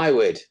 My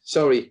word,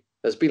 sorry,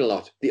 there's been a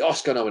lot. The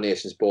Oscar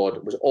nominations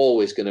board was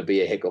always going to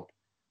be a hiccup.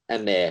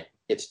 And there,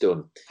 it's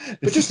done.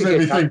 But just made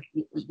me think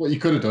what you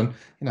could have done.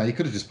 You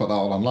could have just put that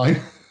all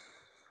online.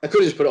 I could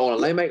have just put it all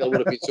online, Michael. It would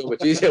have been so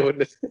much easier,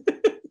 wouldn't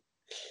it?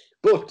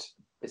 But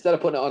instead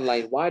of putting it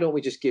online, why don't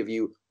we just give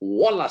you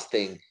one last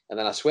thing, and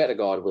then I swear to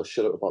God, we'll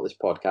shut up about this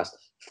podcast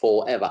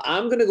forever.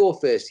 I'm going to go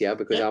first here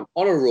because I'm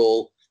on a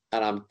roll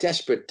and I'm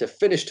desperate to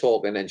finish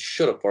talking and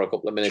shut up for a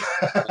couple of minutes.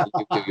 And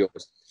you do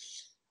yours.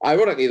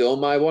 Ironically, though,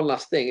 my one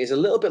last thing is a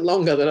little bit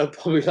longer than I'd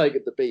probably like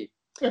it to be.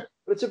 But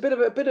it's a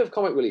bit of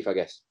comic relief, I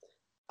guess.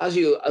 as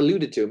you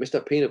alluded to,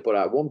 Mr. Peanut Butter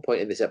at one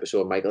point in this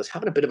episode, Michael, is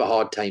having a bit of a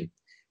hard time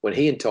when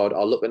he and Todd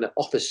are looking at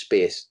office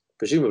space,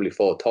 presumably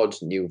for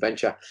Todd's new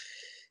venture.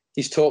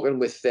 He's talking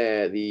with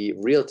the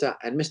realtor,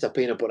 and Mr.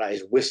 Peanut Butter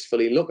is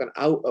wistfully looking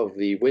out of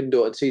the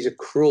window and sees a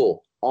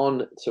crow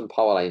on some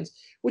power lines.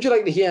 Would you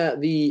like to hear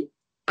the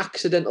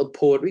accidental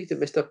poetry that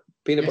Mr.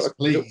 Peanut Butter?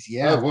 Please.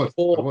 Yeah, I would.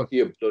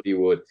 You bloody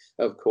would.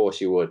 Of course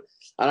you would.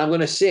 And I'm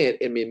going to say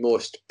it in my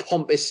most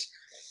pompous,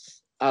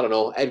 I don't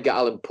know, Edgar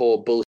Allan Poe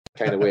bullshit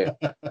kind of way.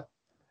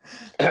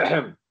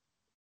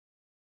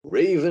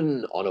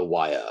 Raven on a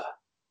wire,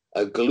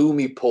 a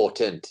gloomy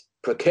portent,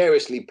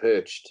 precariously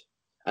perched,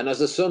 and as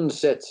the sun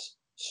sets,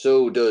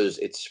 so does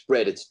it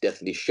spread its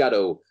deathly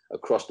shadow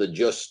across the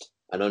just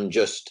and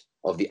unjust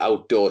of the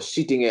outdoor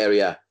seating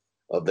area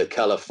of the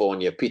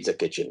California Pizza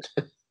Kitchen.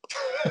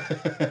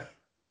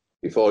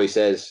 Before he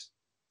says,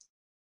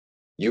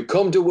 you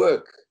come to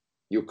work,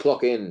 you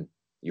clock in,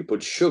 you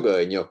put sugar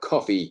in your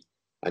coffee,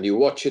 and you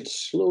watch it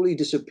slowly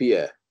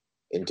disappear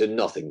into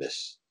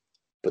nothingness.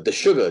 But the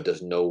sugar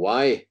doesn't know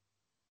why.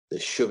 The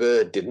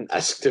sugar didn't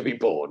ask to be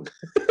born.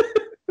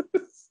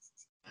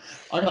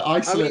 I'm going to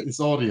isolate this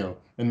audio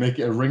and make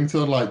it a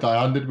ringtone like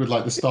Diane did with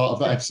like the start of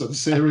that episode of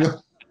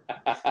Serial.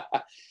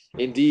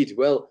 Indeed.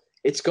 Well,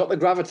 it's got the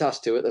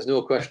gravitas to it. There's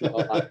no question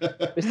about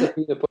that. Mr.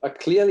 Peanut Butter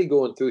clearly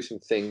going through some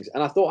things.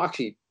 And I thought,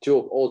 actually,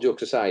 all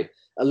jokes aside,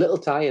 a little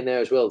tie in there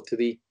as well to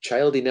the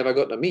child he never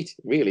got to meet,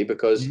 really,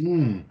 because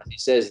he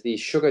says the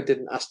sugar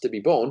didn't ask to be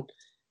born.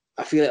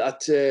 I feel like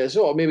that's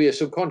sort of maybe a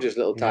subconscious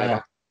little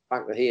tie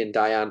back that he and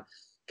Diane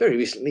very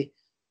recently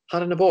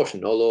had an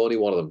abortion, although only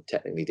one of them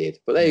technically did.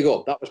 But there you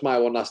go. That was my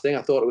one last thing.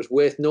 I thought it was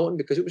worth noting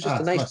because it was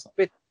just a nice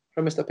bit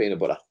from Mr. Peanut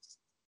Butter.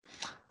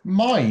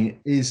 Mine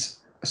is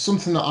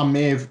something that I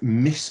may have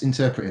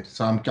misinterpreted.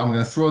 So I'm going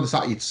to throw this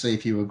at you to see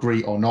if you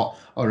agree or not,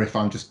 or if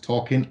I'm just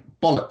talking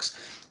bollocks.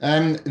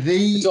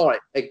 It's all right.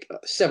 Like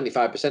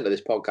 75% of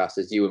this podcast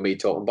is you and me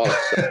talking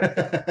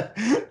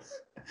bollocks.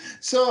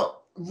 So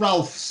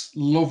Ralph's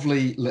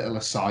lovely little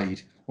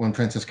aside when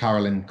Princess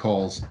Carolyn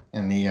calls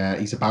and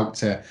he's about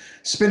to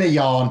spin a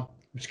yarn,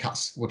 which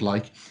cats would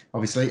like,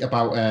 obviously,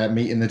 about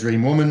meeting the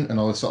dream woman and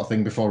all this sort of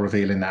thing before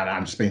revealing that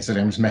I'm just being silly,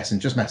 I'm just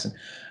messing.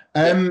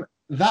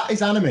 That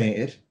is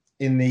animated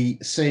in the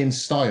same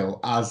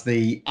style as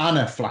the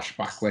Anna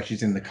flashback where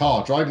she's in the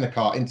car, driving the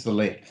car into the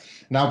lake.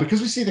 Now,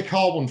 because we see the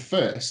car one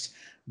first,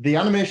 the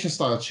animation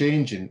style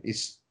changing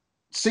is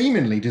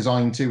seemingly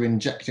designed to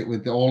inject it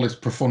with all this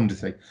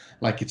profundity,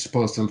 like it's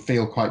supposed to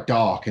feel quite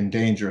dark and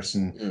dangerous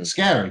and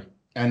scary.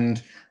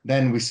 And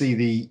then we see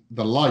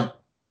the light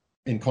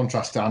in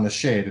contrast to Anna's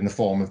shade in the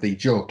form of the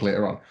joke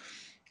later on.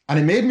 And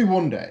it made me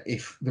wonder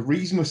if the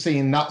reason we're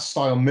seeing that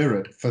style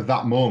mirrored for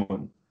that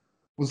moment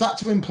was that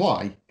to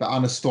imply that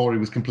Anna's story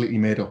was completely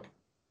made up.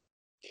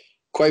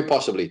 Quite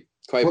possibly.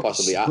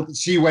 But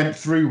she went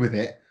through with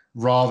it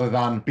rather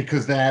than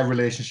because their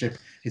relationship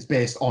is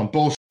based on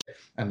bullshit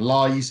and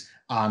lies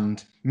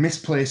and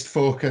misplaced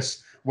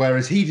focus,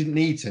 whereas he didn't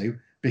need to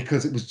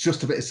because it was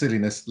just a bit of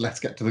silliness. Let's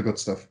get to the good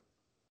stuff.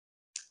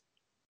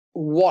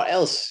 What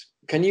else?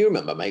 Can you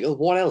remember, Michael?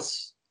 What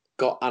else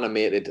got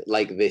animated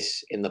like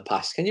this in the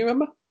past? Can you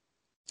remember?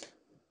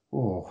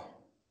 Oh,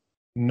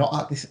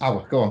 not at this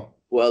hour. Go on.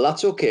 Well,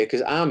 that's okay,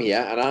 because I'm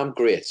here and I'm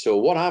great. So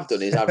what I've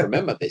done is I've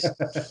remembered this.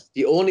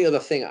 The only other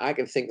thing I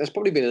can think, there's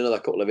probably been another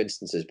couple of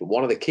instances, but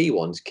one of the key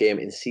ones came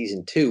in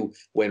season 2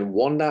 when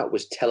Wanda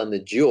was telling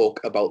the joke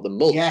about the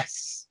mulch.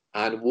 Yes.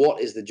 And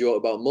what is the joke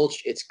about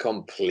mulch? It's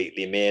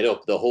completely made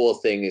up. The whole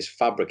thing is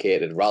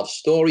fabricated. Ralph's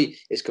story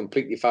is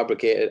completely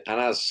fabricated.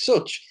 And as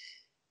such,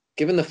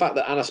 given the fact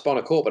that Anna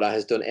Sponacopita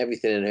has done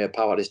everything in her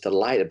power just to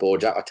lie to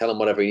Bojack or tell him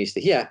whatever he needs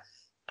to hear,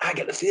 I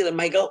get the feeling,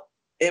 Michael,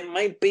 it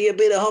might be a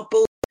bit of hot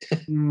bull.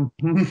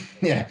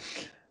 Yeah.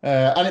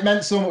 And it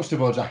meant so much to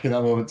Bojack in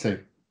that moment too.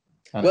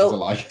 And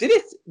well, did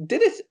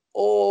it?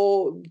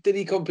 Or did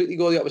he completely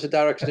go the opposite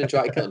direction and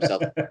try to kill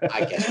himself?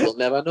 I guess we'll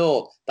never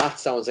know. That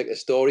sounds like a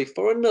story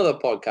for another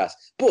podcast.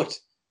 But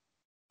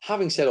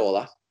having said all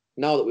that,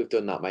 now that we've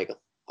done that,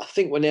 Michael, I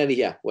think we're nearly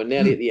here. We're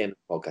nearly at the end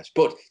of the podcast.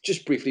 But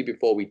just briefly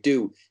before we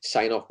do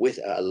sign off with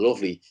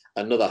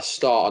another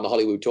star on the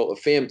Hollywood Talk of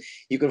Fame,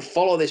 you can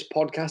follow this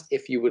podcast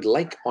if you would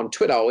like on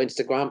Twitter or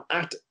Instagram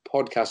at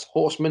Podcast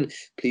Horseman.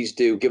 Please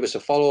do give us a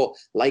follow,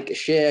 like,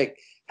 share,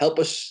 help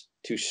us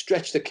to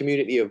stretch the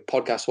community of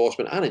Podcast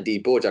Horsemen and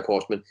indeed Bojack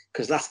Horseman,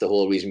 because that's the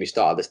whole reason we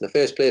started this in the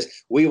first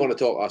place. We want to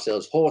talk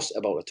ourselves horse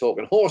about a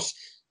talking horse.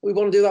 We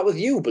want to do that with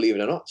you, believe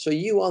it or not. So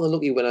you are the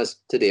lucky winners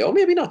today, or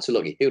maybe not so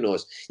lucky. Who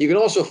knows? You can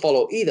also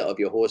follow either of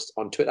your hosts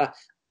on Twitter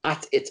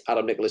at It's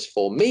Adam Nicholas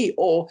for me,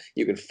 or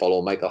you can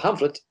follow Michael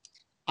Hamflett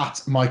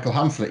at Michael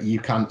Hamflett. You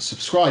can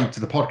subscribe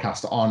to the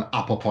podcast on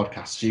Apple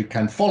Podcasts. You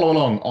can follow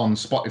along on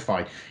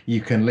Spotify.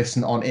 You can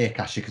listen on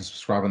Acast. You can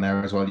subscribe on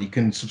there as well. You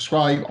can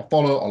subscribe or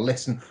follow or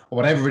listen or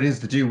whatever it is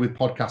to do with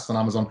podcasts on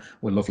Amazon.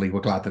 We're lovely. We're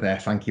glad they're there.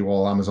 Thank you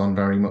all, Amazon,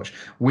 very much.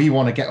 We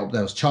want to get up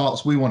those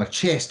charts. We want to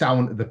chase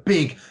down the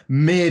big,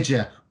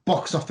 major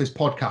Box Office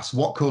Podcast,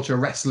 What Culture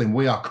Wrestling.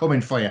 We are coming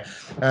for you.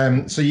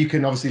 So you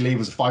can obviously leave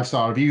us a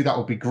 5-star review. That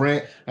would be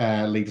great.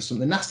 Leave us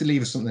something nasty,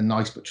 leave us something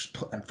nice, but just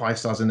put them 5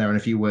 stars in there and a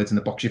few words in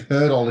the box. You've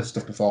heard all this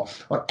stuff before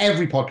on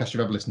every podcast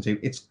you've ever listened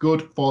to. It's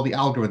good for the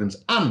algorithms.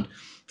 And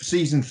for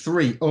season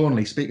 3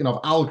 only, speaking of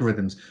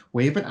algorithms,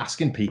 we've been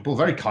asking people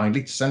very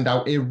kindly to send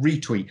out a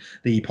retweet.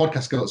 The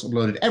podcast gets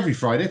uploaded every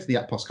Friday to the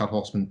 @Postcard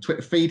Horseman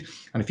Twitter feed.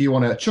 And if you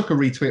want to chuck a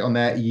retweet on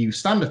there, you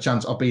stand a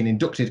chance of being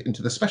inducted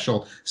into the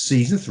special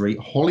season 3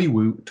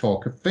 Hollywood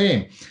Talk of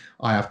Fame.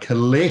 I have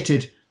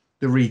collated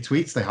the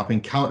retweets. They have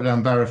been counted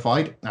and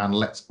verified. And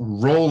let's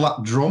roll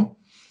that drum.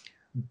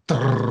 The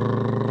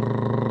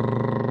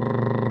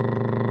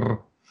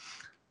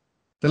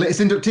latest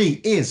inductee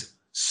is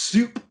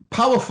Soup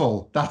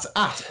Powerful. That's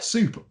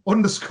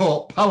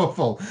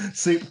 @soup_powerful.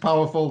 Soup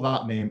Powerful.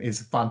 That name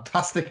is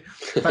fantastic.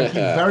 Thank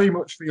you very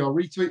much for your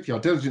retweet, for your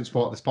diligent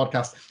support of this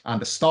podcast.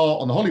 And a star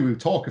on the Hollywood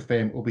Talk of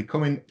Fame will be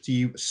coming to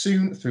you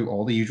soon through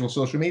all the usual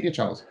social media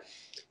channels.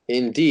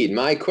 Indeed.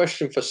 My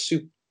question for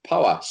Soup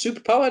Power.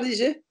 Super Power, did you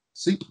say?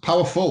 Super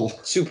Powerful.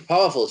 Super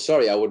Powerful.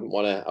 Sorry, I wouldn't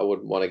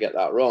want to get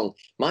that wrong.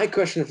 My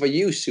question for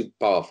you, Super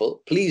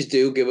Powerful. Please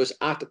do give us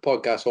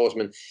 @Podcast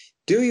Horseman.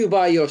 Do you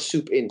buy your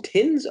soup in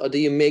tins or do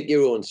you make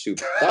your own soup?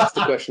 That's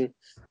the question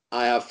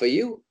I have for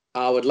you.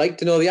 I would like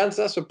to know the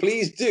answer, so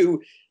please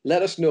do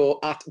let us know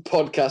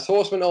 @Podcast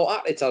Horseman or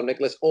 @It's Adam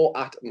Nicholas or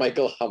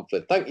 @Michael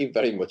Hamflett. Thank you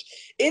very much.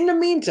 In the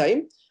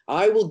meantime,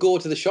 I will go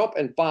to the shop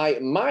and buy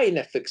my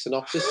Netflix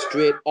synopsis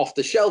straight off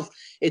the shelf.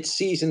 It's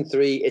season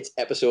 3, it's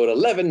episode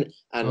 11,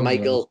 and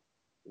Michael,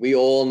 we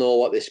all know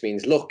what this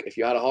means. Look, if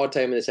you had a hard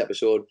time in this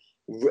episode,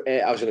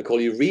 I was going to call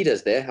you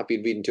readers there. I've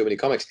been reading too many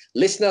comics.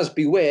 Listeners,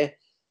 beware.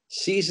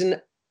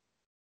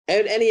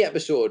 Any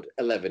episode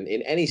 11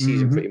 in any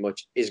season pretty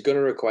much is going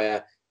to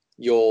require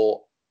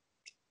your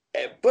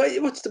but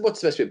what's the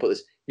best way to put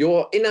this?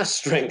 Your inner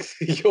strength,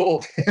 your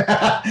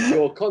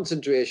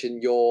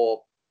concentration,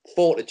 your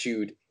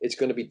fortitude. It's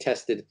going to be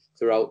tested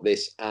throughout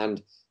this,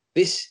 and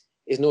this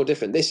is no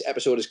different. This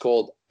episode is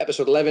called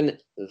episode 11.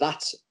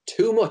 That's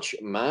Too Much,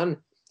 Man.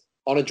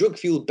 On a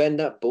drug-fueled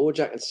bender,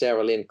 Bojack and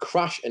Sarah Lane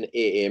crash an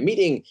AA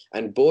meeting,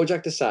 and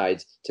Bojack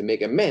decides to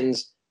make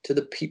amends to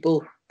the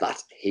people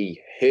that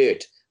he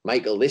hurt.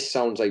 Michael, this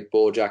sounds like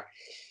Bojack.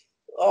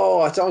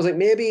 Oh, it sounds like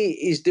maybe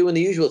he's doing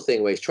the usual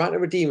thing where he's trying to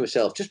redeem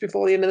himself just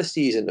before the end of the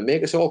season to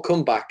make us all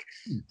come back.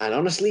 And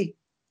honestly,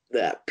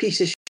 that piece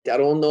of shit, I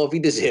don't know if he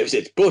deserves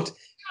it. But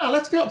yeah,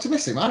 let's be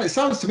optimistic, man. It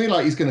sounds to me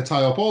like he's going to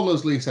tie up all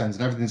those loose ends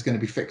and everything's going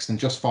to be fixed and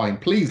just fine.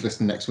 Please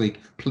listen next week.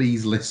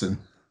 Please listen.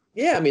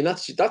 Yeah, I mean,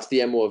 that's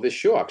the MO of this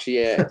show, actually.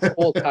 Yeah, it's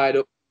all tied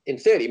up in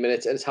 30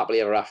 minutes and it's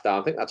happily ever after.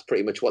 I think that's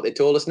pretty much what they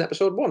told us in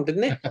episode 1, didn't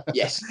they?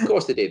 Yes, of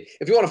course they did.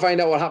 If you want to find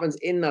out what happens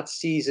in that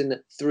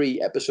season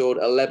 3, episode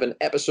 11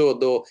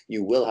 episode, though,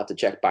 you will have to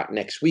check back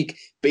next week.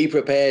 Be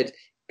prepared.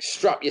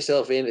 Strap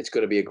yourself in. It's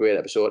going to be a great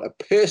episode. A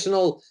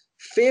personal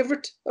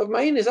favourite of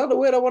mine. Is that the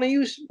word I want to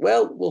use?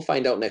 Well, we'll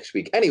find out next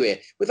week.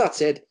 Anyway, with that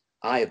said,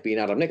 I have been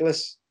Adam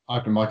Nicholas.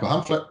 I've been Michael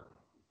Hamflett.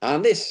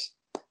 And this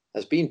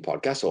has been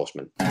Podcast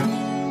Horseman.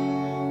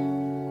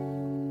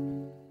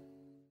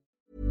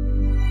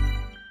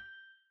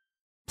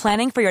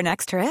 Planning for your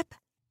next trip?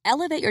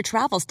 Elevate your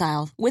travel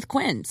style with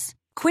Quince.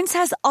 Quince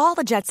has all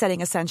the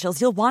jet-setting essentials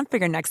you'll want for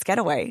your next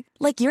getaway,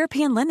 like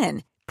European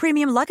linen,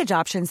 premium luggage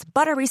options,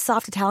 buttery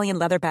soft Italian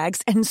leather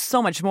bags, and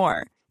so much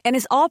more. And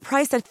is all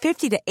priced at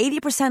 50 to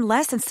 80%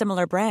 less than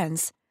similar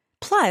brands.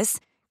 Plus,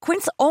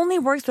 Quince only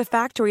works with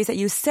factories that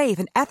use safe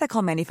and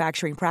ethical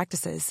manufacturing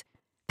practices.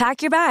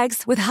 Pack your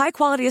bags with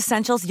high-quality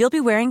essentials you'll be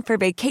wearing for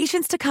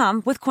vacations to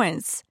come with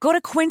Quince. Go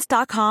to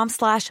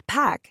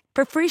quince.com/pack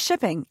for free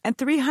shipping and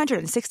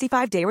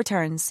 365-day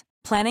returns.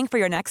 Planning for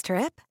your next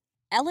trip?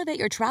 Elevate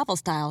your travel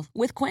style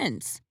with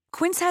Quince.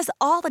 Quince has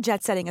all the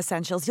jet-setting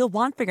essentials you'll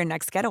want for your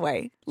next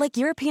getaway, like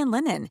European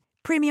linen,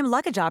 premium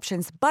luggage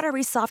options,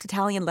 buttery soft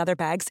Italian leather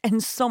bags,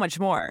 and so much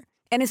more.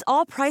 And is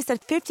all priced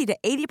at 50 to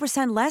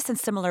 80% less than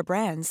similar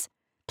brands.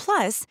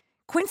 Plus,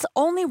 Quince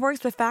only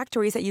works with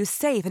factories that use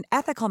safe and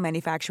ethical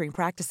manufacturing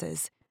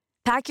practices.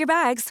 Pack your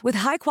bags with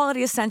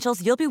high-quality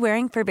essentials you'll be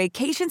wearing for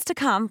vacations to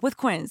come with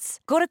Quince.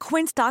 Go to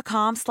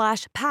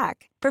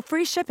quince.com/pack for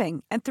free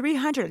shipping and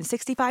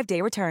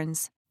 365-day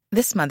returns.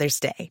 This Mother's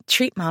Day,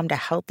 treat mom to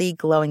healthy,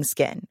 glowing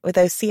skin with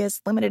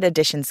Osea's limited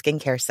edition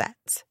skincare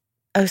sets.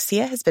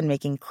 Osea has been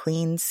making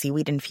clean,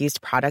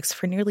 seaweed-infused products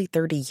for nearly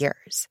 30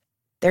 years.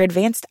 Their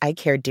advanced eye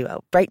care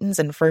duo brightens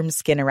and firms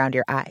skin around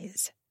your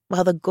eyes,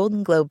 while the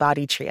Golden Glow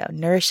Body Trio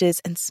nourishes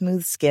and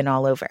smooths skin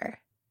all over.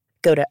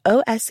 Go to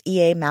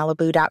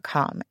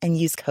OSEAMalibu.com and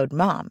use code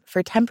MOM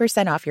for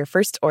 10% off your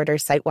first order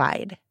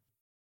site-wide.